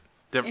now, which is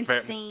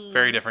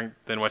very different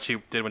than what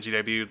she did when she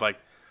debuted. Like,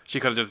 she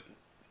could have just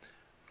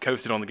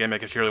coasted on the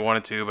gimmick if she really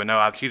wanted to, but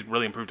no, she's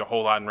really improved a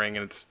whole lot in ring,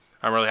 and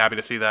I'm really happy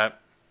to see that.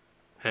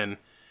 And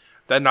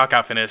that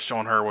knockout finish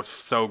on her was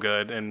so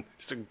good, and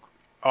just an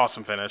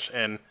awesome finish.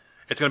 And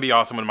it's going to be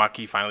awesome when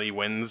Maki finally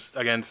wins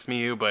against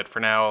Miyu, but for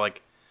now,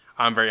 like,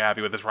 I'm very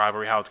happy with this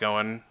rivalry, how it's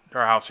going,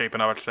 or how it's shaping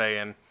up, I'd say,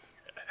 and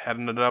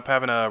ended up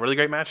having a really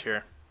great match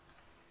here.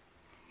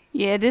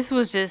 Yeah, this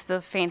was just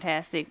a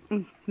fantastic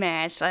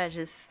match.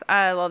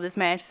 I love this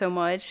match so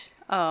much.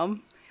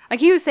 Like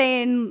he was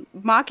saying,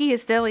 Maki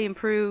has steadily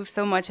improved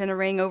so much in the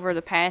ring over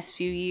the past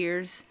few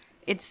years.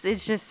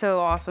 it's just so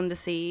awesome to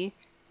see.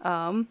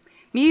 Miyu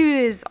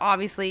is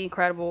obviously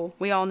incredible.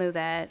 We all know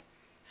that.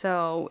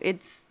 So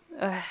it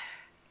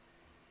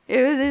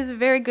was a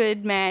very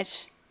good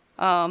match.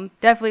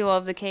 Definitely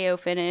love the KO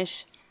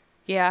finish.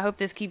 Yeah, I hope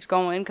this keeps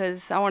going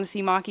because I want to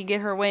see Maki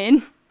get her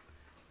win.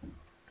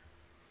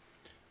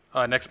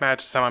 Next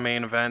match,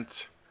 semi-main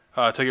event.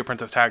 Tokyo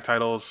Princess tag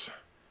titles.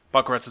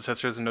 Bakuretsu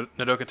Sisters and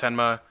Nodoka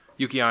Tenma,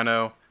 Yuki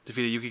Aino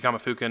defeated Yuki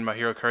Kamifuka and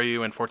Mahiro Kuryu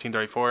in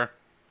 1434.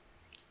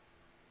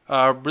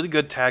 Really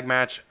good tag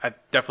match. I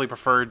definitely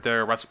preferred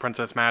their Wrestle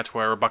Princess match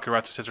where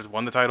Bakuretsu Sisters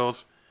won the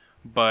titles.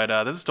 But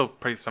this is still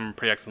some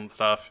pretty excellent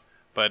stuff.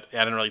 But I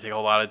didn't really take a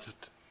whole lot of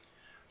just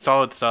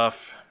solid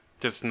stuff.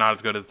 Just not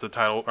as good as the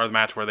title or the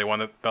match where they won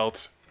the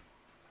belts.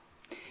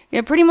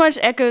 Yeah, pretty much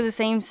echo the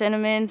same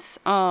sentiments.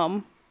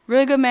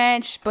 Really good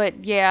match,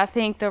 but yeah, I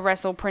think the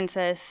Wrestle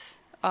Princess,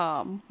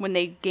 when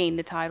they gained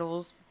the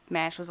titles,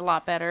 match was a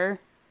lot better.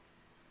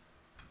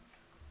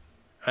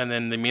 And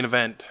then the main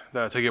event,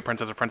 the Tokyo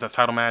Princess or Princess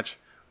title match,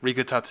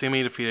 Rika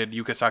Tatsumi defeated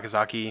Yuka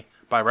Sakazaki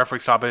by referee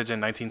stoppage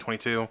in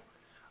 1922.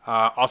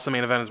 Also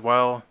main event as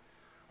well.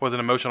 Was an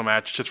emotional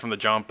match just from the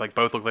jump. Like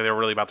both looked like they were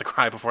really about to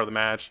cry before the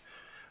match.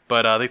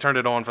 But they turned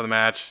it on for the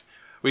match.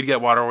 We'd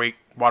get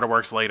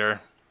waterworks later.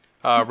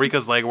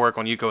 Rika's leg work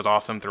on Yuka was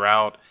awesome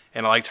throughout.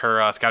 And I liked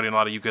her scouting a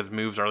lot of Yuka's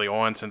moves early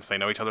on since they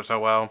know each other so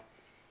well.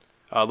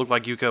 Looked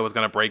like Yuka was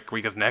going to break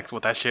Rika's neck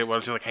with that shit while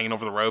she's like hanging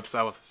over the ropes.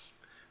 That was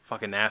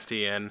fucking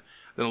nasty. And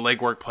then the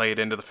leg work played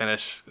into the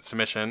finishing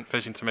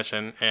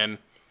submission. And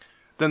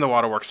then the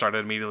waterworks started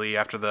immediately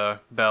after the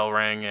bell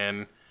rang.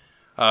 And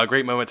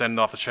great moment to end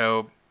off the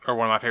show, or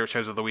one of my favorite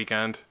shows of the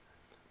weekend.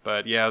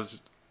 But yeah, it was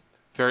just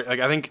very, like,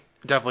 I think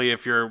definitely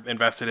if you're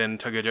invested in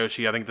Tokyo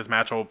Joshi, I think this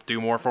match will do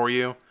more for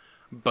you.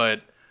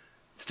 But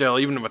still,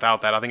 even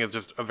without that, I think it's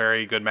just a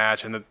very good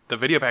match. And the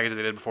video package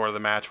they did before the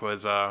match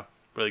was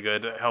really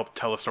good. It helped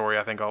tell the story,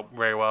 I think,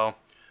 very well.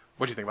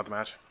 What do you think about the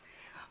match?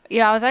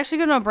 Yeah, I was actually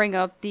going to bring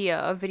up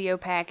the video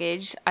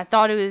package. I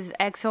thought it was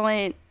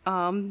excellent.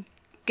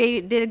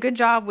 Did a good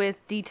job with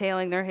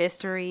detailing their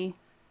history,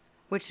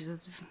 which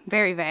is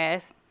very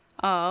vast.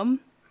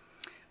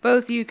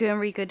 Both Yuka and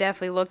Rika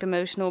definitely looked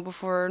emotional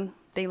before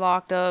they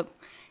locked up.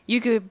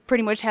 Yuka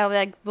pretty much had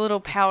that little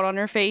pout on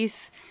her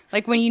face,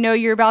 like when you know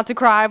you're about to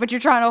cry, but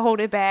you're trying to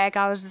hold it back.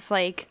 I was just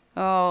like,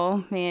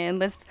 oh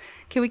man,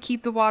 can we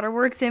keep the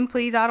waterworks in,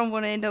 please? I don't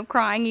want to end up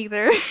crying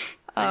either.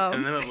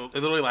 And then it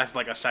literally lasted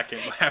like a second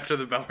after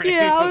the bell rang.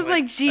 Yeah, I was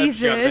like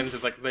Jesus.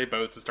 Just like they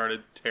both just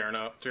started tearing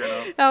up.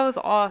 That was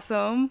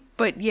awesome.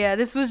 But yeah,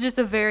 this was just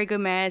a very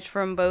good match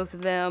from both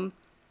of them.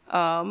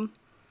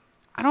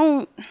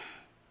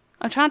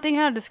 I'm trying to think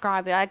how to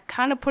describe it. I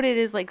kind of put it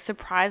as like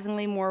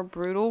surprisingly more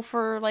brutal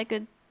for like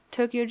a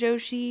Tokyo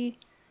Joshi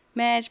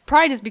match.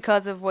 Probably just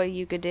because of what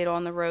Yuka did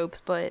on the ropes,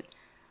 but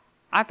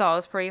I thought it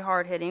was pretty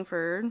hard hitting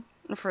for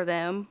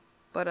them.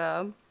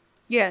 But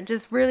yeah,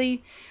 just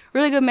really,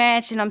 really good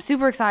match, and I'm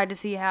super excited to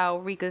see how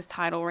Rika's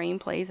title reign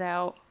plays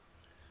out.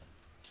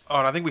 Oh,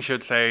 and I think we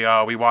should say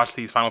we watched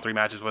these final three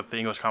matches with the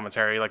English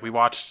commentary. Like we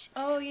watched the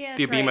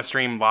Abema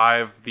stream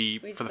live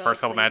for the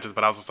first couple matches,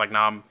 but I was just like,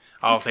 nah,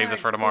 I'll save this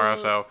for tomorrow.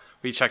 So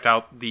we checked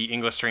out the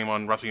English stream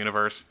on Wrestle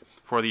Universe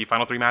for the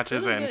final three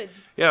matches, and good.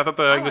 Yeah, I thought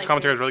the English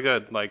commentary was really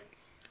good. Like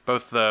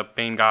both the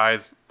main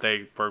guys,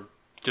 they were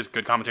just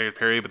good commentators,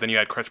 period. But then you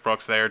had Chris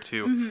Brooks there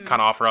to kind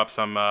of offer up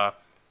some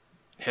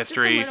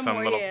history,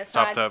 some little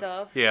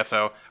stuff. Yeah,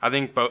 so I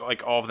think both,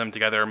 like all of them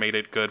together, made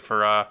it good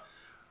for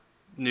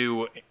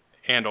new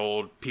and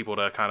old people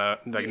to kind of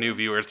like new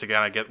viewers to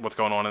kind of get what's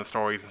going on in the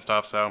stories and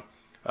stuff. So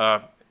A+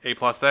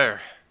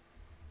 there.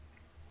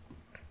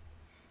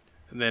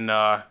 And then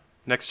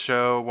next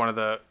show, we're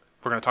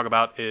going to talk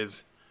about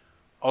is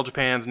All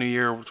Japan's New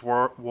Year's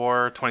War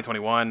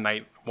 2021,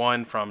 Night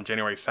 1 from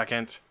January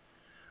 2nd.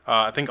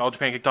 I think All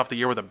Japan kicked off the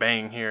year with a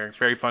bang here.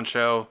 Very fun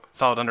show,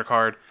 solid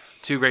undercard,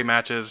 2 great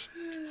matches.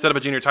 Set up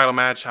a junior title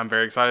match I'm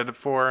very excited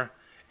for,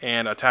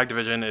 and a tag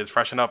division is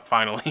freshened up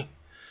finally.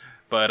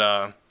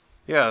 But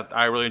yeah,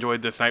 I really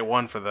enjoyed this Night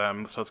 1 for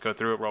them, so let's go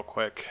through it real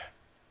quick.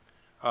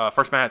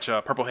 First match,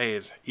 Purple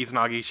Haze,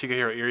 Izanagi,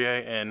 Shigehiro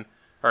Irie,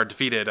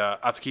 defeated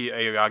Atsuki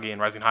Aoyagi and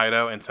Rising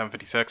Hayato in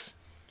 7:56.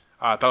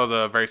 I thought it was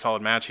a very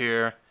solid match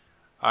here.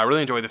 I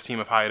really enjoyed this team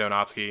of Hayato and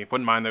Atsuki.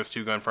 Wouldn't mind those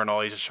two going for an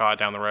all-Asia shot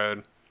down the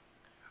road.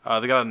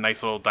 They got a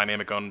nice little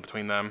dynamic going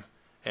between them.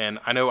 And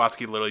I know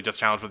Atsuki literally just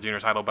challenged for the junior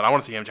title, but I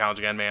want to see him challenge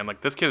again, man. Like,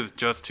 this kid is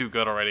just too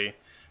good already.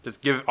 Just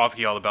give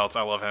Atsuki all the belts.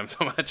 I love him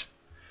so much.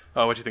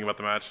 What do you think about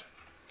the match?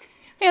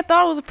 Yeah, I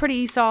thought it was a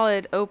pretty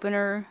solid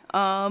opener.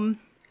 I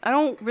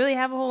don't really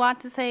have a whole lot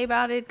to say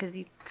about it because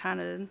you kind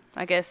of,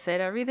 I guess,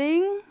 said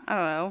everything. I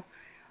don't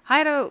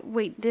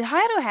know. Did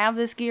Hayato have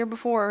this gear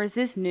before, or is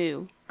this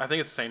new? I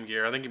think it's the same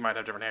gear. I think he might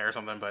have different hair or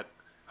something, but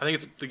I think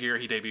it's the gear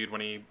he debuted when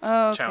he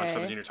challenged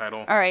for the junior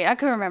title. All right, I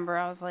can remember.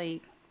 I was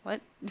like,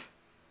 what?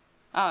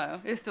 I don't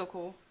know. It's still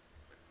cool.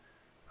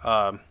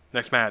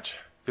 Next match,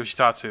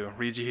 Yoshitatsu,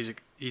 Ryuji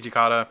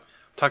Hijikata,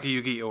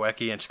 Takayuki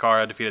Ueki, and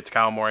Shikara defeated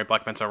Takao Mori,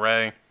 Black Mensa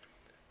Ray,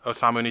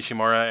 Osamu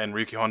Nishimura, and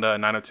Ryuki Honda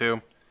in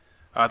 902.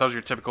 I thought it was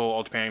your typical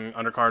All Japan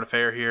undercard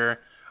affair here.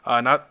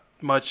 Not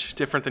much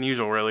different than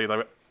usual, really.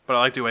 But I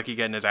liked Ueki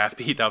getting his ass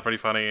beat. That was pretty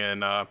funny.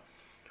 And I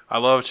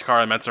love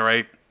Chikara and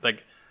Mensah.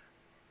 Like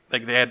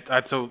they had.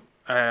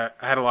 I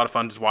had a lot of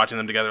fun just watching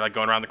them together, like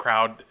going around the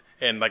crowd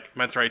and like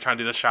Mensah trying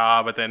to do the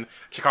Shaw, but then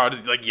Chikara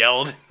just like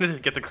yelled to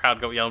get the crowd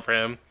go yelling for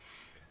him.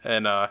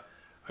 And I'm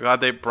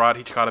glad they brought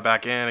Hichikata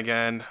back in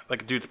again.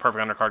 Like, dude's a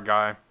perfect undercard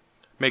guy.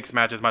 Makes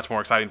matches much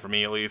more exciting for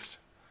me, at least.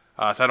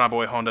 Sad my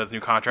boy Honda's new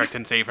contract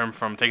didn't save him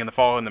from taking the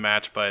fall in the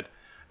match, but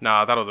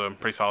nah, that was a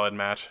pretty solid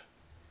match.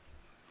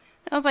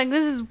 I was like,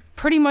 this is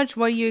pretty much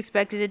what you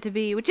expected it to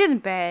be, which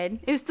isn't bad.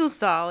 It was still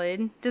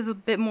solid. Just a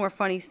bit more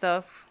funny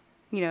stuff,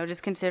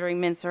 just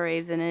considering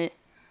Mensah in it.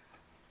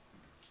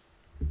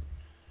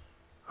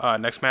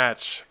 Next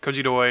match,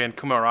 Koji Doi and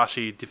Kuma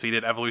Arashi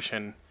defeated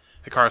Evolution,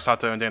 Hikaru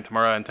Sato and Dan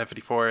Tamura in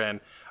 10:54, and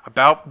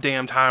about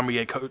damn time we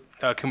get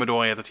Kuma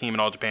Doi as a team in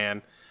All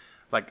Japan.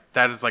 Like,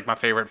 that is like my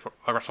favorite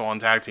Wrestle One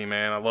tag team,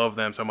 man. I love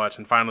them so much,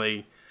 and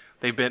finally,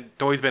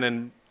 Doi's been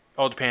in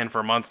All Japan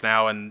for months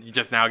now, and you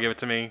just now give it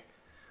to me.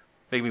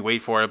 Make me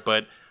wait for it,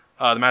 but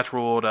the match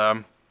ruled.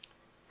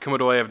 Kuma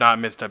Doi have not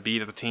missed a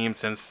beat as a team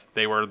since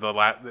they were a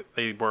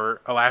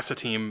Alasta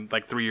team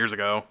like 3 years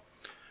ago.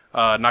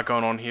 Not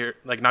going on my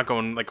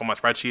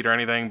spreadsheet or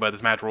anything, but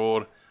this match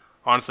ruled.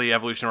 Honestly,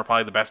 Evolution were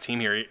probably the best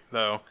team here,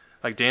 though.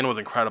 Like, Dan was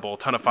incredible. A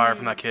ton of fire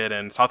from that kid,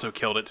 and Sato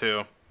killed it,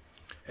 too.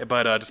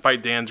 But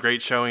despite Dan's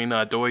great showing,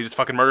 Doi just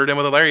fucking murdered him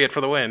with a lariat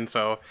for the win.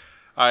 So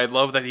I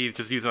love that he's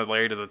just using a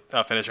lariat as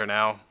a finisher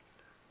now.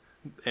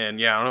 And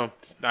yeah, I don't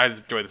know. I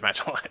just enjoyed this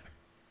match a lot.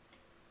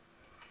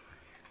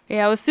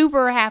 Yeah, I was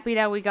super happy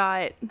that we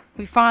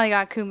finally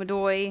got Kuma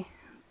Doi,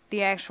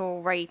 the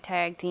actual right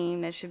tag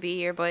team that should be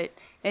here. But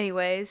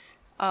anyways,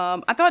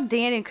 I thought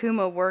Dan and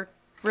Kuma worked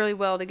really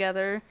well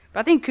together. But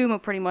I think Kuma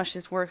pretty much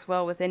just works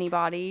well with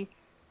anybody.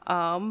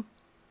 I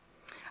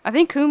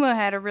think Kuma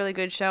had a really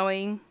good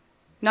showing.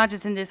 Not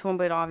just in this one,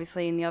 but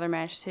obviously in the other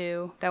match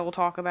too, that we'll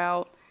talk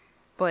about.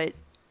 But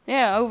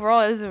yeah, overall,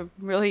 it was a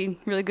really,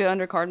 really good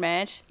undercard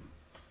match.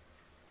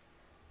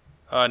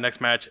 Next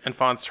match,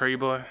 Enfants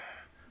Terrible.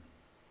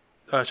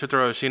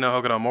 Shotaro Shino,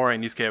 Hokuto Mori,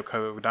 and Yusuke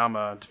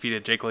Kodama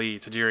defeated Jake Lee,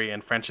 Tajiri,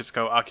 and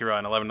Francisco Akira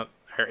in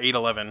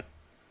 8-11.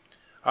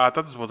 I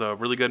thought this was a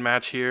really good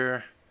match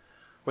here,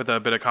 with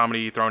a bit of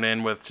comedy thrown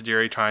in with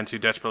Tajiri trying to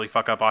desperately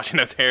fuck up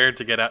Ashino's hair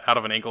to get out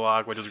of an ankle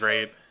lock, which is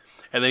great.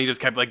 And then he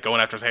just kept like going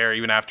after his hair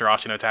even after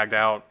Ashino tagged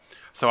out.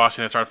 So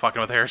Ashino started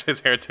fucking with his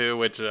hair too,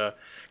 which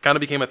kind of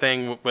became a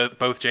thing with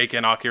both Jake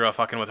and Akira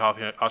fucking with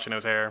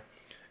Ashino's hair.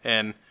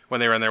 And when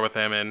they were in there with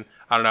him, and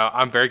I don't know,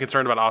 I'm very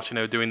concerned about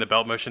Ashino doing the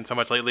belt motion so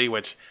much lately,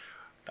 which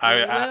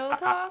I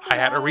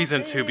had a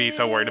reason to be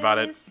so worried about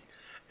it.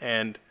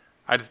 And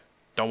I just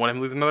don't want him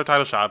to lose another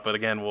title shot, but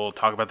again, we'll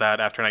talk about that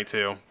after night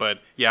 2. But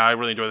yeah, I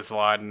really enjoy this a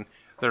lot, and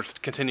they're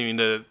continuing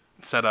to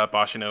set up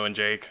Ashino and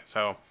Jake,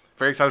 so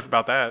very excited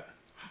about that.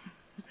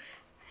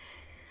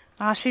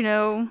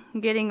 Ashino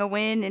getting a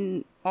win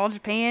in All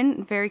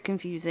Japan, very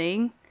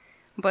confusing,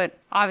 but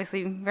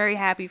obviously very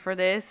happy for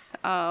this.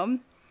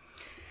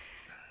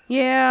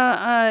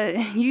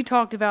 You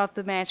talked about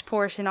the match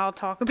portion. I'll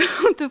talk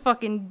about the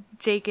fucking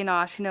Jake and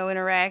Ashino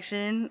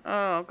interaction.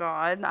 Oh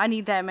god, I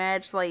need that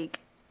match like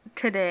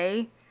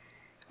today.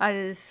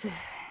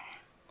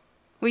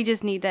 We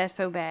just need that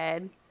so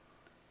bad.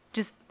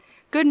 Just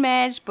good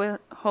match, but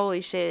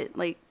holy shit,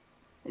 like.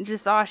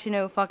 Just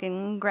Ashino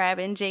fucking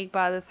grabbing Jake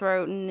by the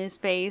throat and his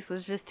face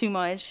was just too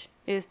much.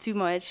 It was too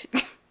much.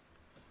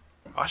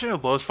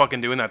 Ashino loves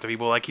fucking doing that to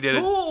people. Like he did it.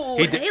 Ooh,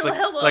 he did,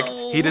 hello. like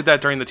he did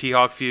that during the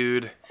T-Hawk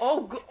feud.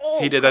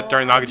 He did that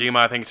during Nakajima,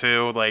 I think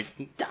too. Like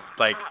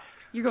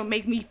You're gonna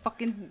make me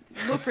fucking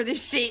look for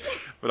this shit.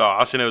 But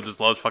Ashino just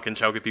loves fucking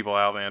choking people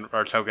out, man.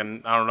 Or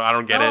choking. I don't know. I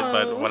don't get it,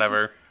 but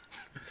whatever.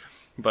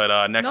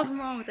 But next. Nothing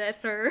wrong with that,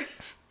 sir.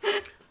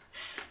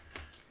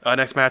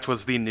 Next match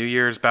was the New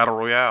Year's Battle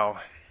Royale.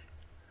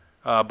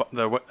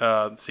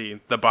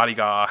 The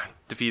Bodyguard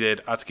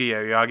defeated Atsuki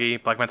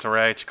Aoyagi, Black Manta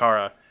Ray,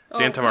 Chikara,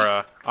 Dan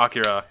Tamura,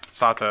 Akira,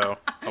 Sato,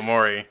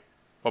 Omori.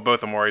 Well,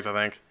 both Omoris, I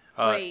think.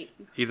 Wait.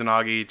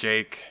 Izanagi,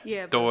 Jake,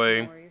 Yeah,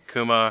 Doi, both Omoris.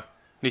 Kuma,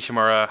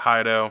 Nishimura,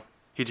 Hayato,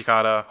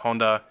 Hijikata,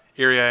 Honda,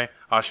 Irie,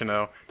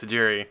 Ashino,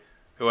 Tajiri,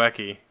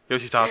 Ueki,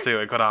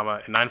 Yoshitatsu, and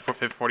Kodama in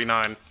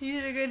 9:49. You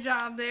did a good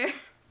job there.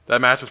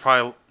 That match was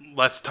probably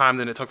less time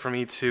than it took for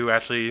me to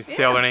actually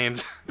say all their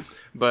names.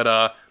 But,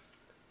 I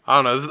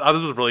don't know, this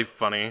was really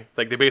funny.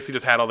 Like, they basically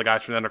just had all the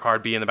guys from the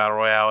undercard be in the Battle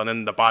Royale, and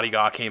then the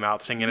Bodyguard came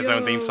out singing his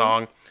own theme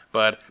song.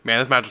 But, man,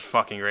 this match was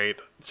fucking great.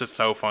 It's just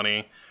so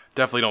funny.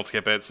 Definitely don't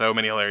skip it. So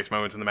many hilarious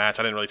moments in the match.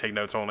 I didn't really take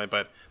notes on it,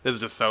 but this is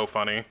just so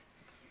funny.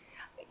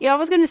 Yeah, I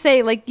was gonna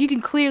say, like, you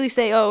can clearly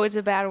say, oh, it's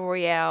a battle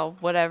royale,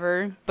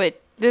 whatever,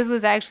 but This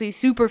was actually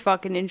super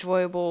fucking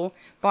enjoyable.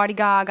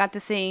 Bodyguard got to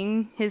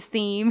sing his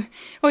theme.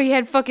 Well, you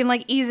had fucking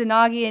like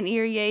Izanagi and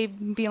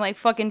Irie being like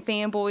fucking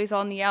fanboys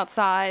on the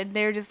outside.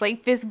 They were just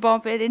like fist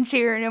bumping and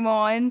cheering him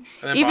on. And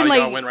then Even Bodyguard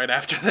like went right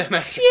after them.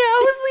 After. yeah,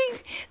 I was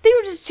like, they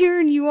were just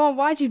cheering you on.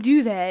 Why'd you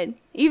do that?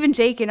 Even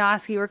Jake and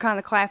Oski were kind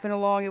of clapping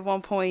along at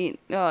one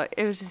point.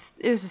 It was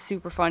just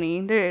super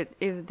funny.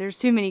 There's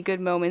too many good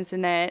moments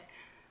in that.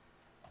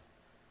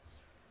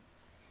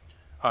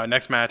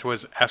 Next match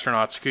was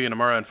astronauts Shikuya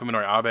Nomura and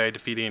Fuminori Abe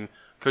defeating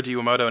Koji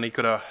Iwamoto and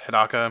Ikuta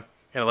Hidaka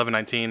in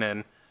 11-19,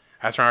 and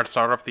astronauts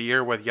started off the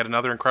year with yet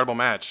another incredible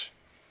match.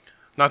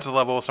 Not to the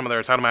level of some of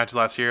their title matches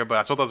last year, but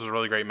I still thought this was a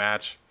really great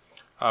match.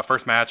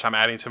 First match I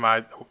added to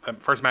my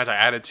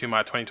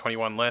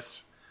 2021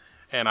 list,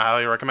 and I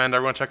highly recommend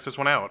everyone checks this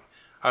one out.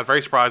 I was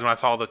very surprised when I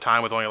saw the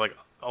time was only like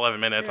 11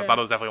 minutes. I thought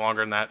it was definitely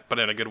longer than that, but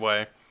in a good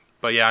way.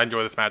 But yeah, I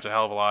enjoyed this match a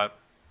hell of a lot.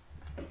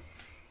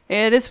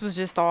 Yeah, this was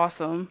just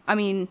awesome. I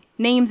mean,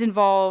 names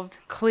involved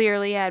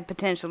clearly had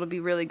potential to be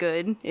really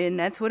good, and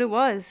that's what it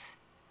was.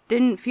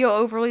 Didn't feel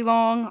overly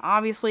long,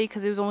 obviously,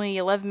 because it was only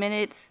 11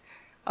 minutes.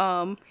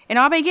 And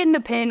Abe getting the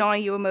pin on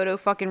Iwamoto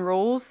fucking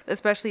rules,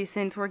 especially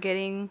since we're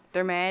getting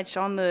their match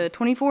on the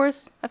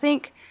 24th, I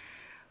think.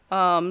 So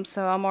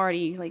I'm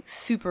already, like,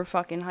 super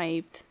fucking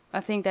hyped.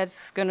 I think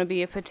that's gonna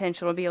be a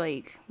potential to be,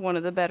 like, one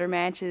of the better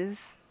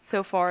matches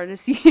so far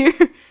this year.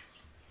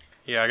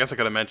 Yeah, I guess I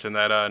could have mentioned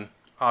that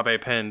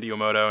Abe pinned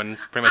Iwamoto and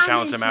pretty much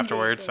challenged him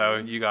afterwards, so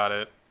you got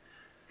it.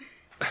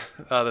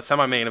 The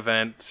semi-main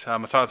event,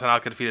 Masato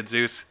Tanaka defeated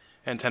Zeus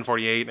in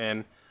 10:48,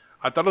 and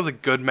I thought it was a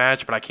good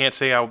match, but I can't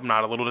say I'm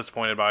not a little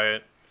disappointed by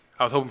it.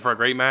 I was hoping for a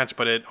great match,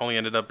 but it only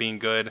ended up being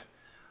good.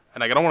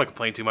 And I don't want to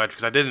complain too much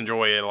because I did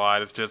enjoy it a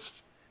lot. It's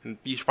just, and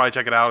you should probably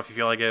check it out if you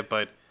feel like it,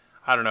 but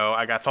I don't know.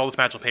 I saw this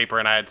match on paper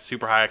and I had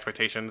super high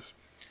expectations.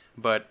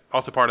 But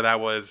also part of that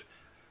was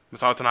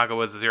Masato Tanaka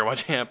was the 0-1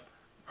 champ,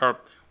 or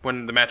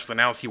when the match was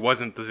announced, he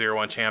wasn't the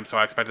 0-1 champ, so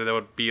I expected it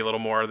would be a little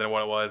more than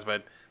what it was.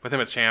 But with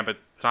him as champ,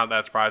 it's not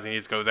that surprising. He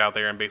just goes out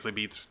there and basically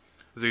beats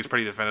Zeus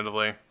pretty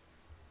definitively.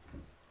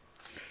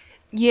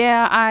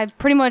 Yeah, I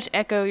pretty much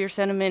echo your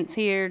sentiments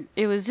here.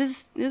 It was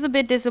a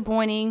bit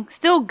disappointing.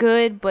 Still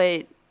good,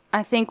 but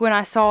I think when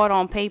I saw it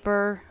on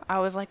paper, I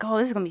was like, oh,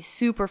 this is going to be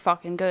super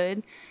fucking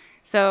good.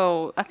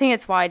 So I think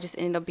that's why it just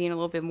ended up being a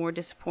little bit more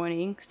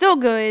disappointing. Still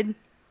good.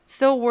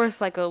 Still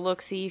worth like a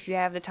look-see if you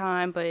have the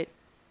time, but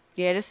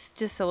yeah,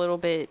 just a little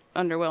bit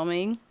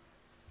underwhelming.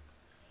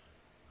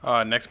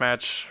 Next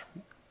match,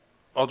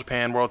 All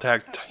Japan World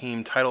Tag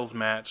Team Titles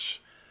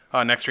match.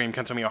 Next stream,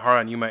 Kento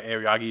Miyahara and Yuma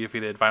Aoyagi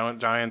defeated Violent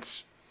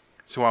Giants,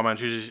 Suwama and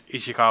Shuji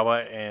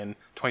Ishikawa in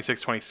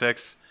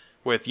 26-26,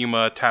 with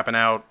Yuma tapping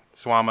out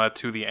Suwama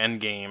to the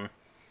end game.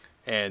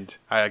 And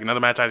another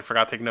match I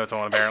forgot to take notes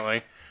on,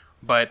 apparently.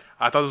 But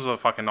I thought this was a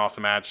fucking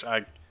awesome match.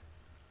 I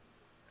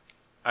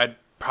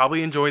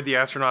probably enjoyed the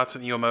Astronauts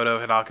and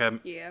Iwamoto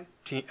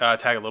Hidaka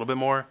tag a little bit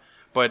more,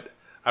 but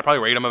I'd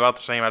probably rate them about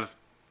the same. I just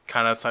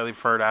kind of slightly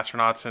preferred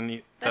Astronauts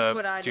and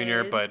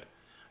Junior, did. but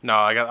no,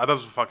 I thought this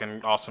was a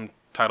fucking awesome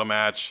title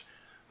match.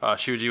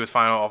 Shuji was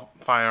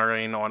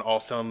firing on all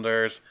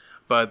cylinders,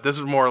 but this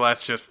was more or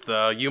less just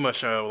the Yuma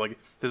show. Like,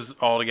 this is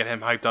all to get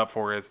him hyped up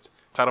for his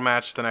title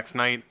match the next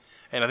night,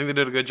 and I think they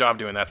did a good job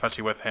doing that,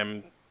 especially with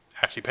him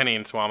actually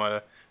pinning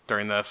Suwama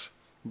during this.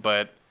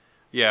 But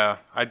yeah,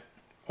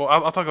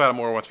 I'll talk about it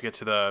more once we get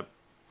to the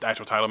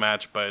actual title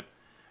match. But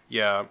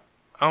yeah,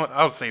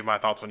 I'll save my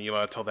thoughts on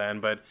Yuma till then.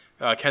 But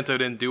Kento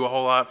didn't do a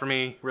whole lot for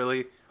me,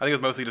 really. I think it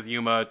was mostly just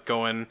Yuma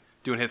doing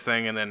his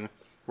thing and then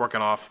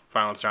working off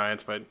Violence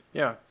Giants. But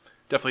yeah,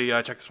 definitely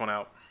check this one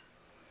out.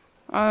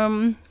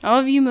 I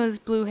love Yuma's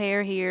blue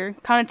hair here.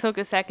 Kind of took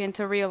a second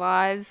to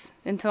realize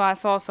until I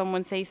saw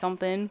someone say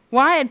something.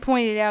 Well, I had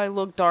pointed out it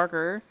looked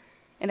darker,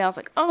 and I was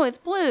like, oh, it's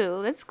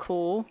blue. That's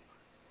cool.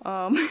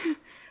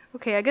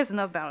 Okay, I guess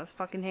enough about his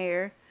fucking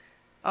hair.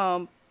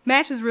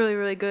 Match was really,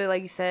 really good,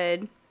 like you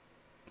said.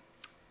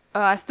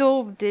 I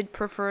still did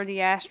prefer the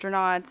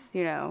Astronauts,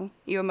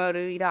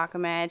 Iwamoto Hidaka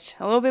match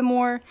a little bit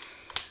more,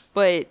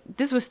 but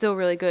this was still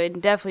really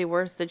good. Definitely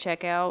worth the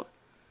check out.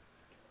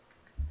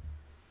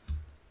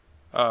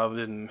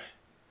 Then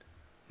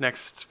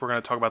next, we're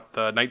going to talk about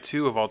the Night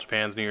 2 of All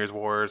Japan's New Year's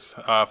Wars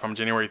from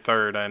January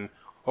 3rd. And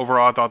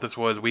overall, I thought this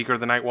was weaker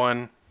than Night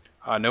 1.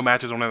 No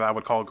matches on it that I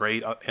would call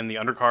great. And the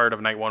undercard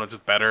of Night 1 was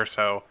just better.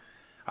 So,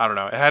 I don't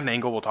know. It had an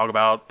angle we'll talk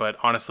about. But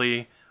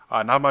honestly,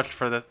 not much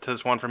to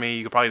this one for me.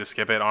 You could probably just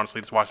skip it.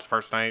 Honestly, just watch the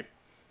first night.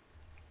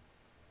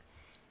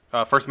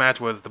 First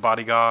match was the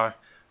Bodyguard,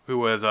 who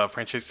was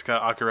Francesca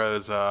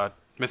Akira's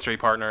mystery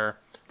partner,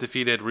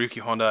 defeated Ryuki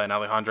Honda and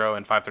Alejandro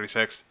in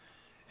 5:36.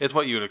 It's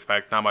what you would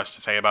expect. Not much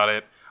to say about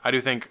it. I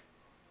do think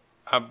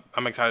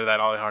I'm excited that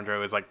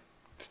Alejandro is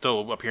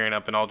still appearing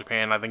up in All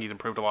Japan. I think he's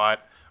improved a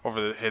lot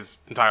over his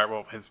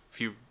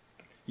few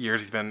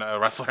years he's been a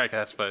wrestler, I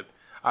guess. But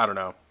I don't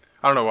know.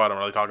 I don't know what I'm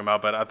really talking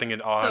about, but I think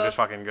Alejandro's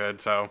fucking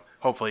good. So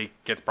hopefully he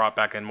gets brought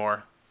back in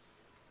more.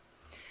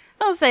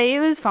 I'll say it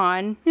was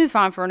fine. It was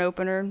fine for an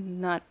opener.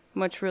 Not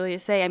much really to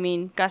say. I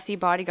mean, got to see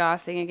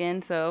Bodygoss sing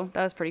again, so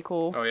that was pretty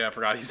cool. Oh yeah, I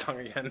forgot he sung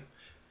again.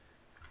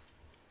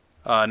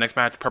 Next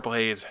match, Purple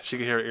Haze,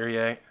 Shigehiro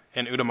Irie,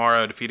 and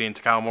Udamaro defeating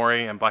Takao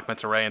Mori and Black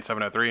Manta Ray in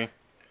 703.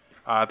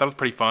 That was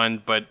pretty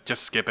fun, but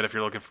just skip it if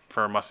you're looking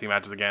for must-see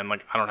matches again.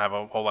 Like, I don't have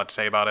a whole lot to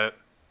say about it.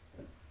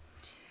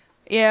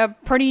 Yeah,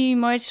 pretty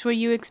much what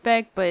you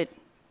expect, but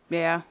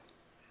yeah.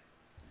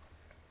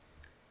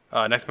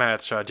 Next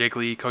match, Jake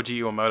Lee, Koji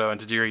Iwamoto, and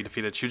Tajiri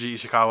defeated Shuji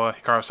Ishikawa,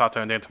 Hikaru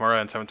Sato, and Dan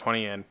Tamura in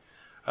 720. And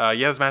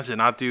this match did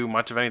not do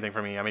much of anything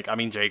for me. I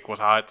mean, Jake was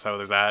hot, so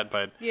there's that.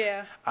 But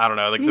Yeah. I don't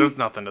know. Like, there's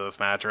nothing to this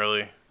match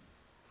really.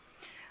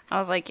 I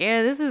was like,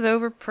 yeah, this is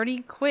over pretty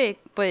quick,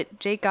 but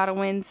Jake got a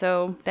win,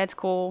 so that's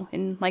cool.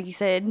 And like you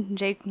said,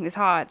 Jake is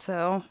hot,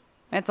 so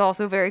that's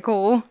also very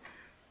cool.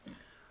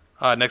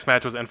 Next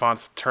match was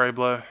Enfants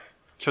Terrible.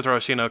 Shotaro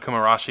Ashino,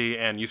 Kumarashi,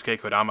 and Yusuke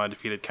Kodama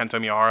defeated Kento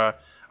Miyahara,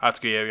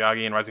 Atsuki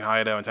Aoyagi, and Rising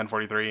Hayato in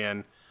 1043.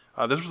 And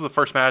this was the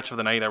first match of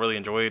the night I really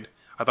enjoyed.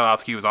 I thought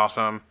Atsuki was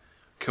awesome.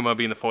 Kuma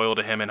being the foil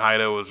to him and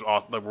Hayato was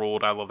awesome,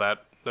 ruled. I love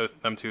that. Those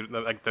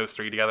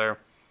three together.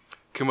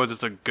 Kuma was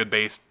just a good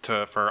base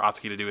for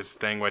Atsuki to do his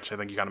thing, which I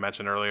think you kind of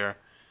mentioned earlier.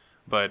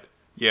 But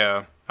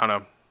yeah, I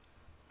don't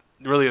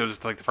know. Really, it was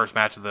just like the first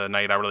match of the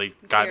night I really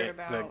got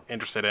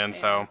interested in. Yeah.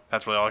 So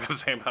that's really all I got to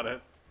say about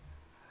it.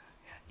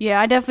 Yeah,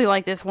 I definitely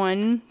like this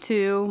one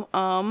too.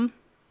 I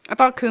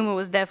thought Kuma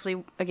was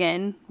definitely,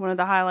 again, one of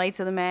the highlights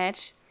of the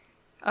match.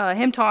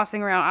 Him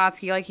tossing around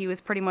Atsuki like he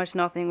was pretty much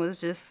nothing was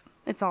just,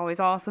 it's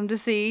always awesome to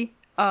see.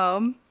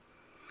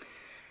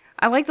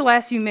 I like the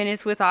last few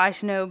minutes with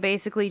Ashino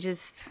basically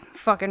just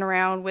fucking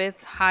around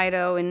with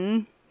Hayato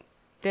and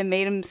then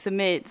made him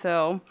submit.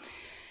 So,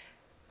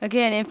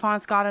 again,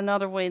 Enfants got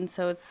another win,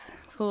 so it's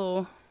a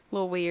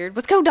little weird.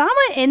 Was Kodama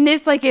in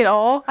this, like, at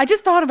all? I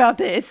just thought about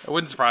this. It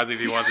wouldn't surprise me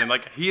if he wasn't.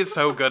 Like, he is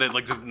so good at,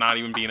 like, just not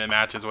even being in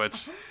matches,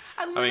 which...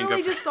 I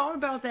literally just thought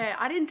about that.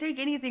 I didn't take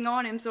anything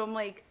on him, so I'm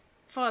like,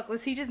 fuck,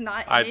 was he just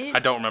not in it? I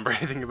don't remember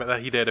anything about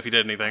that. He did, if he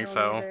did anything,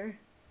 so... Either.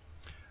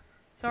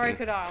 Sorry,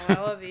 Kodama.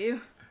 I love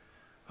you.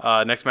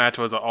 Next match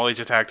was an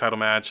all-Asia tag title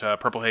match.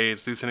 Purple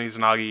Haze, Susune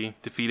Izanagi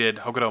defeated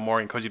Hokuto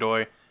Mori and Koji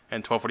Doi in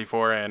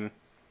 1244, and it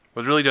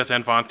was really just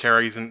Enfants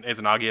terrorizing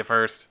Izanagi at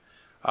first.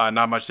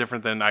 Not much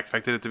different than I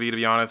expected it to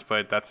be honest,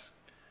 but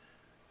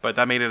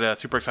that made it a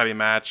super exciting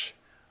match.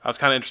 I was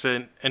kind of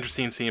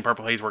interested in seeing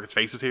Purple Haze work his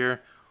faces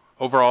here.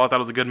 Overall, I thought it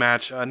was a good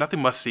match.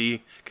 Nothing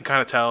must-see. Can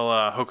kind of tell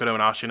Hokuto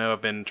and Ashino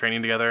have been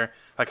training together.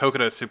 Like,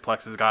 Hokuto's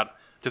suplexes got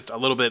just a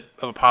little bit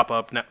of a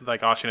pop-up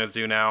like Ashino's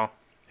do now.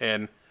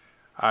 And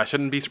I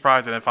shouldn't be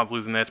surprised that Enfants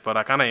losing this, but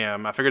I kind of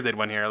am. I figured they'd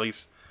win here. At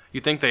least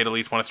you'd think they'd at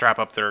least want to strap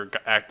up their,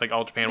 like,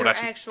 All Japan would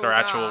actually, their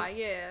actual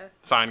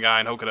signed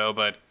guy in Hokuto,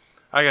 but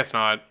I guess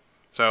not.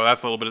 So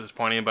that's a little bit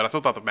disappointing, but I still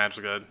thought the match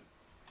was good.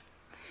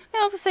 Yeah,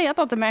 I was going to say, I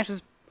thought the match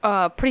was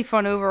pretty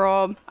fun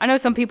overall. I know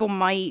some people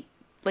might,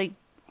 like,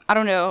 I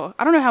don't know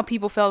how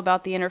people felt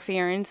about the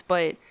interference,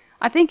 but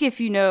I think if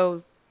you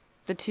know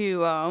the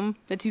two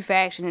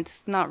factions,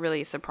 it's not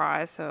really a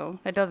surprise, so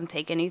that doesn't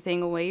take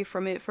anything away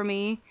from it for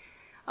me.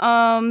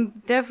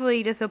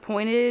 Definitely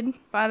disappointed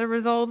by the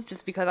results,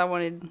 just because I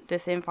wanted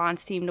this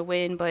Enfants team to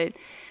win, but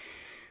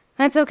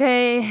that's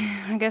okay.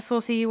 I guess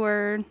we'll see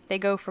where they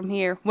go from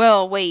here.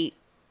 Well, wait,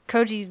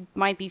 Koji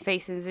might be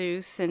facing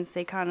Zeus, since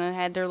they kind of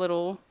had their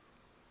little,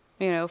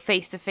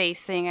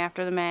 face-to-face thing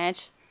after the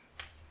match.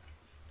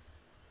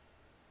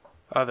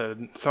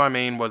 The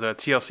semi-main was a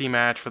TLC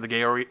match for the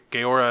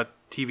Gaora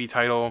TV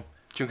title.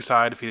 Jun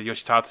Kasai defeated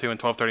Yoshitatsu in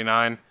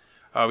 1239.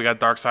 We got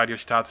Darkside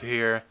Yoshitatsu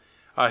here.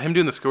 Him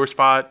doing the skewer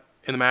spot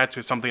in the match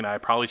was something I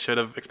probably should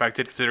have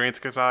expected, considering it's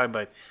Kasai,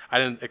 but I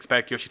didn't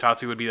expect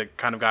Yoshitatsu would be the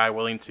kind of guy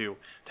willing to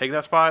take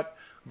that spot.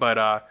 But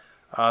I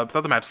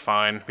thought the match was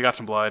fine. We got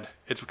some blood.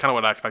 It's kind of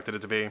what I expected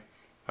it to be.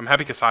 I'm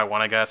happy Kasai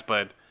won, I guess,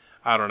 but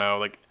I don't know.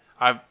 Like,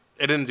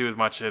 it didn't do as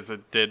much as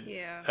it did,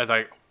 as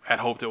I had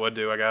hoped it would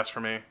do, I guess, for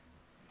me.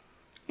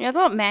 Yeah, I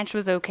thought match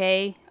was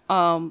okay.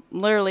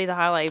 Literally the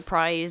highlight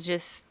probably is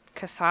just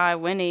Kasai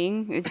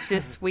winning. It's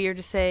just weird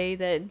to say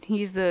that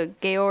he's the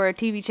Gaora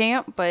TV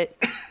champ, but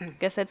I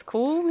guess that's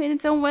cool in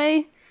its own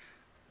way.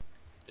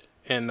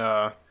 And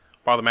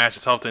while the match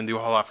itself didn't do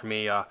a whole lot for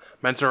me,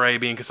 Mensah Ray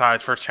being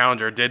Kasai's first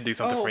challenger did do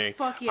something for me.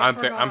 Fuck yeah,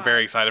 I'm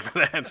very excited for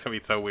that. It's going to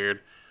be so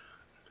weird.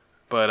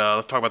 But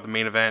let's talk about the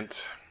main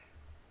event.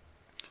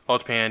 All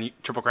Japan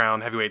Triple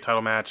Crown heavyweight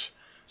title match.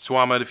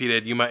 Suwama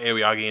defeated Yuma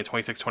Aoyagi in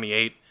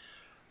 26-28.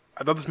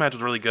 I thought this match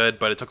was really good,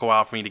 but it took a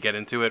while for me to get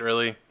into it,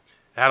 really. It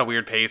had a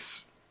weird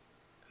pace.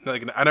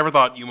 Like, I never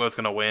thought Yuma was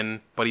going to win,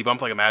 but he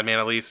bumped like a madman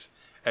at least.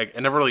 It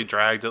never really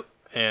dragged,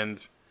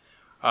 and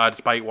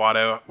despite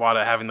Wada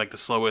having like the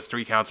slowest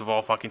 3 counts of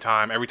all fucking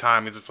time, every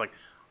time he's just like,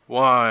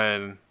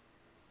 1,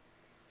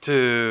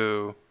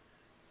 2...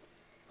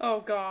 Oh,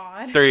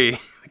 God. 3.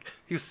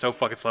 He was so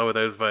fucking slow with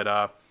those, but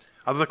I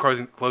thought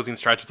the closing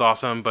stretch was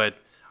awesome, but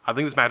I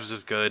think this match was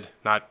just good,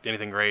 not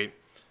anything great.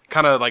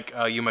 Kind of like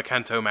a Yuma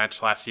Kento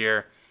match last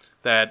year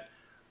that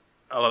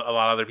a lot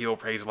of other people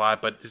praised a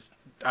lot, but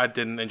I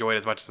didn't enjoy it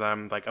as much as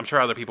them. Like, I'm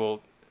sure other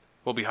people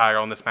will be higher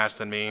on this match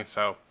than me,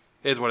 so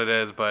it is what it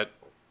is. But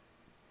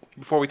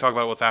before we talk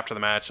about what's after the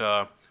match,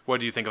 what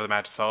do you think of the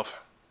match itself?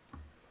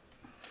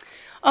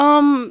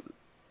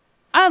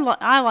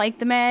 I like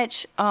the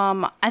match.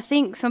 I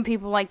think some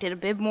people liked it a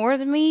bit more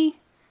than me.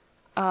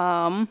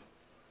 I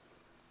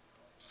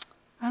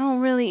don't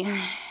really.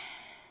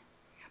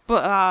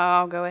 But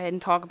I'll go ahead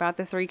and talk about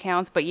the 3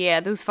 counts. But yeah,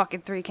 those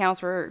fucking 3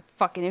 counts were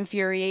fucking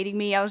infuriating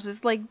me. I was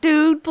just like,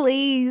 dude,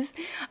 please.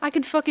 I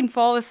could fucking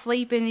fall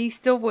asleep and he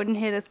still wouldn't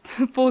hit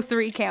a full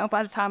 3 count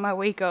by the time I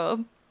wake up.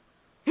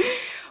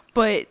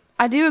 But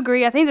I do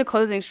agree. I think the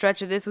closing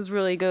stretch of this was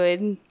really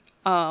good.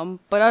 But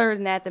other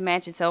than that, the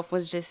match itself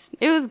was just,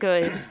 it was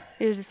good.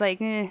 It was just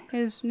like, it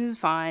was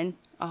fine.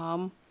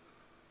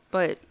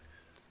 But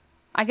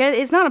I guess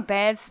it's not a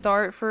bad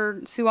start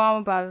for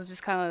Suwama, but I was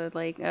just kind of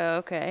like, oh,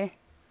 okay.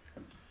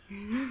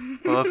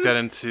 Well, let's get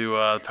into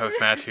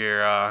post-match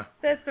here.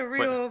 That's the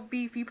real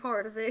beefy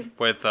part of it.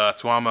 With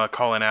Suwama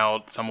calling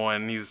out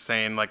someone. He was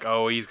saying, like,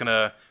 oh, he's going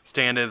to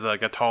stand as,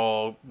 like, a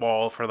tall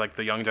wall for, like,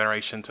 the young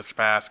generation to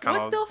surpass. Kind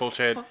of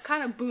bullshit. What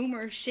kind of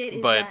boomer shit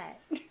is but that?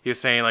 He was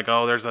saying, like,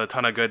 oh, there's a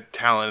ton of good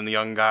talent in the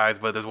young guys,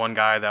 but there's one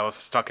guy that was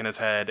stuck in his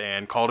head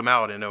and called him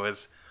out, and it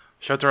was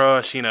Shotaro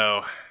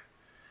Ashino.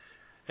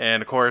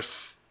 And, of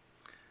course,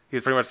 he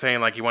was pretty much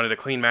saying, like, he wanted a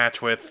clean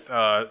match with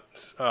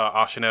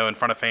Ashino in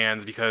front of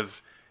fans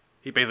because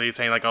he basically was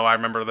saying, like, oh, I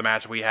remember the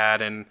match we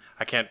had, and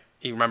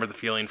he remembered the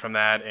feeling from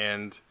that,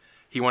 and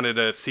he wanted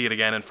to see it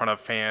again in front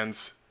of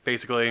fans,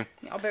 basically.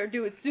 Y'all better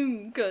do it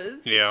soon, cuz.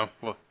 Yeah,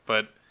 well,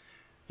 but,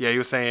 yeah, he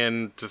was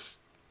saying just,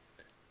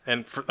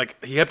 and, for,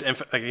 like, he kept,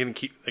 like, he didn't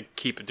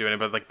keep doing it,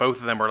 but, like, both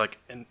of them were, like,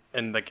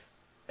 like,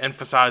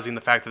 emphasizing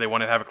the fact that they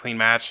wanted to have a clean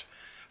match.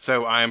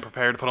 So I am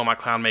prepared to put on my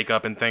clown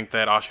makeup and think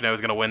that Ashino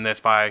is going to win this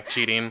by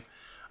cheating.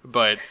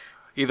 But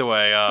either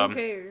way, who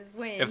cares?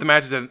 Win. If the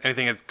match is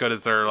anything as good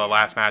as their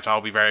last match,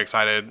 I'll be very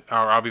excited, or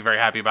I'll be very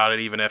happy about it,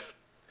 even if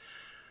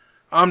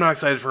I'm not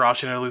excited for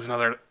Ashino to lose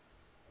another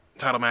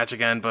title match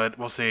again, but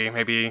we'll see.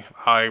 Maybe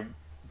I'll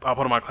put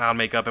on my clown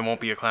makeup and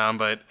won't be a clown,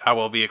 but I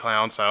will be a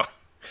clown, so...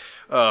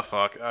 Oh,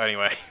 fuck.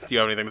 Anyway, do you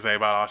have anything to say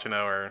about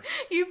Ashino, or...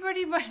 You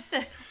pretty much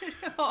said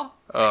it all.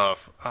 Oh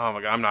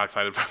my god, I'm not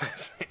excited for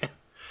this, man.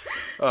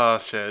 Oh,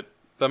 shit.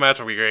 The match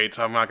will be great,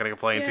 so I'm not going to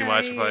complain too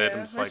much, but I'm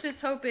just Let's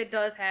just hope it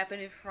does happen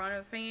in front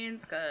of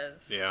fans,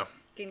 because yeah,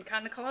 getting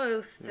kind of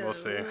close to... We'll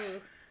see.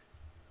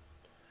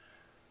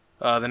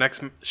 The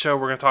next show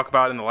we're going to talk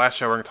about, and the last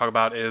show we're going to talk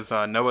about, is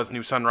Noah's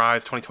New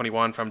Sunrise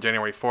 2021 from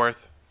January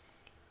 4th.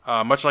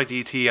 Much like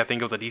DT, I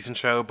think it was a decent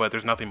show, but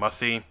there's nothing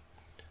must-see.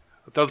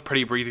 That was a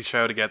pretty breezy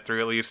show to get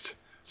through, at least.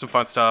 Some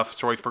fun stuff,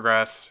 stories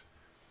progressed.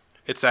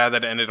 It's sad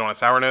that it ended on a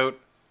sour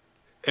note.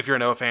 If you're a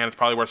Noah fan, it's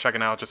probably worth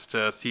checking out just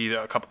to see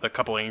the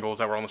couple angles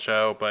that were on the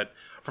show. But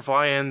for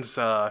fly-ins,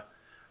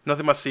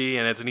 nothing must see,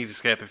 and it's an easy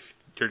skip if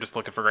you're just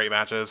looking for great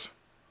matches.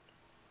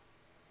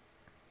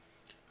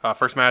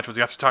 First match was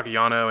Yasutaka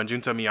Yano and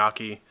Junta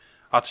Miyake,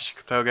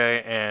 Atsushi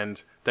Kotoge,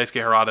 and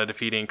Daisuke Harada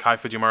defeating Kai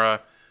Fujimura,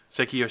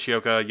 Seiki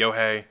Yoshioka,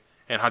 Yohei,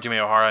 and Hajime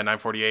Ohara at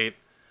 9:48.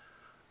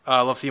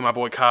 Love seeing my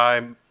boy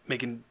Kai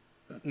making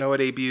Noah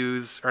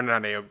debuts, or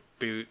not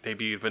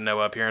debuts, but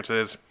Noah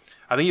appearances.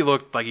 I think he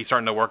looked like he's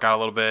starting to work out a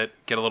little bit,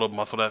 get a little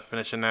muscle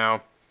definition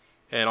now.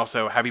 And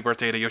also, happy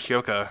birthday to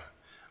Yoshioka.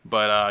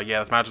 But yeah,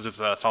 this match was just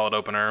a solid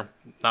opener.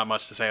 Not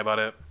much to say about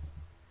it.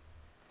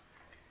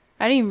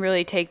 I didn't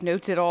really take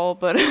notes at all,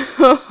 but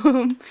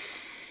I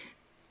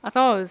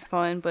thought it was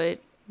fun, but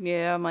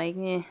yeah, I'm like,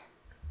 eh.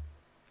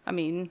 I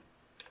mean,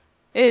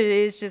 it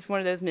is just one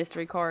of those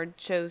mystery card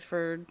shows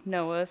for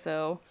Noah,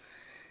 so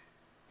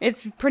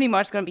it's pretty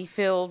much going to be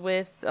filled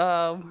with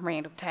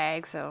random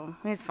tags, so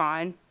it's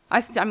fine. I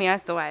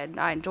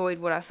enjoyed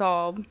what I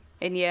saw.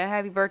 And yeah,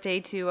 happy birthday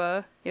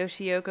to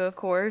Yoshioka, of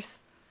course.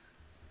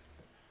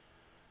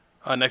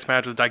 Next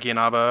match was Daiki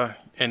Inaba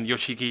and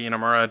Yoshiki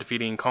Inamura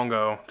defeating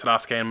Kongo,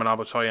 Tadasuke, and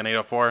Manabu Soya in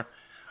 8:04.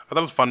 I thought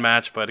it was a fun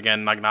match, but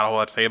again, like, not a whole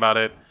lot to say about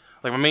it.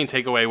 Like, my main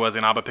takeaway was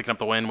Inaba picking up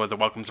the win was a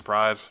welcome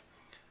surprise.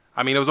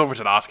 I mean, it was over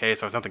Tadasuke,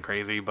 so it's nothing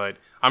crazy, but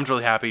I'm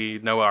really happy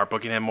Noah are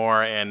booking him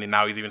more, and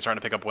now he's even starting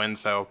to pick up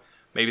wins, so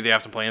maybe they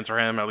have some plans for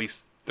him. At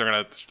least they're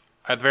going to,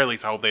 at the very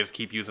least, I hope they just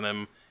keep using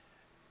him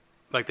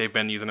like they've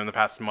been using him the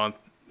past month,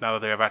 now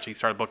that they have actually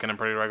started booking him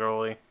pretty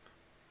regularly.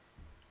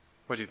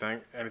 What do you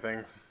think?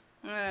 Anything?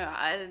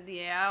 I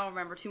don't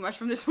remember too much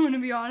from this one, to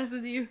be honest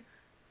with you.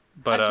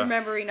 But, I just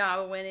remember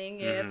Inaba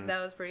winning, so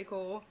that was pretty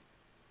cool.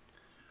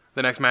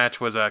 The next match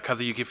was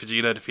Kazuyuki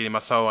Fujita defeating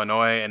Masao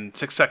Inoue in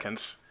 6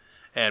 seconds.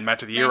 And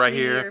match of the year right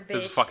here.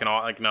 This is fucking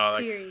awesome. Like, no,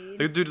 like,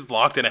 the dude just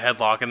locked in a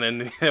headlock and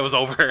then it was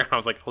over. And I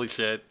was like, holy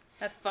shit.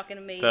 That's fucking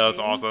amazing. That was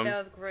awesome. That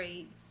was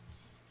great.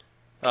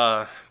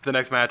 The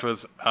next match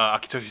was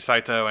Akitoshi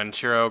Saito and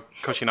Shiro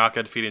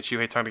Koshinaka defeating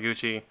Shuhei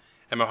Taniguchi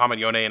and Mohamed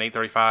Yone in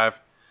 8:35.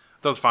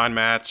 That was a fine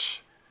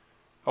match.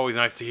 Always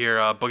nice to hear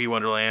Boogie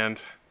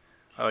Wonderland.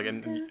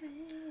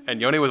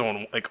 And Yone was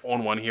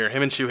on one here.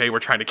 Him and Shuhei were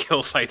trying to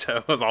kill Saito.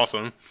 It was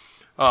awesome.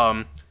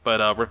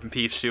 But rip in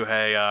peace,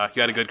 Shuhei.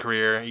 You had a good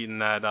career eating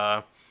that.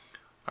 I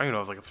don't even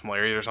know if it was like some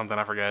malaria or something.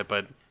 I forget,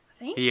 but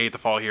he ate the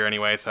fall here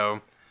anyway.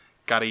 So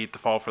gotta eat the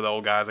fall for the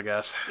old guys, I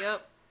guess.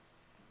 Yep.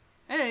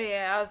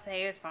 Yeah, I would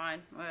say it was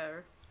fine.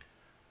 Whatever.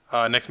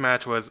 Next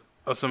match was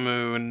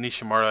Osamu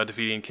Nishimura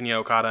defeating Kinya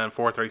Okada in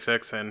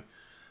 4:36, and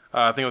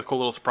I think it was a cool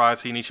little surprise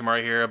to see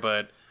Nishimura here,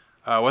 but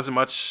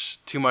wasn't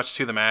too much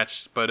to the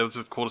match, but it was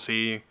just cool to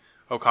see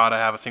Okada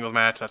have a singles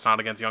match that's not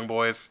against Young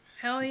Boys.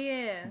 Hell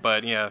yeah.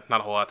 But yeah,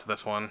 not a whole lot to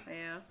this one.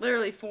 Yeah.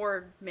 Literally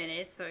 4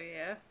 minutes, so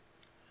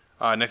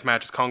yeah. Next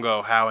match is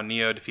Kongo, Hao, and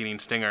Neo defeating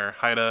Stinger,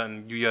 Haida,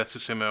 and Yuya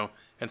Tsusumu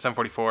in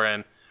 7:44,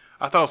 and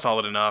I thought it was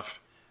solid enough.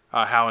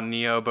 Hao and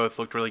Neo both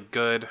looked really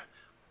good.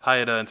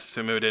 Haida and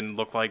Tsusumu didn't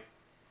look like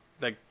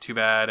too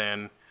bad,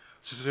 and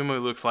Tsusumu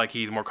looks like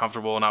he's more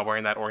comfortable not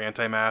wearing that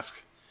Oriente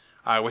mask.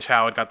 I wish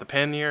Hao had got the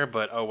pin here,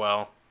 but oh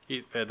well.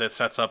 That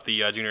sets up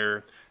the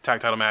junior tag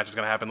title match is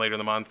going to happen later in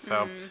the month,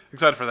 so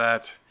excited for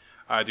that.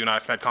 I do not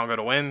expect Kongo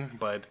to win,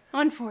 but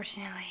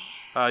Unfortunately.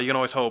 you can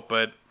always hope.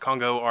 But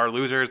Kongo are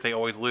losers; they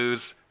always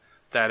lose.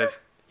 That is,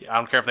 I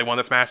don't care if they won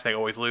this match; they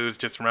always lose.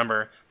 Just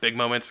remember, big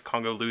moments,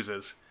 Kongo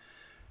loses.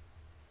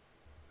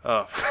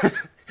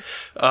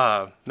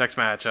 Next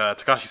match: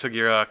 Takashi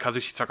Sugiura,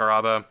 Kazushi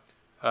Sakuraba,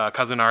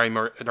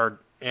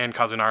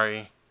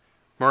 Kazunari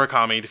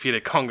Murakami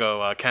defeated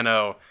Kongo,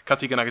 Keno,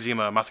 Katsuhiko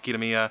Nakajima, Masakita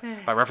Miya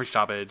by referee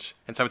stoppage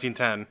in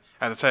 17:10.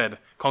 As I said,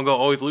 Kongo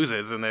always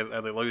loses, and they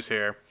lose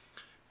here.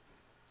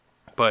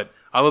 But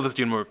I love this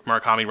dude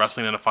Murakami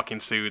wrestling in a fucking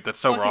suit. That's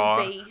so Fucking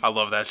raw. beast. I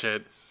love that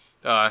shit.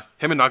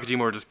 Him and Nakajima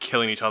were just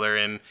killing each other,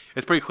 and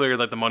it's pretty clear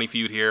that the money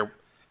feud here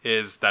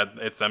is that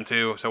it's them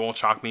two. So it won't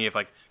shock me if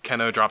like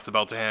Keno drops the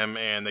belt to him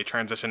and they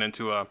transition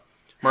into a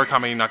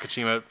Murakami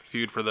Nakajima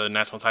feud for the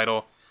national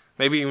title.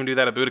 Maybe even do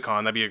that at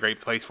Budokan. That'd be a great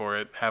place for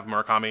it. Have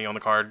Murakami on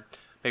the card.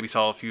 Maybe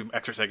sell a few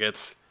extra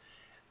tickets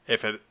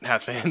if it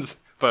has fans.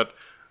 But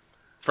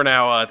for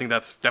now, I think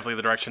that's definitely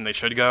the direction they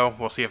should go.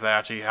 We'll see if that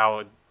actually how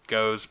it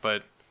goes.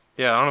 But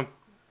yeah, I don't know.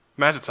 The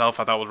match itself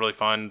I thought was really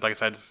fun. Like I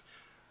said, just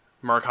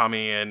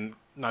Murakami and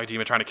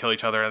Nakajima trying to kill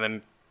each other, and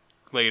then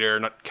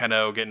later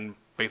Keno getting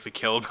basically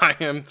killed by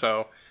him.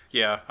 So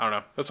yeah, I don't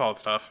know. That's solid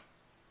stuff.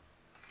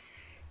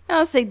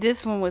 I'll say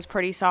this one was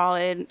pretty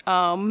solid.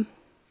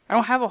 I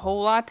don't have a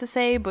whole lot to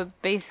say,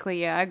 but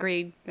basically, yeah, I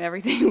agree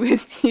everything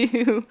with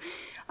you.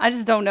 I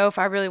just don't know if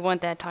I really want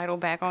that title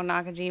back on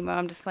Nakajima.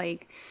 I'm just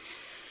like,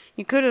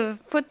 you could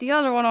have put the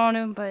other one on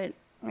him, but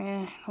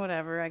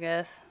whatever, I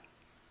guess.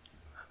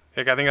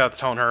 Like, I think I was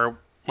telling her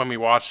when we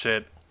watched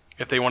it,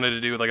 if they wanted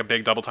to do like a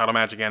big double title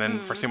match again and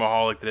for Sumo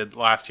Hall like they did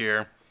last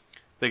year,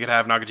 they could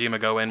have Nakajima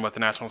go in with the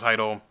national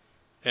title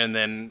and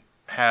then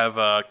have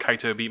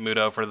Kaito beat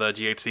Muto for the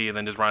GHC and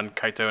then just run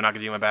Kaito and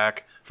Nakajima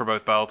back for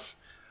both belts.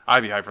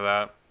 I'd be hyped for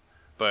that.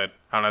 But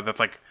I don't know, that's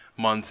like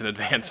months in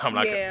advance, so I'm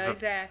not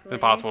exactly.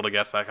 impossible to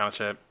guess that kind of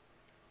shit.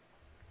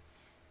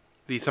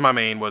 The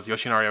semi-main was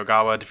Yoshinari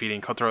Ogawa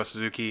defeating Kotaro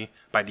Suzuki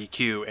by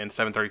DQ in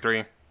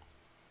 7:33.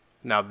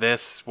 Now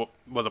this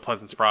was a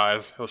pleasant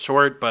surprise. It was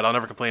short, but I'll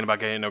never complain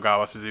about getting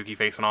Ogawa Suzuki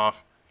facing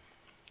off.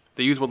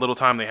 They used what little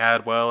time they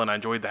had well, and I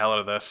enjoyed the hell out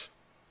of this.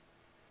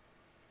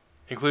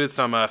 Included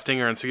some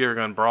Stinger and Sugiura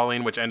gun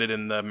brawling, which ended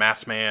in the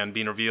masked man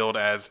being revealed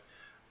as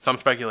some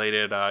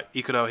speculated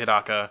Ikuto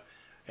Hidaka,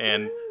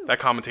 and that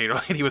commentator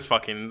lady was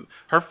fucking.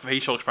 Her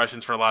facial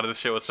expressions for a lot of this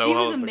shit was so She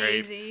was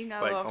great. amazing. I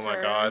Like, loved oh my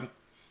her. god.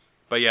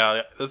 But yeah,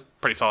 it was a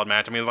pretty solid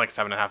match. I mean, it was like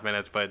 7.5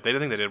 minutes, but I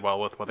think they did well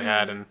with what they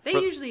had, and They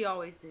usually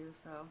always do,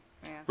 so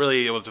yeah.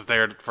 really, it was just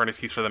there for an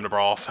excuse for them to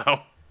brawl.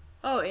 So.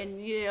 Oh,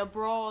 and yeah, a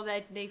brawl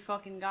that they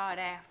fucking got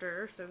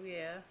after, so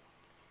yeah.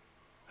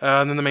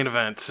 And then the main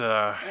event,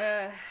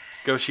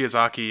 Go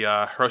Shiozaki,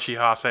 Hiroshi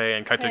Hase,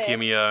 and Kaito Piss.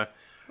 Kiyomiya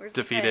Where's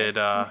the defeated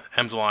piss?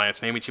 M's Alliance,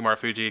 Naomichi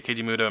Marufuji,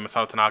 Keiji Muto, and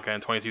Masato Tanaka in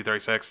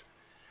 22:36.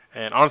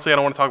 And honestly, I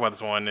don't want to talk about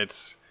this one.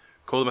 It's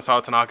cool that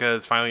Masato Tanaka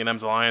is finally in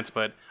M's Alliance,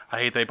 but I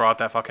hate they brought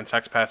that fucking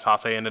sex pest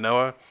Hase into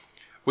Noah.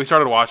 We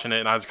started watching it,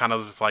 and I was kind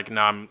of just like,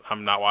 no,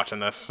 I'm not watching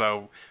this.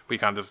 So we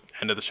kind of just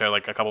ended the show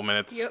like a couple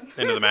minutes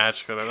into the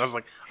match, because I was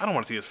like, I don't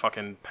want to see this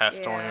fucking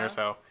pest on Yeah. here.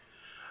 So,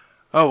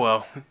 oh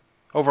well.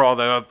 Overall,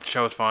 though, the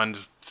show was fun.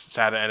 Just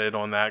sad to end it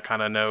on that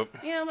kind of note.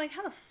 Yeah, I'm like,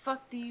 how the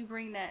fuck do you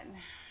bring that?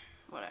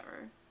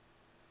 Whatever.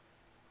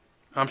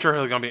 I'm sure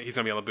he's gonna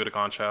be on the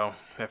Budokan show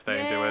if they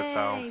do it.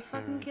 So Yay,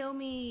 fucking kill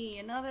me.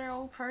 Another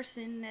old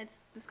person that's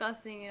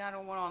disgusting and I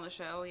don't want on the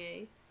show,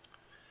 yay.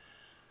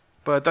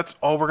 But that's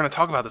all we're gonna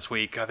talk about this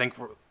week. I think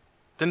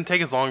didn't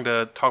take as long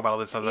to talk about all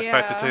this as I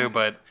expected Yeah. to,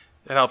 but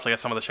it helps. I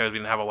guess some of the shows we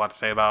didn't have a lot to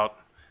say about.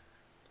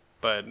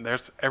 But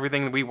there's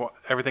everything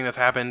that's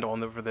happened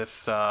over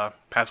this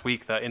past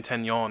week, the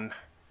Intenyon.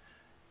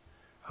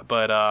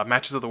 But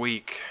matches of the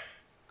week.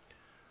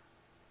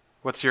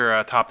 What's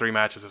your top 3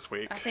 matches this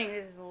week? I think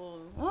this is a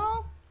little,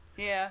 well,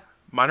 yeah.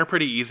 Mine are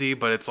pretty easy,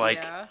 but it's like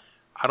Yeah.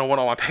 I don't want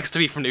all my picks to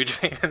be from New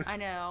Japan. I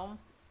know.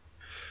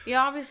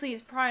 Yeah, obviously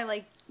it's probably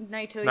like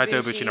Naito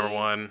Naito Ibushi. Ibushi number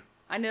 1.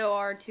 I know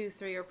our 2,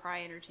 3 are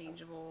probably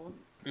interchangeable.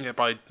 Yeah,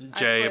 probably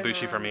Jay I put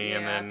Ibushi for me, yeah,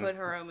 and then I put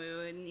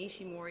Hiromu and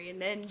Ishimori, and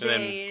then then-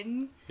 Jay.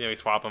 And yeah, we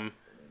swap them.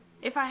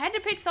 if I had to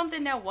pick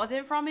something that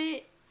wasn't from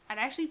it, I'd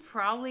actually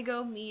probably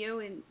go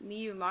Miyu and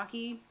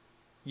Maki.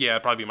 Yeah,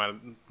 it'd probably be my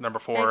number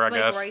 4, It's I like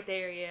guess. right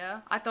there,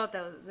 yeah. I thought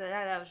that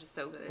was just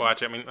so good.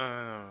 Watch it. I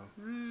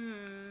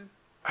mean,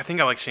 I think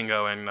I like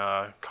Shingo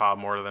and Cobb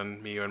more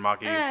than Miyu and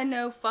Maki.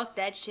 No, fuck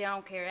that shit. I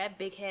don't care. That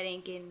big head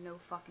ain't getting no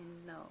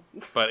fucking no.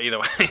 But either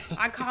way.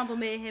 I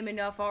complimented him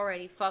enough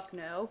already. Fuck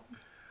no.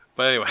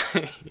 But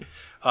anyway,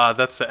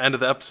 that's the end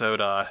of the episode.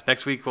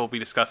 Next week we'll be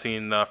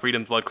discussing the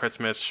Freedom's Blood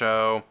Christmas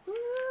show.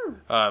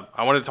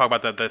 I wanted to talk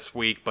about that this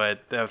week,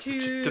 but that was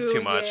just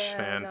too much, yeah,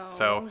 man. no.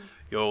 So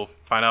you'll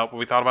find out what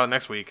we thought about it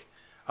next week.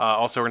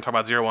 Also, we're going to talk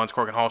about 01's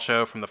Cork and Hall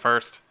show from the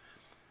 1st,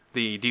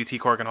 the DT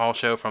Cork and Hall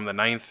show from the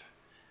 9th,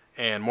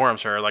 and more, I'm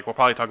sure. Like, we'll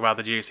probably talk about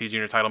the GHC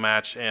Junior title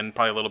match and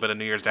probably a little bit of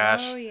New Year's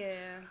Dash. Oh, yeah.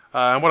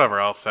 And whatever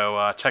else.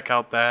 So check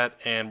out that,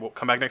 and we'll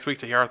come back next week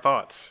to hear our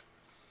thoughts.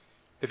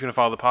 If you want to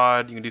follow the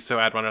pod, you can do so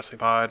at Run Wrestling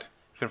Pod.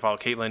 If you want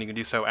to follow Caitlin, you can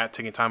do so at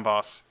Ticking Time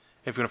Boss.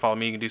 If you want to follow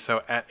me, you can do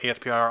so at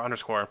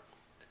ASPR_.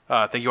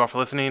 Thank you all for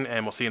listening,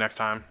 and we'll see you next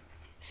time.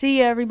 See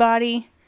ya, everybody.